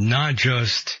not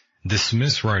just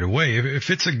dismiss right away.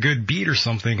 If it's a good beat or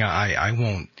something, I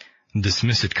won't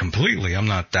dismiss it completely. I'm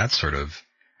not that sort of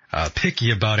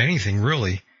picky about anything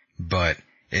really. But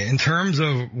in terms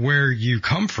of where you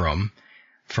come from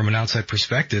an outside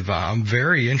perspective, I'm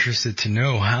very interested to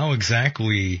know how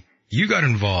exactly you got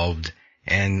involved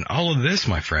in all of this,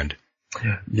 my friend?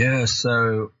 Yeah,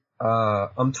 so,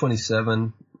 I'm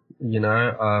 27,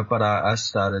 but I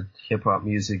started hip hop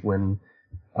music when,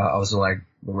 I was like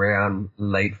around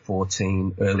late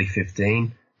 14, early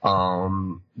 15.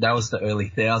 That was the early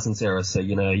thousands era. So,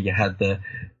 you had the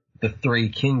three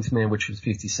kings, man, which was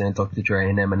 50 Cent, Dr. Dre,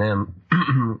 and Eminem,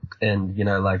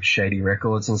 and, like Shady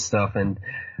Records and stuff. And,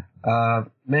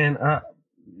 man,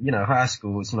 high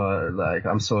school was not like,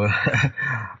 I was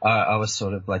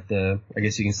sort of like I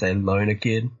guess you can say loner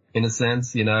kid in a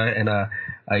sense, and, I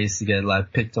used to get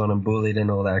like picked on and bullied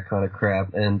and all that kind of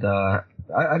crap. And, I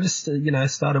just,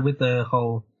 started with the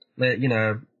whole,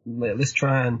 let's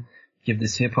try and give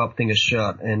this hip hop thing a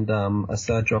shot. And, I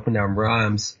started dropping down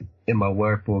rhymes in my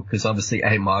workbook because obviously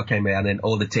A-Mar came out and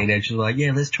all the teenagers were like,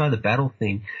 yeah, let's try the battle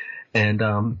thing. And,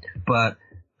 but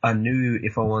I knew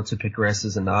if I wanted to progress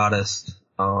as an artist,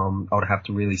 I would have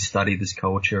to really study this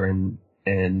culture and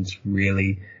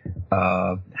really,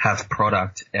 have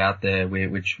product out there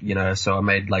which, so I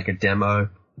made like a demo.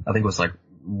 I think it was like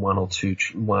one or two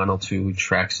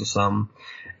tracks or something.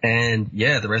 And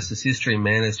yeah, the rest is history,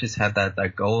 man. It's just had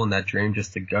that goal and that dream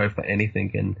just to go for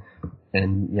anything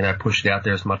and push it out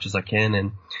there as much as I can.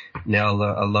 And now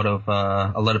a lot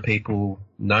of people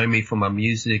know me for my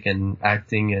music and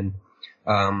acting, and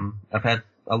I've had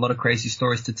a lot of crazy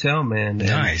stories to tell, man.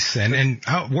 Nice. And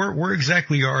where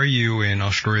exactly are you in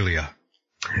Australia?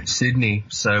 Sydney.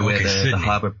 So where Sydney. the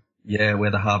harbour, where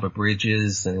the harbour bridge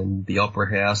is and the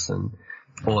opera house and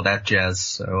all that jazz.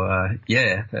 So,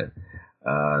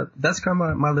 that's kind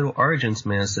of my little origins,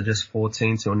 man. So just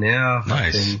 14 till now.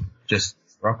 Nice. I've been just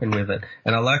rocking with it.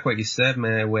 And I like what you said,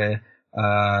 man, where,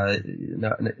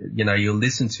 you'll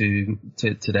listen to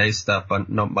today's stuff, but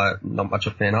not much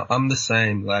a fan. I'm the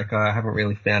same. Like, I haven't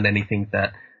really found anything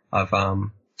that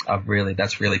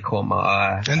that's really caught my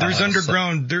eye. And there's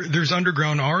there's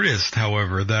underground artists,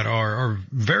 however, that are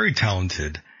very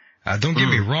talented. Don't get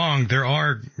me wrong, there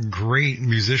are great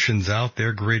musicians out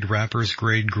there, great rappers,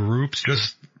 great groups,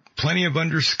 just plenty of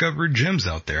undiscovered gems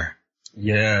out there.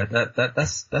 Yeah,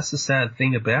 that's the sad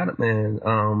thing about it, man.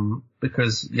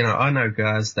 Because, I know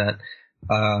guys that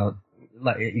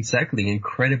like exactly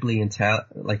incredibly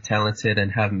talented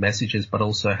and have messages, but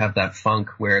also have that funk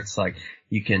where it's like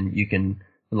you can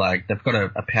like they've got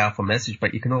a powerful message,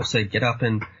 but you can also get up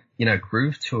and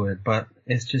groove to it. But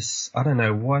it's just, I don't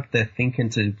know what they're thinking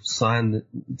to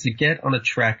get on a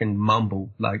track and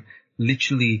mumble, like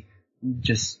literally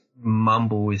just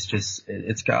mumble is just,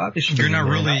 it's garbage. You're not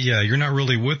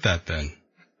really with that then.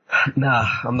 Nah,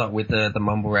 I'm not with the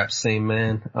mumble rap scene,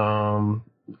 man. I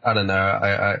don't know.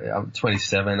 I'm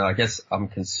 27. I guess I'm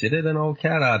considered an old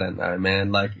cat. I don't know,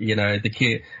 man. Like,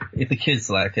 if the kids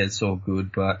like it, it's all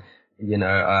good, but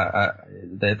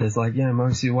there's like,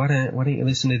 Mugzy, why don't you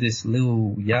listen to this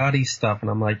little Yachty stuff? And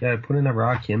I'm like, put in a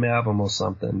Rakim album or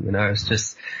something, it's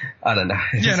just, I don't know.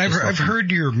 Yeah, and I've heard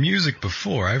your music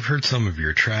before. I've heard some of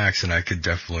your tracks, and I could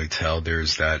definitely tell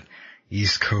there's that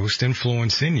East Coast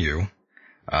influence in you,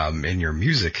 in your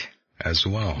music as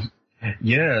well.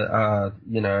 Yeah,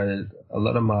 a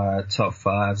lot of my top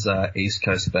fives are East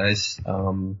Coast based,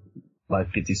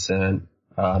 like 50 Cent,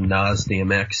 Nas,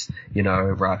 DMX,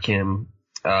 Rakim,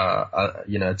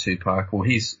 Tupac. Well,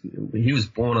 he was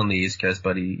born on the East Coast,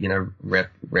 but he,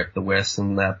 rep the West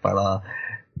and that, but,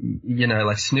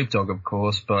 like Snoop Dogg, of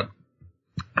course, but,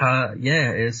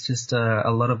 it's just,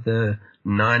 a lot of the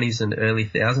 90s and early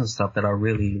 2000s stuff that I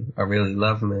really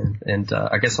love, man. And,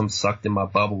 I guess I'm sucked in my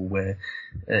bubble where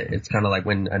it's kind of like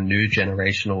when a new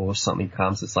generation or something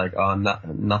comes, it's like,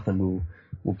 nothing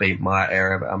will beat my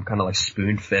era, but I'm kind of like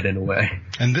spoon fed in a way.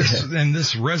 And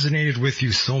this resonated with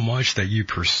you so much that you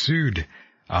pursued,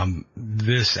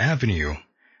 this avenue.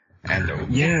 And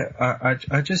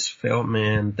I just felt,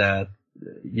 man, that,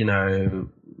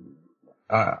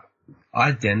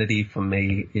 identity for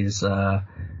me is,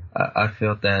 I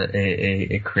felt that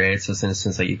it creates us in a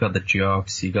sense that you got the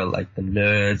jocks, you got like the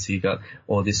nerds, you got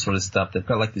all this sort of stuff. They've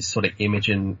got like this sort of image,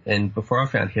 and before I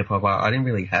found hip hop, I didn't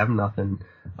really have nothing,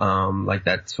 like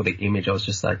that sort of image. I was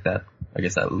just like that, I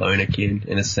guess that loner kid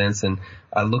in a sense. And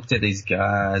I looked at these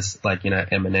guys like,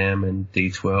 Eminem and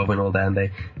D12 and all that, and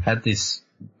they had this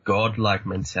godlike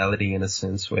mentality in a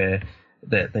sense where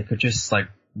they could just like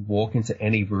walk into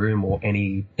any room or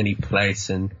any place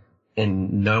and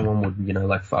no one would,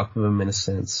 like fuck with them in a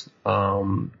sense.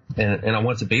 And I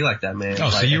want to be like that, man. Oh,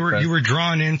 so you were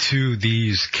drawn into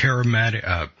these charismatic,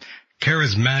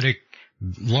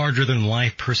 larger than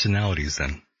life personalities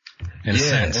then, in a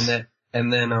sense.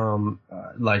 And then,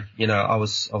 I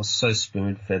was so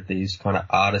spoon fed these kind of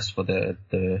artists for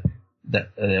the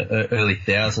early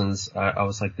thousands, I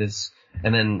was like this,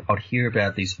 and then I'd hear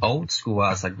about these old school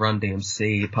artists like Run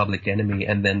DMC, Public Enemy,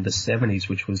 and then the 70s,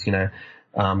 which was,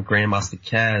 Grandmaster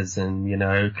Caz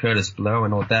and, Curtis Blow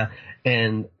and all that.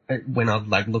 And when I'd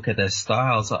like look at their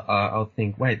styles, I'll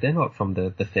think, wait, they're not from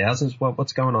the thousands.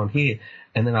 What's going on here?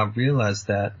 And then I realized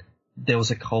that there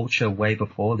was a culture way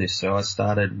before this. So I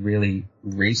started really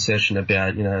researching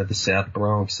about, the South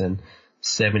Bronx and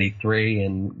 73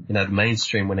 and, the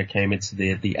mainstream when it came into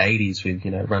the 80s with,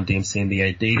 Run DMC and the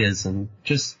Adidas and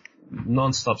just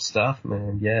non-stop stuff,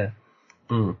 man. Yeah.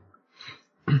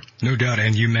 No doubt.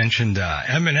 And you mentioned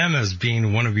Eminem as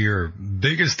being one of your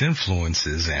biggest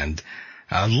influences, and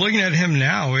looking at him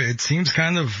now, it seems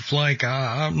kind of like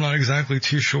I'm not exactly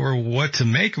too sure what to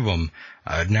make of him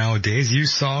nowadays. You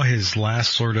saw his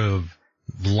last sort of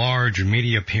large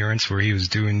media appearance where he was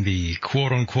doing the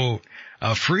quote-unquote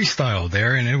freestyle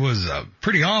there, and it was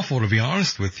pretty awful, to be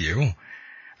honest with you.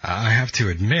 I have to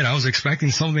admit, I was expecting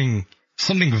something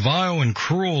vile and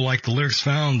cruel like the lyrics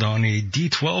found on a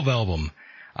D12 album.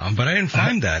 But I didn't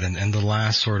find that in the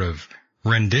last sort of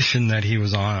rendition that he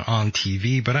was on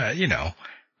TV. But I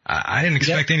didn't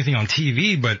expect anything on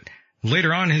TV, but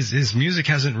later on his music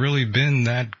hasn't really been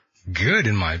that good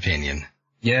in my opinion.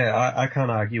 Yeah, I can't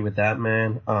argue with that,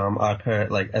 man.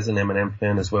 As an Eminem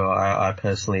fan as well, I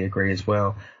personally agree as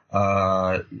well.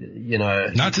 Not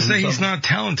to say he's not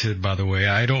talented, by the way.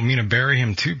 I don't mean to bury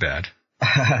him too bad.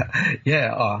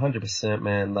 Yeah, 100%,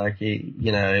 man. Like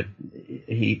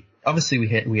he obviously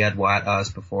we had white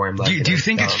artists before him. Like, do you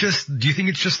think it's just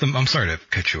I'm sorry to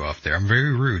cut you off there. I'm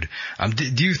very rude.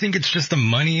 Do you think it's just a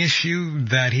money issue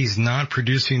that he's not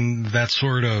producing that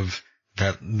sort of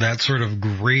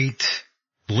great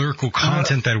lyrical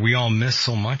content that we all miss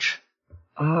so much?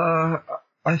 I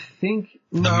think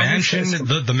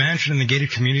the mansion in the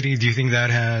gated community. Do you think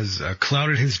that has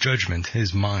clouded his judgment,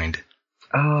 his mind?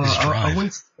 I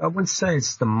wouldn't say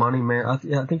it's the money, man. I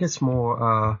think it's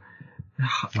more,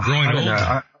 growing old.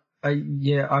 I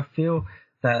feel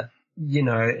that,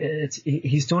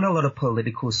 he's doing a lot of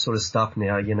political sort of stuff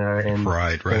now, and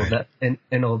right. all that,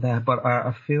 and all that. But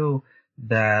I feel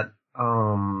that,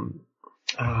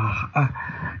 I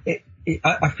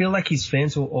feel like his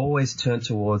fans will always turn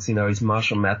towards, his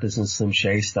Marshall Mathers and Slim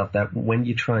Shady stuff, that when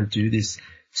you try and do this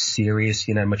serious,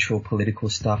 mature political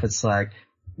stuff, it's like,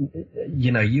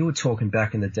 you were talking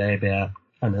back in the day about,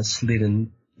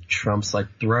 slitting Trump's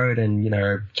like throat and,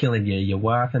 killing your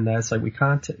wife and that. It's like, we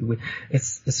can't,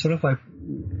 it's sort of like,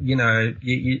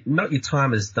 not your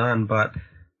time is done, but,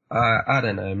 I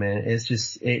don't know, man. It's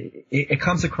just, it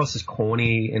comes across as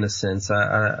corny in a sense.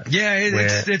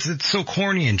 It's so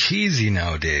corny and cheesy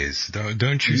nowadays.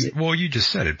 Don't you? Yeah. Well, you just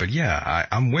said it, but yeah,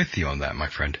 I'm with you on that, my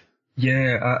friend.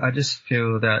 Yeah, I just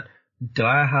feel that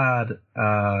Die Hard,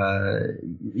 I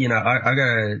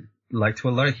go like to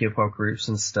a lot of hip hop groups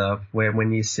and stuff where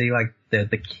when you see like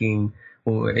the King,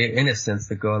 or in a sense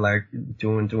the guy like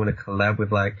doing a collab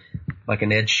with like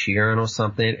an Ed Sheeran or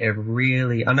something, it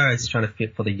really, I know it's trying to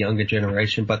fit for the younger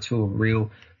generation, but to a real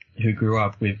who grew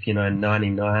up with,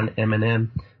 99 Eminem,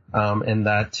 and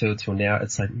that till now,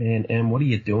 it's like, man, Em, what are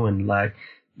you doing? Like,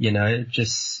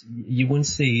 just, you wouldn't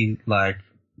see like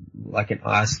an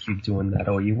Ice Cube doing that,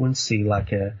 or you wouldn't see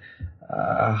like a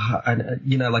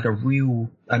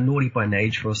Naughty by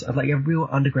Nature or like a real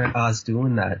underground artist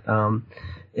doing that.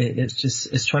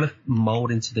 It's trying to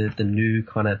mold into the new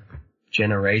kind of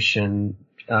generation.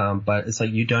 But it's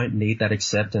like, you don't need that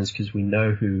acceptance because we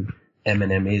know who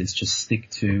Eminem is. Just stick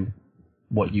to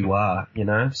what you are,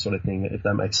 sort of thing, if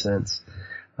that makes sense.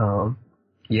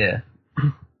 Yeah.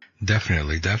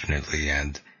 Definitely.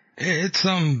 And it's,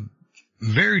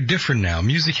 very different now.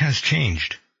 Music has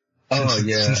changed.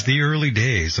 Since the early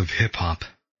days of hip hop.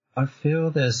 I feel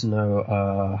there's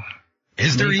no,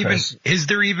 Is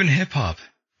there even hip hop?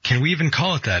 Can we even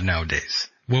call it that nowadays?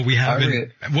 What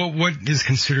is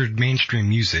considered mainstream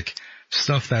music?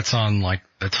 Stuff that's on like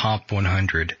the top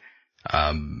 100.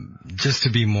 Just to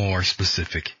be more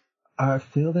specific. I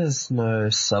feel there's no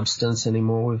substance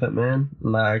anymore with it, man.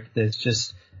 Like there's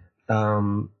just,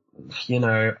 I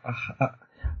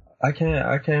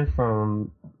came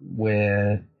from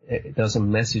where there's a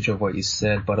message of what you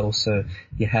said, but also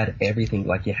you had everything.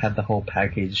 Like you had the whole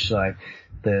package. Like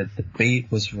the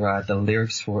beat was right, the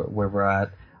lyrics were right,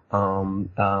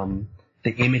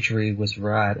 the imagery was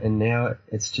right, and now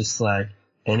it's just like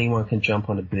anyone can jump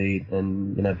on a beat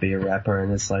and be a rapper,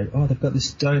 and it's like, oh, they've got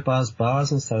this dope ass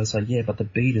bars and stuff. It's like, yeah, but the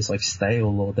beat is like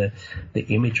stale, or the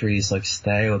imagery is like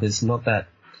stale. There's not that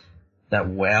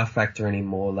wow factor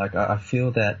anymore. Like I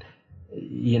feel that,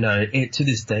 to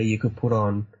this day you could put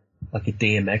on like a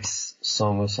DMX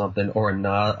song or something, or an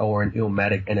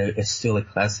Illmatic, and it's still a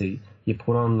classic. You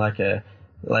put on like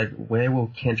where will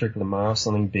Kendrick Lamar or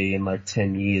something be in like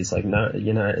 10 years? Like, no,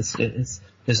 you know, it's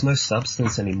there's no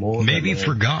substance anymore. Maybe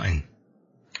forgotten.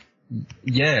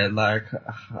 Yeah, like,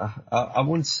 I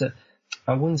wouldn't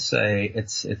say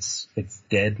it's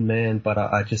dead, man, but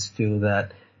I just feel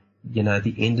that, you know,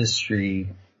 the industry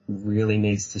really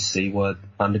needs to see what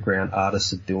underground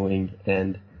artists are doing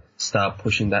and start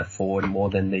pushing that forward more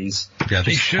than these. Yeah,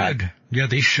 they should. Yeah.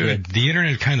 The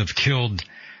internet kind of killed,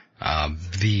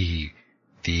 the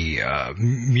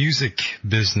music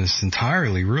business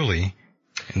entirely, really,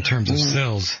 in terms of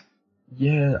sales.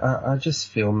 Yeah, I just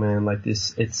feel, man, like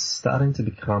this, it's starting to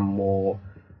become more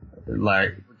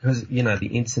like, because, you know, the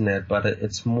internet, but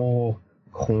it's more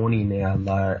corny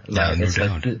now,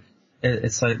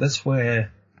 it's like, let's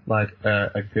wear like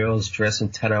a girl's dress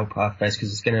and tattoo puff face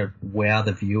because it's gonna wow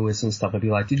the viewers and stuff, and be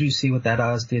like, did you see what that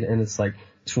artist did? And it's like,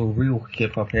 to a real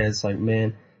hip hop head, it's like,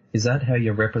 man, is that how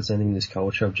you're representing this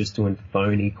culture of just doing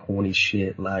phony, corny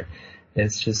shit? Like,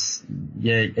 it's just,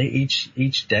 yeah,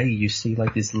 each day you see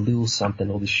like this little something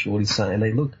or this shorty something, and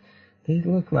they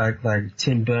look like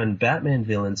Tim Burton Batman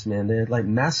villains, man. They're like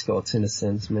mascots in a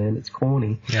sense, man. It's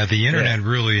corny. Yeah, the internet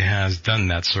really has done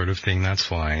that sort of thing. That's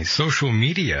why social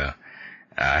media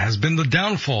has been the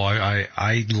downfall.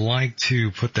 I like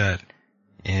to put that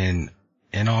in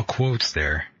all quotes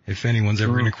there. If anyone's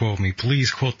ever going to quote me, please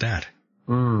quote that.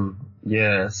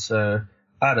 Yeah, so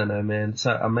I don't know, man.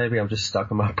 So maybe I'm just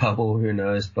stuck in my bubble, who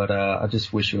knows, but I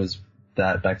just wish it was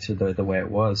that back to the way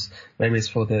it was. Maybe it's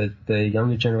for the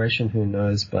younger generation, who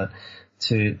knows, but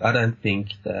I don't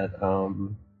think that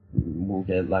we'll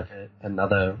get like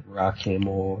another Rakim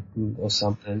or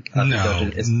something.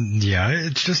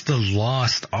 It's just a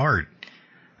lost art,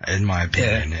 in my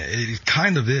opinion. Yeah. It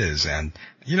kind of is, and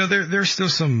you know, there's still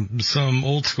some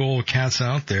old school cats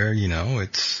out there, you know,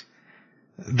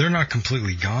 they're not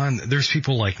completely gone. There's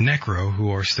people like Necro who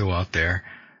are still out there.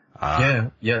 Yeah.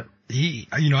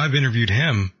 I've interviewed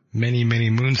him many,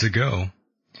 many moons ago.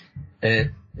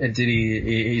 And did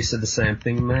he said the same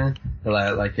thing, man?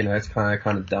 Like, you know, it's kind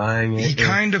of dying. He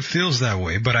kind of feels that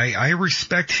way, but I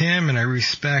respect him and I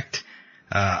respect,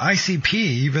 ICP,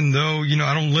 even though, you know,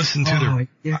 I don't listen to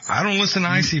I don't listen to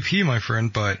ICP, my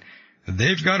friend, but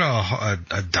they've got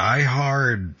a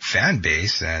diehard fan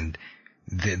base, and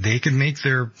they can make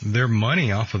their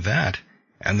money off of that.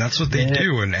 And that's what they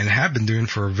do and have been doing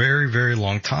for a very, very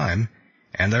long time.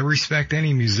 And I respect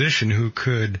any musician who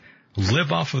could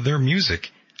live off of their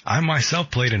music. I myself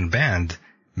played in a band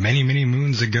many, many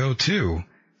moons ago too.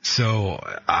 So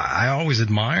I always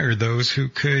admire those who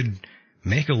could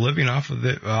make a living off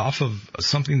of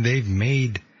something they've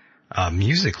made,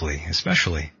 musically,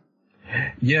 especially.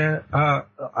 Yeah,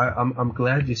 I'm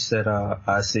glad you said,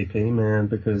 ICP, man,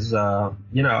 because,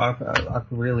 you know, I've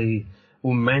really,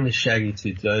 well, mainly Shaggy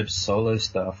 2 Dope's solo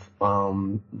stuff.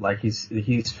 Like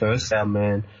his first album,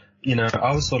 man, you know,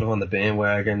 I was sort of on the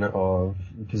bandwagon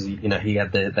because, you know,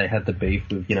 they had the beef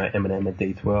with, you know, Eminem and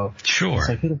D12. Sure.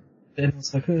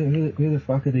 It's like, who the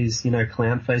fuck are these, you know,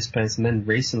 clown face paints? And then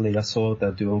recently I saw what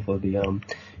they're doing for the,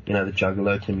 you know, the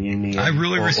Juggalo community. I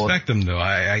really respect them, though.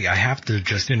 I have to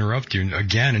just interrupt you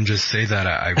again and just say that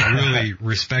I really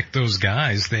respect those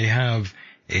guys. They have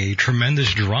a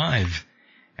tremendous drive,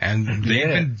 and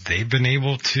they've been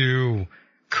able to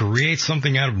create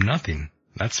something out of nothing.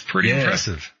 That's pretty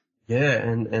impressive. Yeah,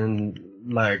 and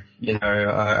like, you know,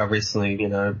 I recently, you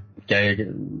know,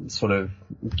 opened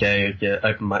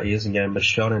my ears and gave him a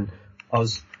shot, and I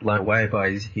was blown away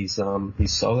by his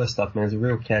solo stuff, man. It's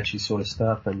real catchy sort of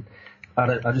stuff, and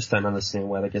I just don't understand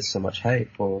why they get so much hate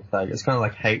for, like, it's kind of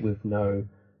like hate with no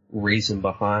reason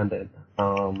behind it.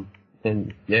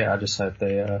 And yeah, I just hope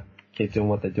they, keep doing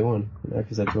what they're doing, you know,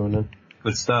 cause they're doing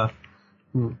good stuff.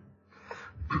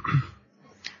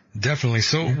 Definitely.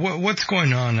 So what's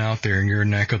going on out there in your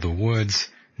neck of the woods?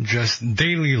 Just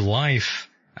daily life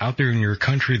out there in your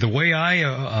country. The way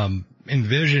I,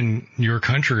 envision your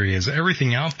country is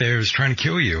everything out there is trying to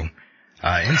kill you.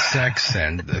 Insects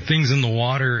and things in the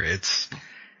water. It's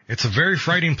a very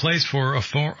frightening place for a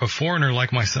foreigner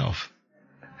like myself.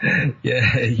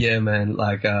 Yeah, man.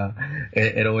 Like,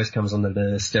 it always comes under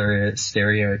the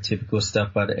stereotypical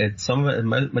stuff, but some of it,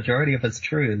 majority of it's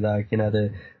true. Like, you know,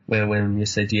 when you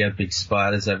say, do you have big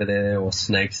spiders over there or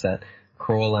snakes that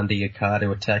crawl under your car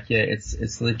to attack you?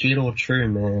 It's legit or true,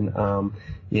 man.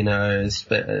 You know,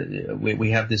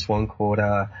 we have this one called,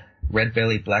 red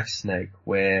belly black snake,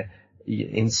 where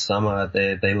in summer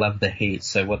they love the heat.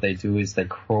 So what they do is they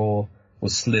crawl or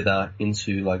slither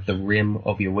into like the rim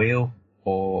of your wheel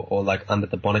or like under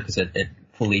the bonnet, because it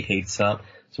fully heats up.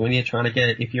 So when you're trying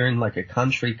to if you're in like a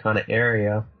country kind of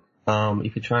area,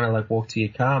 if you're trying to like walk to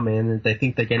your car, man, and they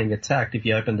think they're getting attacked, if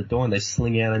you open the door and they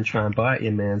sling out and try and bite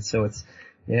you, man. So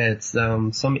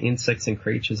some insects and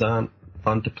creatures aren't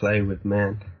fun to play with,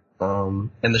 man. And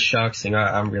the sharks thing,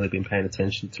 I haven't really been paying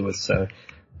attention to it, so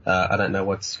I don't know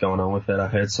what's going on with it. I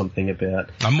heard something about...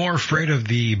 I'm more afraid of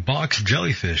the box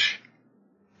jellyfish.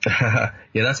 Yeah,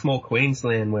 that's more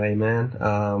Queensland way, man.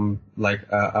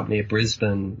 Up near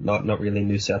Brisbane, not really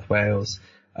New South Wales.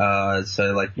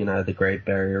 So like, you know, the Great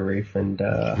Barrier Reef and,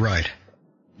 right.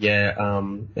 Yeah,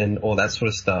 and all that sort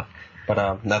of stuff.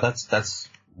 But, no, that's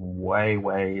way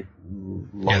longer.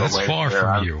 Yeah, that's far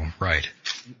from you, right.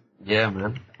 Yeah,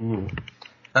 man.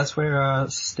 That's where,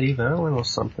 Steve Irwin or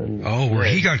something. Oh, where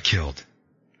he got killed.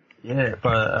 Yeah,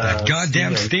 but, that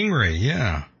goddamn stingray,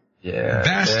 yeah. Yeah.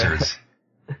 Bastards.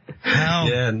 Yeah.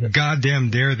 How goddamn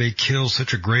dare they kill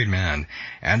such a great man.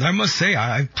 And I must say,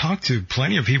 I've talked to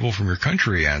plenty of people from your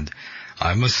country, and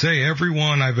I must say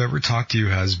everyone I've ever talked to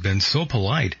has been so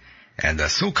polite and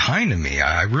so kind to me.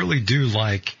 I really do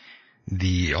like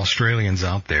the Australians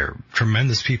out there.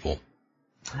 Tremendous people.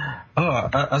 Oh,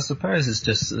 I suppose it's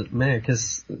just, man,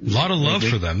 because... A lot of love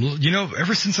for them. You know,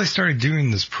 ever since I started doing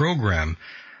this program,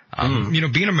 you know,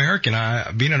 being an American,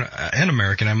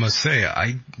 I must say,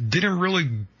 I didn't really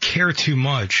care too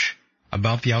much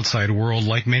about the outside world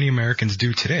like many Americans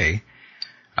do today.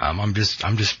 I'm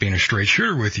just being a straight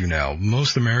shooter with you now.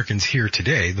 Most Americans here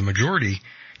today, the majority,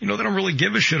 you know, they don't really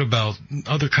give a shit about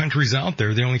other countries out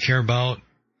there. They only care about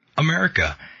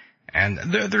America. And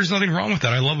there's nothing wrong with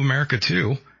that. I love America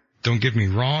too. Don't get me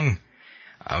wrong.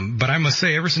 But I must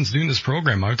say, ever since doing this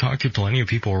program, I've talked to plenty of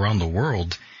people around the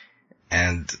world,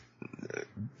 and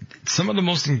some of the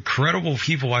most incredible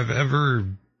people I've ever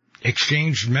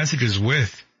exchanged messages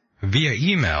with via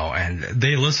email, and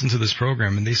they listen to this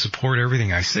program and they support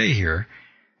everything I say here.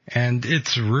 And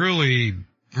it's really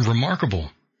remarkable.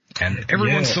 And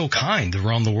everyone's so kind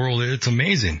around the world. It's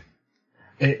amazing.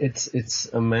 It's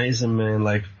amazing, man.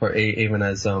 Like even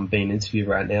as being interviewed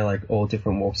right now, like all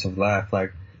different walks of life.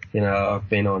 Like, you know, I've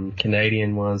been on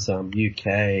Canadian ones,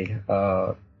 UK,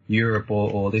 Europe,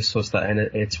 or this sort of stuff. And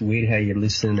it's weird how you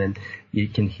listen and you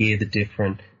can hear the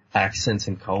different accents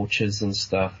and cultures and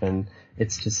stuff. And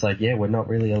it's just like, yeah, we're not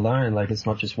really alone. Like, it's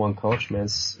not just one culture, man.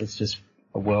 It's just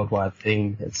a worldwide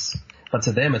thing. But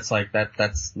to them, it's like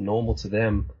that's normal to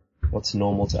them. What's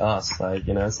normal to us? Like,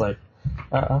 you know, it's like,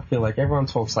 I feel like everyone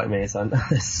talks like me. So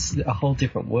there's a whole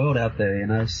different world out there, you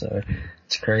know, so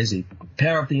it's crazy.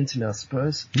 Power of the internet, I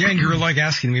suppose. Yeah, and you were like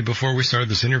asking me before we started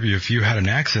this interview if you had an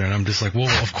accent. I'm just like, well,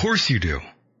 of course you do.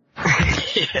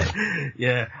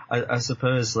 Yeah. I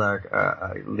suppose, like,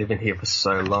 living here for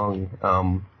so long,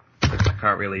 I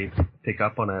can't really pick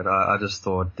up on it. I just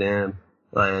thought, damn,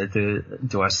 like,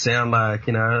 do I sound like,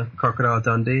 you know, Crocodile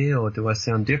Dundee, or do I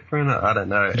sound different? I don't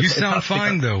know. You sound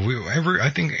fine though. I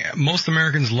think most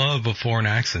Americans love a foreign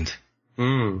accent.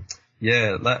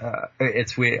 Yeah,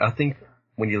 it's weird. I think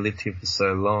when you lived here for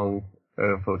so long,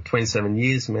 for 27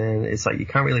 years, man, it's like you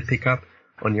can't really pick up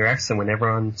on your accent when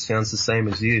everyone sounds the same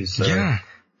as you. So yeah,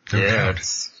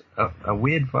 it's a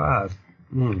weird vibe.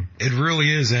 It really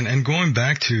is. And going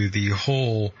back to the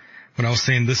whole, when I was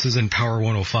saying this isn't Power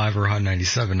 105 or Hot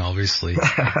 97, obviously.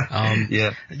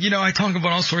 Yeah. You know, I talk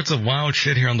about all sorts of wild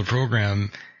shit here on the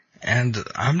program, and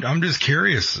I'm just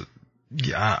curious.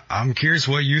 I'm curious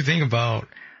what you think about,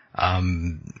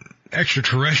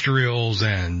 extraterrestrials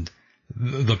and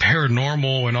the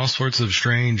paranormal and all sorts of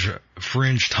strange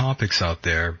fringe topics out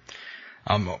there.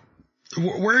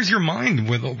 Where's your mind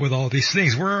with all these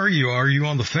things? Where are you? Are you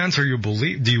on the fence? Do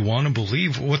you want to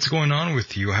believe? What's going on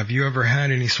with you? Have you ever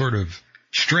had any sort of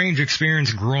strange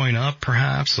experience growing up,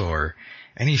 perhaps, or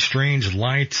any strange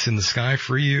lights in the sky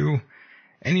for you?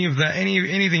 Any of that,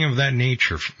 anything of that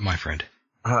nature, my friend?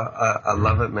 I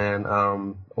love it, man.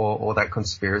 All that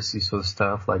conspiracy sort of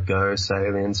stuff, like ghosts,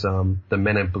 aliens, the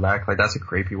Men in Black, like that's a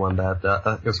creepy one.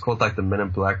 That it was called like the Men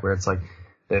in Black, where it's like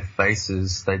their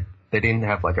faces, they didn't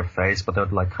have like a face, but they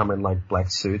would like come in like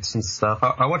black suits and stuff.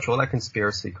 I watch all that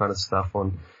conspiracy kind of stuff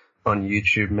on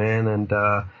YouTube, man. And,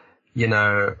 you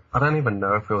know, I don't even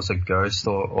know if it was a ghost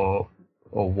or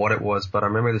what it was, but I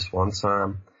remember this one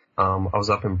time, I was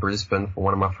up in Brisbane for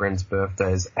one of my friend's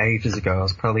birthdays ages ago. I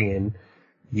was probably in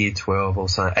year 12 or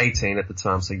so, 18 at the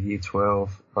time, so year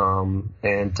 12.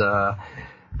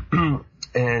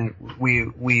 And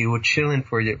we were chilling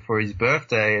for his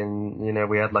birthday, and, you know,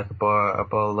 we had like a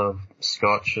bowl of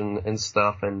scotch and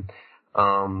stuff, and,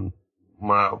 one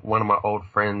of my old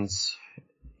friends,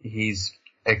 he's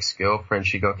ex-girlfriend,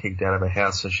 she got kicked out of her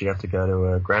house, so she had to go to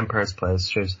her grandparents' place.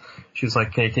 She was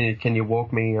like, can you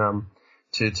walk me,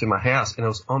 to my house? And it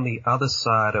was on the other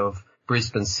side of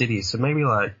Brisbane City. So maybe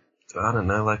like, I don't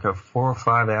know, like a 4 or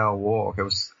 5 hour walk. It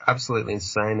was absolutely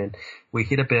insane. And we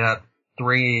hit about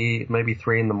 3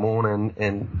 in the morning,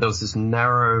 and there was this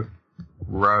narrow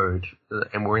road,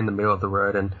 and we're in the middle of the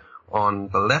road, and on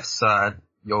the left side,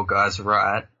 your guy's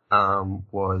right,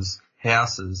 was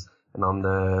houses, and on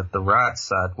the right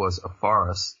side was a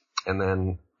forest. And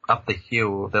then up the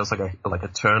hill, there was like a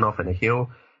turn off in a hill,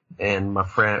 and my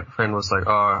friend was like,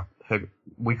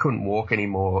 we couldn't walk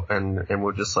anymore, and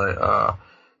we're just like,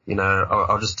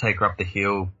 I'll just take her up the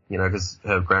hill, cause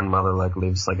her grandmother like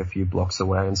lives like a few blocks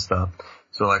away and stuff.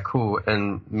 So like, cool.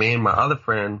 And me and my other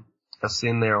friend are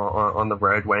sitting there on the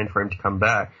road waiting for him to come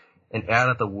back, and out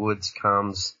of the woods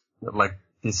comes like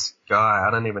this guy.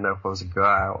 I don't even know if it was a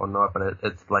guy or not, but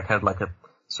it like had like a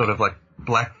sort of like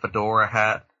black fedora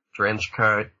hat, trench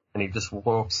coat, and he just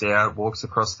walks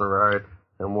across the road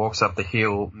and walks up the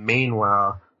hill.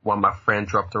 Meanwhile, while my friend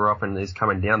dropped her off and is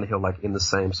coming down the hill, like in the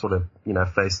same sort of,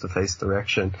 face to face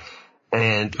direction.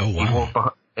 And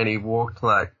he walked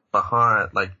like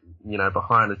behind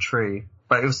a tree,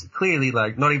 but it was clearly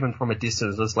like not even from a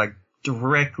distance. It was like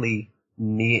directly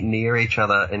near each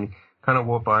other, and kind of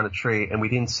walked behind a tree, and we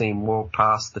didn't see him walk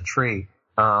past the tree.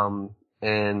 And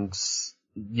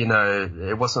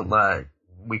it wasn't like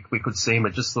we could see him.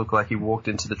 It just looked like he walked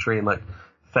into the tree and like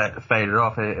faded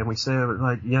off. And we said,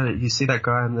 like, you see that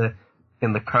guy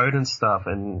in the coat and stuff?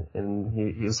 And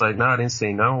he was like, no, I didn't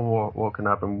see no one walking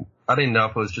up. And I didn't know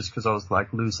if it was just because I was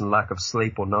like losing lack of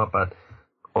sleep or not,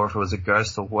 or if it was a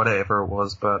ghost or whatever it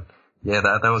was. But yeah,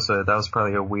 that was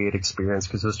probably a weird experience,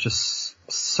 because it was just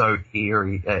so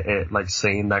eerie, like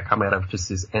seeing that come out of just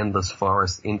this endless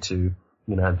forest into,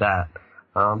 that.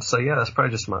 So yeah, that's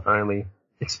probably just my only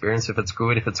experience. If it's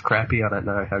good, if it's crappy, I don't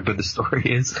know how good the story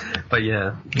is. But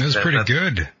yeah. It was pretty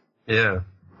good. Yeah.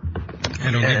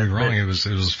 And don't get me wrong, it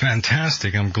was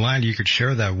fantastic. I'm glad you could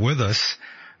share that with us.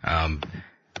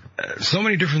 So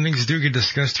many different things do get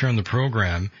discussed here on the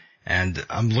program. And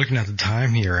I'm looking at the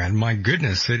time here, and my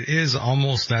goodness, it is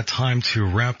almost that time to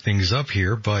wrap things up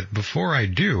here. But before I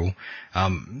do,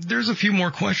 there's a few more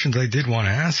questions I did want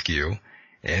to ask you.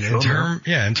 And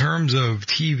in terms of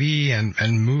TV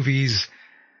and movies,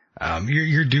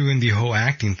 you're doing the whole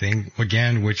acting thing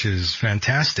again, which is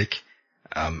fantastic.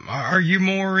 Are you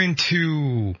more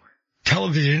into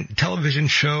television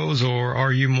shows, or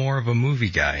are you more of a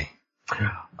movie guy?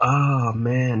 Oh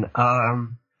man,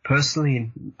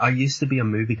 personally, I used to be a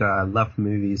movie guy. I loved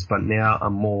movies, but now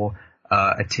I'm more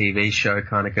a TV show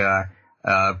kind of guy.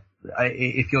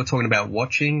 If you're talking about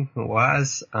watching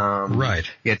wise, right?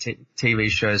 Yeah, TV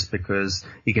shows, because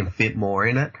you can fit more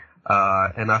in it,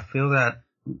 and I feel that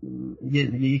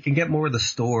you can get more of the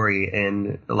story.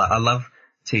 And I love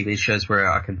TV shows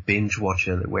where I can binge watch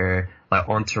it, where like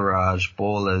Entourage,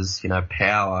 Ballers,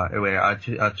 Power, where I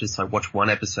just like watch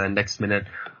one episode, next minute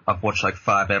I've watched like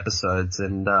 5 episodes.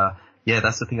 And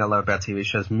that's the thing I love about TV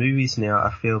shows. Movies now,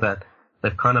 I feel that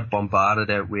they've kind of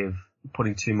bombarded it with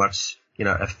putting too much,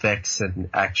 effects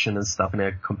and action and stuff in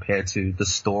it compared to the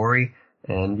story.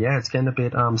 And yeah, it's getting a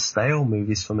bit stale,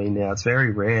 movies for me now. It's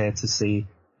very rare to see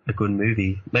a good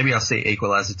movie. Maybe I'll see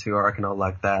Equalizer 2, I reckon I'll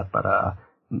like that, but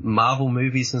Marvel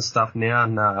movies and stuff now,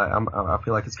 no, I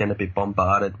feel like it's getting a bit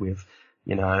bombarded with,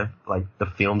 like the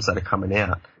films that are coming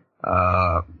out.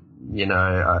 I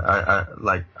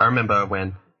remember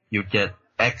when you'd get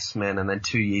X-Men, and then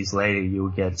 2 years later you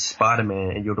would get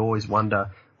Spider-Man, and you'd always wonder,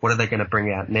 what are they going to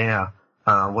bring out now?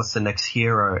 What's the next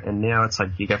hero? And now it's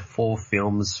like you get 4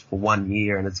 films for 1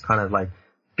 year, and it's kind of like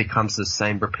becomes the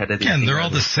same repetitive. Yeah, and they're all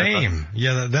the same.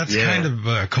 Yeah, that's kind of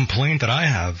a complaint that I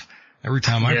have every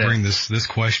time I bring this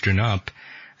question up.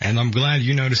 And I'm glad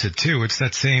you notice it too. It's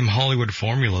that same Hollywood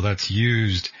formula that's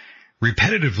used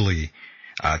repetitively,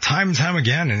 time and time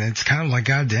again. And it's kind of like,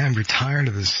 goddamn, you're tired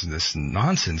of this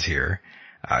nonsense here.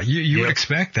 You would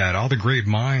expect that all the great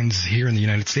minds here in the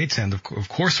United States and of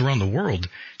course around the world,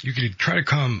 you could try to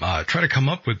come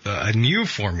up with a new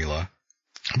formula,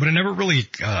 but it never really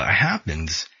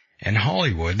happens in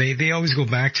Hollywood. They always go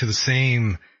back to the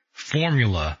same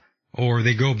formula, or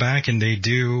they go back and they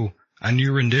do a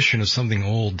new rendition of something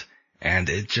old, and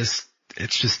it's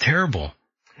just terrible.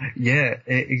 Yeah,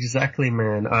 exactly,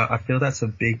 man. I feel that's a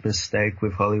big mistake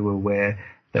with Hollywood, where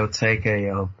they'll take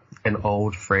an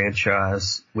old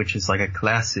franchise, which is like a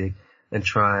classic, and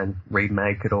try and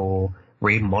remake it or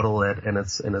remodel it, and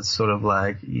it's sort of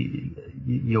like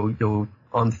you're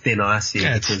on thin ice here.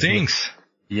 Yeah, it stinks.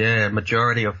 Yeah,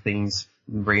 majority of things,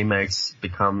 remakes,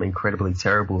 become incredibly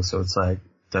terrible. So it's like,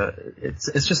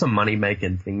 it's just a money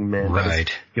making thing, man.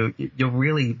 Right. You're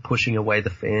really pushing away the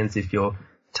fans if you're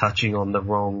touching on the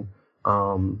wrong,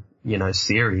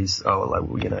 series or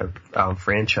like,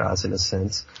 franchise in a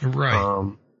sense.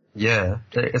 Right. Yeah,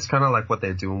 it's kind of like what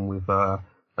they're doing with,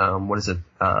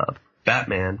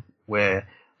 Batman, where,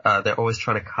 they're always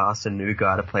trying to cast a new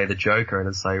guy to play the Joker, and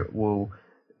it's like, well,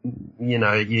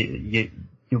 you're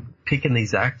picking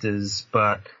these actors,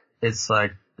 but it's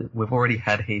like, we've already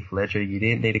had Heath Ledger. You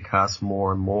didn't need to cast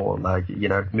more and more. Like,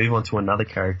 move on to another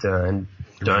character and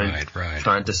don't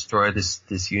try and destroy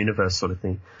this universe sort of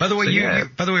thing. By the way,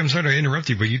 I'm sorry to interrupt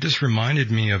you, but you just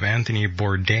reminded me of Anthony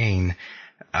Bourdain.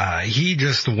 He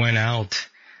just went out.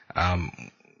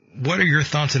 What are your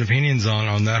thoughts and opinions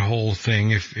on that whole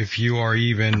thing? If you are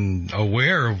even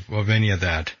aware of any of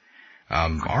that,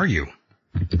 are you?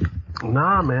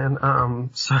 Nah, man.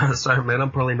 Sorry, man.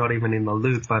 I'm probably not even in the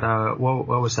loop. But what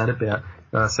was that about?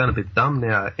 I sound a bit dumb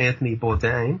now. Anthony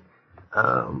Bourdain.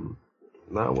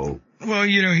 Well,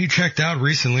 he checked out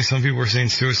recently. Some people were saying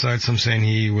suicide. Some saying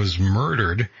he was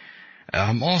murdered.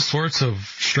 All sorts of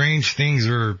strange things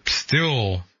are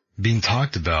still being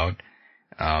talked about.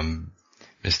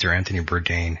 Mr. Anthony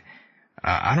Bourdain.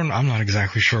 I'm not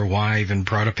exactly sure why I even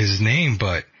brought up his name,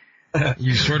 but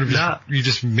you sort of you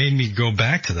just made me go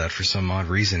back to that for some odd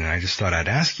reason, and I just thought I'd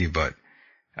ask you, but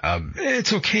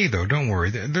it's okay though, don't worry.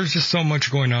 There's just so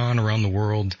much going on around the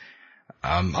world.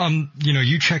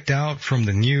 You checked out from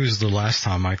the news the last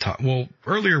time I talked. Well,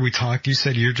 earlier we talked, you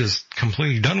said you're just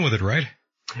completely done with it, right?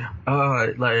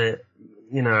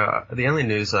 The only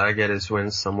news I get is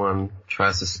when someone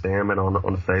tries to spam it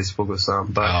on Facebook or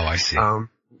something. But, I see.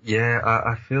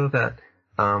 I feel that,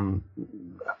 I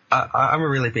haven't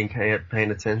really been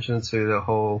paying attention to the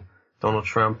whole Donald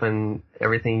Trump and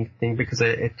everything thing because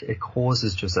it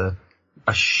causes just a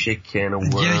shit can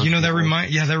of worms.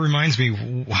 Yeah, that reminds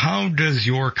me. How does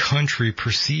your country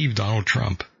perceive Donald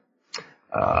Trump?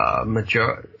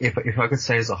 If I could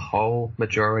say as a whole,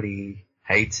 majority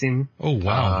hates him. Oh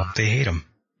wow, they hate him.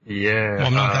 Yeah. Well,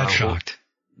 I'm not that shocked.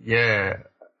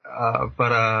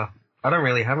 But I don't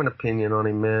really have an opinion on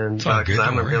him, man. It's all good, I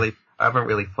haven't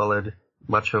really followed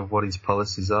much of what his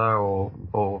policies are or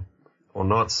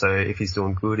not. So if he's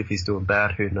doing good, if he's doing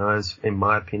bad, who knows? In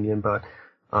my opinion, but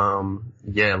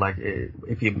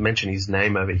if you mention his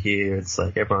name over here, it's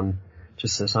like everyone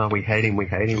just says, "Oh, we hate him, we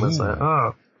hate him." Ooh. It's like,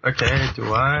 oh, okay.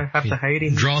 Do I have to hate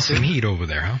him? Draw some heat over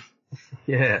there, huh?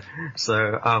 Yeah.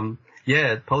 So,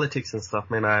 politics and stuff,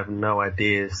 man, I have no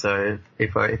idea. So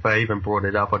if I even brought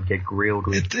it up, I'd get grilled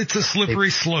with. It's a slippery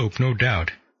slope, no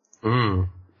doubt.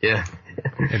 Yeah.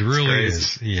 It really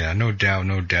is. Yeah, no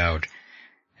doubt.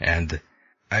 And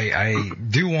I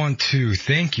do want to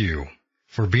thank you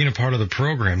for being a part of the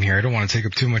program here. I don't want to take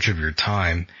up too much of your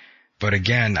time. But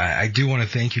again, I do want to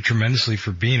thank you tremendously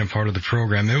for being a part of the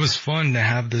program. It was fun to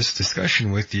have this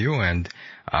discussion with you. And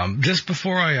just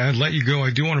before I let you go,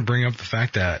 I do want to bring up the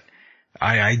fact that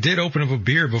I did open up a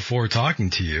beer before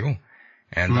talking to you.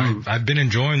 And I've been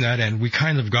enjoying that. And we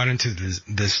kind of got into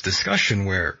this discussion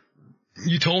where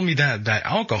you told me that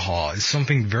alcohol is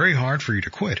something very hard for you to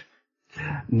quit.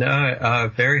 No,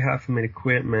 very hard for me to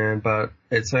quit, man. But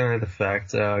it's only the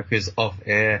fact, because off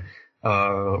air,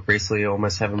 recently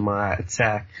almost having my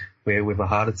attack with a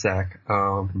heart attack.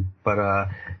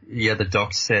 The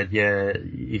doc said,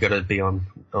 you gotta be on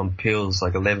pills,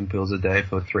 like 11 pills a day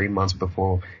for 3 months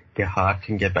before your heart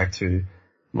can get back to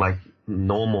like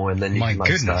normal, and then you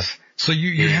can start. So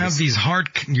you have this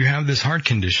heart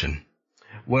condition.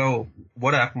 Well,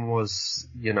 what happened was,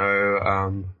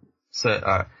 I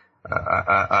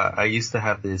used to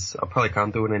have this. I probably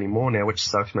can't do it anymore now, which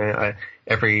sucks, man.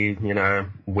 Every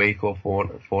week or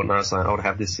fortnight, I would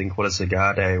have this thing called a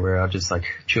cigar day, where I just like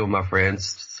chill with my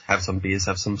friends, have some beers,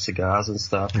 have some cigars and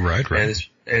stuff. Right.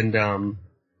 And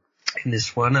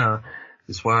this one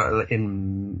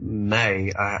in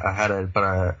May, I had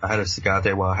a cigar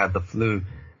day while I had the flu, and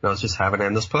I was just having it.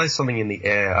 And there's probably something in the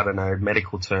air, I don't know,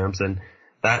 medical terms. And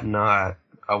that night,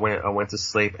 I went to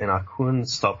sleep and I couldn't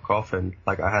stop coughing.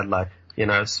 Like I had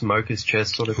smoker's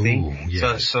chest sort of thing. Ooh,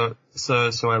 yes. So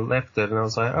I left it and I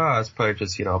was like, oh, it's probably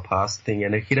just, a past thing.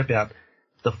 And it hit about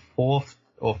the 4th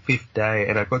or 5th day,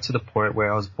 and I got to the point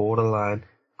where I was borderline,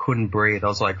 couldn't breathe. I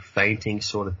was like fainting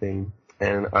sort of thing.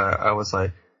 And I was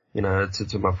like,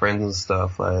 to my friends and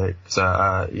stuff, like, so,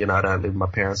 I don't live with my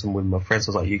parents, and with my friends,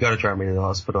 I was like, you gotta drive me to the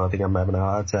hospital. I think I'm having a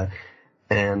heart attack.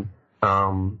 And,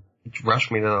 rushed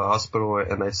me to the hospital,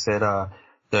 and they said that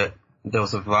there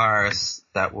was a virus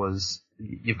that was,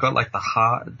 you've got like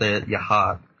your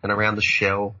heart, and around the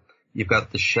shell you've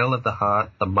got the shell of the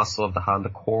heart, the muscle of the heart, and the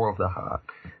core of the heart,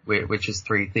 which is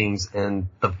three things. And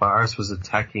the virus was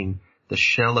attacking the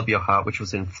shell of your heart, which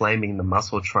was inflaming the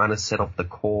muscle, trying to set off the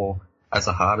core as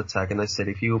a heart attack. And they said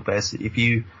if you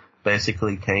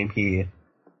basically came here,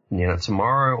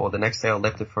 tomorrow or the next day or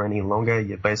left it for any longer,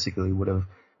 you basically would have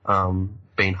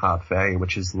been heart failure,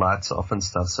 which is lights off and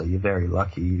stuff. So you're very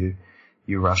lucky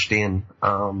you rushed in.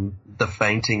 The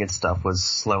fainting and stuff was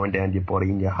slowing down your body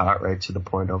and your heart rate to the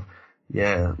point of,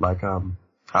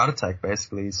 heart attack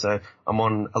basically. So I'm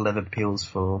on 11 pills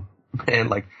for,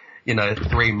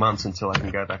 3 months until I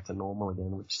can go back to normal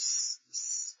again,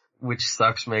 which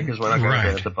sucks, man, because when I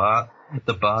go to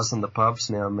the bars and the pubs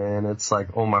now, man, it's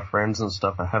like all my friends and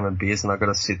stuff are having beers and I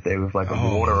gotta sit there with a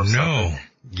water or something.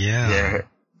 Yeah,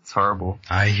 it's horrible.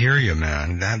 I hear you,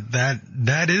 man.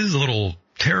 That is a little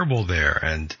terrible there,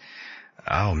 and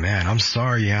oh man, I'm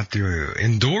sorry you have to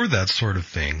endure that sort of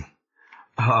thing.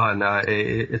 Oh no,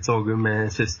 it's all good, man.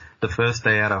 It's just the first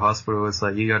day out of hospital, it's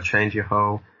like you gotta change your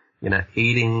whole,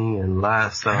 eating and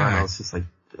lifestyle. And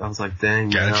I was like, dang,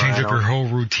 gotta change up your whole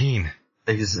routine.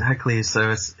 Exactly.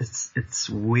 So it's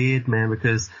weird, man,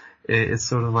 because it's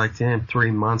sort of like, damn,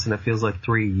 3 months and it feels like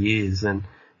 3 years. And,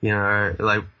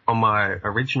 like on my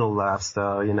original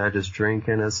lifestyle, just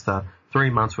drinking and stuff, 3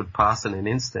 months would pass in an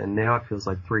instant. Now it feels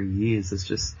like 3 years.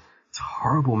 It's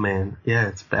horrible, man. Yeah,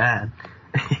 it's bad.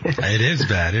 It is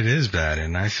bad.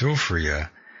 And I feel for you.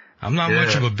 I'm not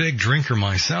much of a big drinker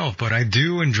myself, but I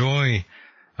do enjoy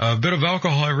a bit of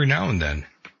alcohol every now and then.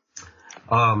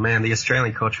 Oh man, the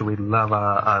Australian culture, we love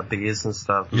our beers and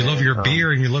stuff. You love your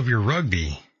beer and you love your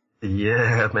rugby.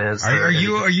 Yeah, man. So are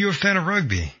you a fan of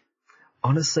rugby?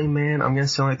 Honestly, man, I'm gonna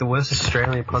sound like the worst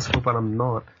Australian possible, but I'm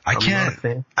not. I'm not a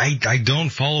fan. I don't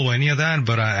follow any of that,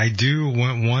 but I do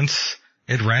once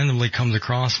it randomly comes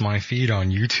across my feed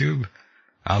on YouTube.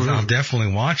 I'll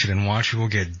definitely watch it and watch people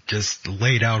get just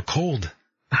laid out cold.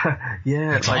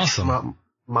 Yeah, it's awesome.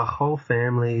 My whole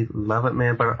family love it,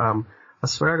 man, but I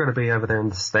swear I gotta be over there in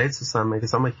the States or something,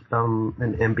 because I'm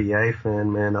an NBA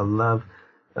fan, man. I love,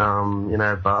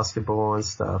 basketball and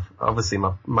stuff. Obviously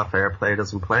my favorite player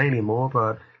doesn't play anymore,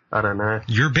 but I don't know.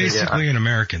 You're basically an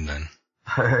American then.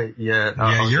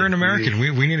 Yeah, you're an American.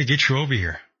 We need to get you over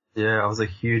here. Yeah, I was a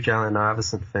huge Allen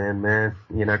Iverson fan, man.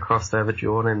 Crossed over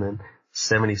Jordan and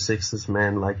 76ers,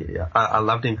 man. Like, I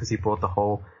loved him because he brought the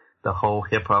whole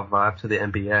hip hop vibe to the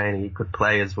NBA, and he could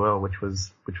play as well, which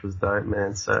was dope,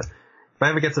 man. So if I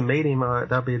ever get to meet him,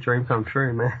 that'll be a dream come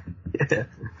true, man. Yeah.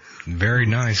 Very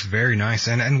nice, very nice.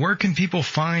 And where can people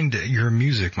find your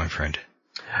music, my friend?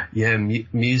 Yeah,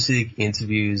 music,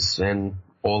 interviews, and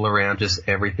all around, just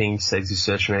everything. Saves you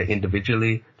searching it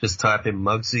individually. Just type in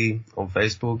Mugzy on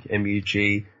Facebook,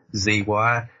 Mugzy.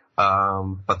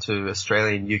 But to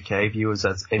Australian UK viewers,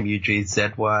 that's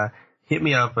Mugzy. Hit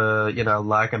me up,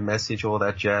 like a message, all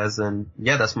that jazz. And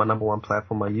yeah, that's my number one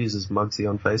platform I use is Mugzy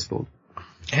on Facebook.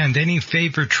 And any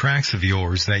favorite tracks of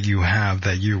yours that you have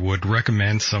that you would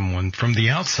recommend someone from the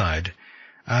outside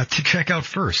to check out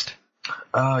first?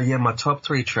 Yeah, my top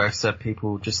 3 tracks that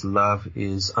people just love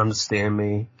is Understand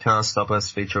Me, Can't Stop Us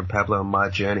featuring Pablo, and My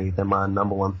Journey. They're my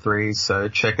number 1 3, so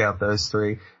check out those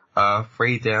 3.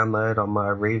 Free download on my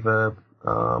Reverb.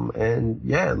 And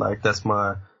yeah, like that's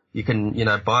you can,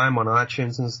 buy them on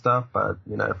iTunes and stuff, but,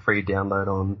 free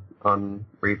download on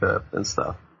Reverb and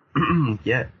stuff.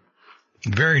 Yeah.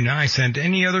 Very nice. And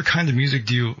any other kind of music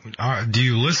do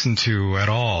you listen to at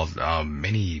all?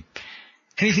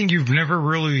 Anything you've never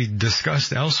really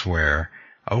discussed elsewhere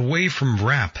away from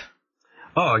rap?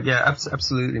 Oh yeah,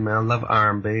 absolutely, man. I love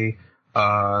R&B.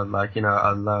 I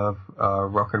love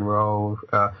rock and roll.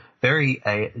 Very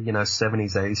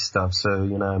 70s, 80s stuff. So,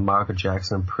 Michael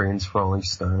Jackson, Prince, Rolling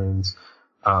Stones,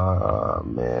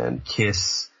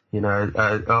 Kiss.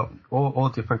 All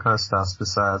different kind of stuff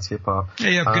besides hip hop. Yeah,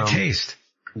 you have good taste.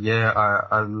 Yeah,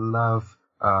 I love,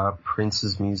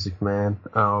 Prince's music, man.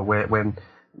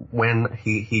 When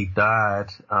he died,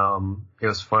 it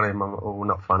was funny,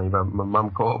 not funny, but my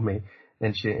mum called me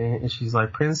and she's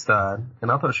like, Prince died.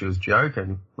 And I thought she was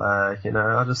joking. I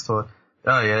just thought,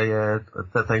 oh yeah,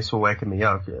 thanks for waking me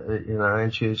up,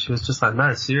 and she was just like,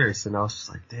 no, it's serious. And I was just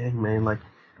like, dang, man, like,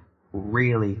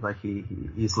 really, like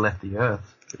he's left the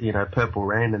earth. Purple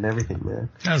Rain and everything, man.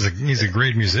 He's a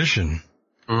great musician.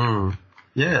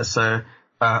 Yeah, so,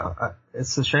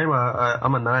 it's a shame.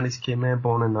 I'm a 90s kid, man,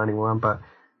 born in 91, but,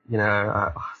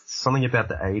 something about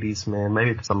the 80s, man.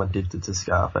 Maybe because I'm addicted to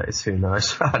Scarface, who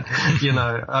knows? But,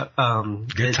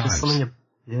 good times.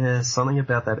 Something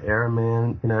about that era,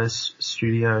 man.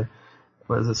 Studio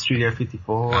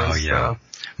 54. Oh, yeah.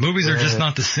 Movies are just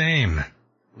not the same.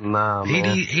 Nah, man.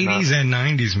 80s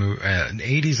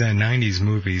and 90s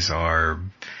movies are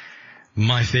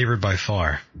my favorite by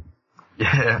far.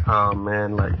 Yeah, oh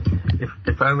man, like,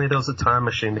 if only there was a time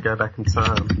machine to go back in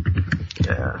time.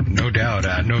 Yeah. No doubt.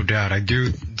 I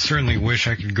do certainly wish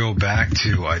I could go back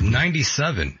to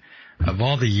 97 of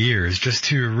all the years just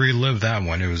to relive that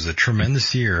one. It was a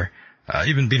tremendous year.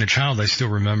 Even being a child, I still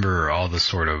remember all the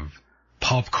sort of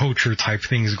pop culture type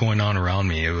things going on around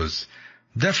me. It was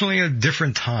definitely a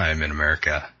different time in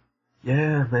America.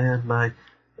 Yeah, man, like,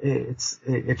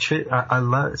 I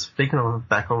love, speaking of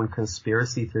back on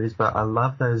conspiracy theories, but I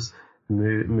love those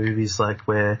movies like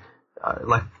where,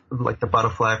 like the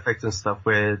butterfly effect and stuff,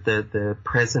 where the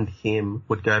present him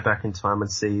would go back in time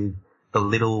and see the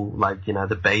little, like, you know,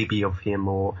 the baby of him,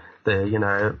 or the, you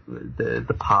know,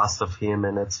 the past of him,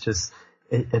 and it's just,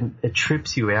 it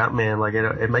trips you out, man. Like,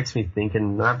 it makes me think,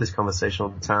 and I have this conversation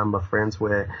all the time with my friends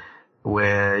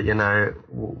where, you know,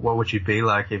 what would you be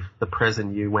like if the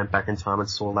present you went back in time and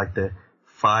saw like the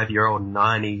 5-year-old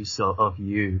 90s of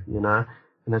you, you know?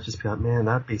 And I'd just be like, man,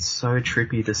 that'd be so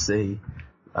trippy to see.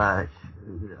 I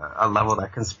love all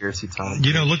that conspiracy time.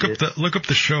 You know, look up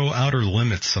the show Outer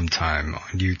Limits sometime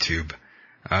on YouTube.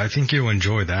 I think you'll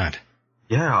enjoy that.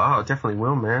 Yeah, I definitely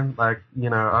will, man. Like,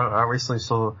 you know, I recently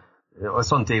saw,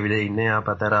 it's on DVD now,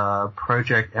 but that,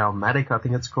 Project Almatic, I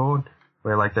think it's called,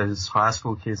 where like those high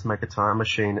school kids make a time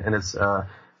machine, and it's,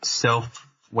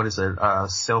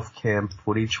 self-cam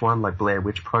footage one, like Blair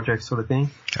Witch Project sort of thing.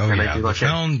 Oh, and yeah, they do like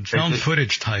found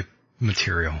footage type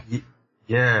material.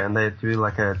 Yeah, and they do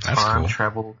like a time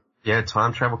travel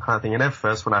kind of thing. And at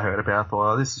first when I heard about it, I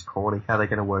thought, oh, this is corny. How are they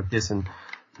going to work this? And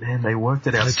man, they worked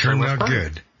it out. It turned out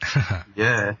good.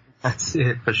 Yeah, that's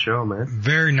it for sure, man.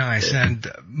 Very nice. Yeah. And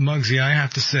Mugzy, I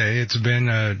have to say, it's been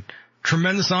a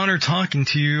tremendous honor talking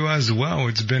to you as well.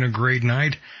 It's been a great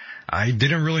night. I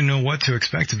didn't really know what to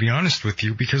expect, to be honest with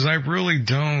you, because I really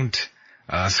don't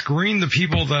screen the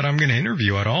people that I'm going to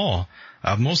interview at all.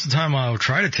 Most of the time I'll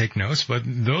try to take notes, but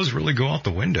those really go out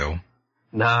the window.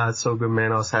 Nah, it's so good,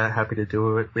 man. I was happy to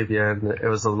do it with you, and it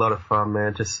was a lot of fun,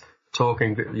 man. Just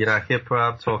talking, you know,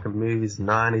 hip-hop, talking movies,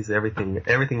 90s,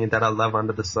 everything that I love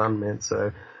under the sun, man.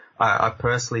 So I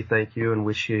personally thank you and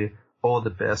wish you all the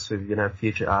best with, you know,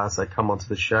 future artists that come onto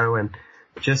the show, and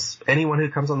just anyone who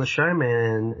comes on the show,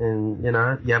 man, and you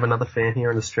know, you have another fan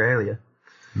here in Australia.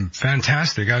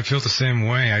 Fantastic. I feel the same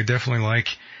way. I definitely like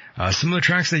some of the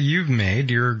tracks that you've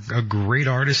made. You're a great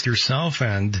artist yourself,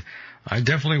 and I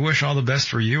definitely wish all the best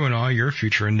for you and all your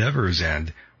future endeavors,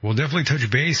 and we'll definitely touch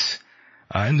base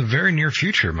in the very near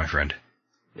future, my friend.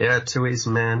 Yeah, too easy,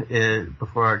 man.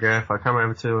 Before I go, if I come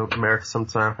over to America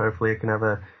sometime, hopefully I can have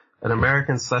an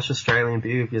American/Australian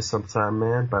view of you sometime,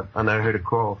 man, but I know who to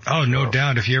call. Oh, no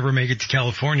doubt. If you ever make it to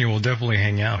California, we'll definitely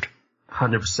hang out.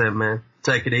 100%, man.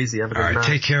 Take it easy. Have a good night. All right,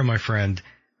 take care, my friend.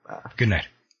 Bye. Good night.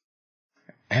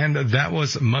 And that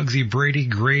was Mugzy Brady,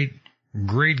 great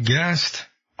guest,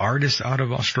 artist out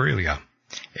of Australia.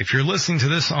 If you're listening to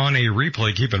this on a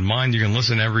replay, keep in mind you can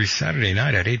listen every Saturday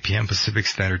night at 8 p.m. Pacific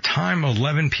Standard Time,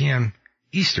 11 p.m.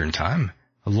 Eastern Time,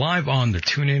 live on the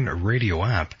TuneIn Radio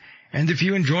app. And if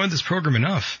you enjoyed this program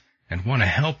enough and want to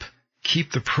help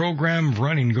keep the program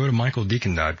running, go to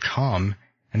michaeldeacon.com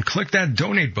and click that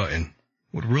donate button.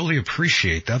 Would really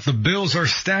appreciate that. The bills are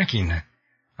stacking.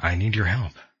 I need your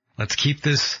help. Let's keep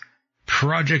this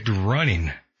project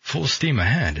running full steam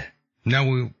ahead.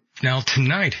 Now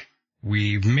tonight,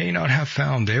 we may not have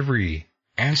found every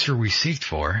answer we seeked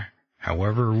for.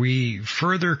 However, we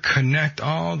further connect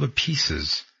all the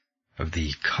pieces of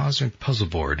the cosmic puzzle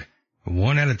board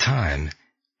one at a time,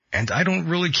 and I don't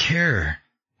really care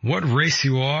what race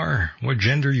you are, what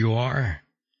gender you are.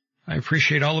 I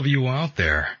appreciate all of you out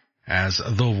there as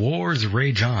the wars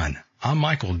rage on. I'm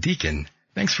Michael Deacon.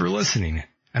 Thanks for listening.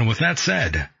 And with that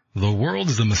said, the world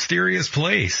is a mysterious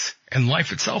place, and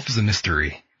life itself is a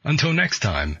mystery. Until next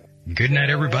time, good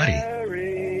night, everybody.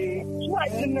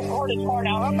 Writing the hardest part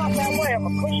out. I'm not that way. I'm a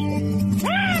Christian.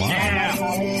 Wow.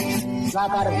 Yeah.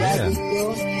 Drop out of graduate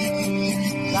school.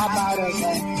 Drop out of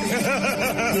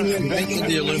We invented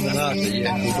the Illuminati,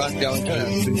 yeah. We won't go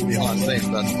into behind things,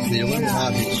 but the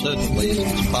Illuminati certainly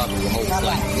is part of the whole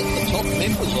thing. The top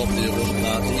members of the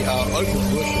Illuminati are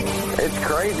open worshippers. It's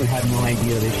crazy. I had no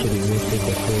idea this shit existed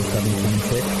before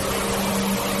 726.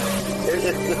 It's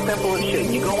the simplest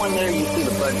shit. You go in there, you see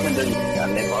the bartender, you got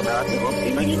Nick on there, I say, well,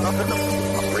 you know, you talk to them.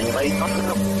 I'll bring you late, talk to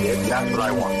them. Yeah, that's what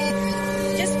I want.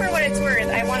 Just for what it's worth,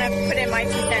 I want to put in my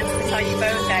 2 cents to tell you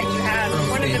both that you have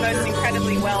one of the most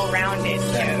incredibly well-rounded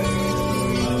shows.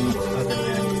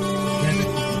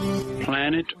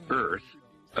 Planet Earth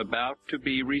about to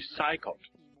be recycled.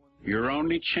 Your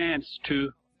only chance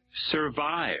to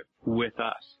survive with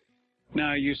us.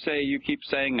 Now you keep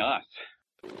saying us.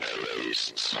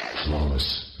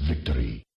 Flawless victory.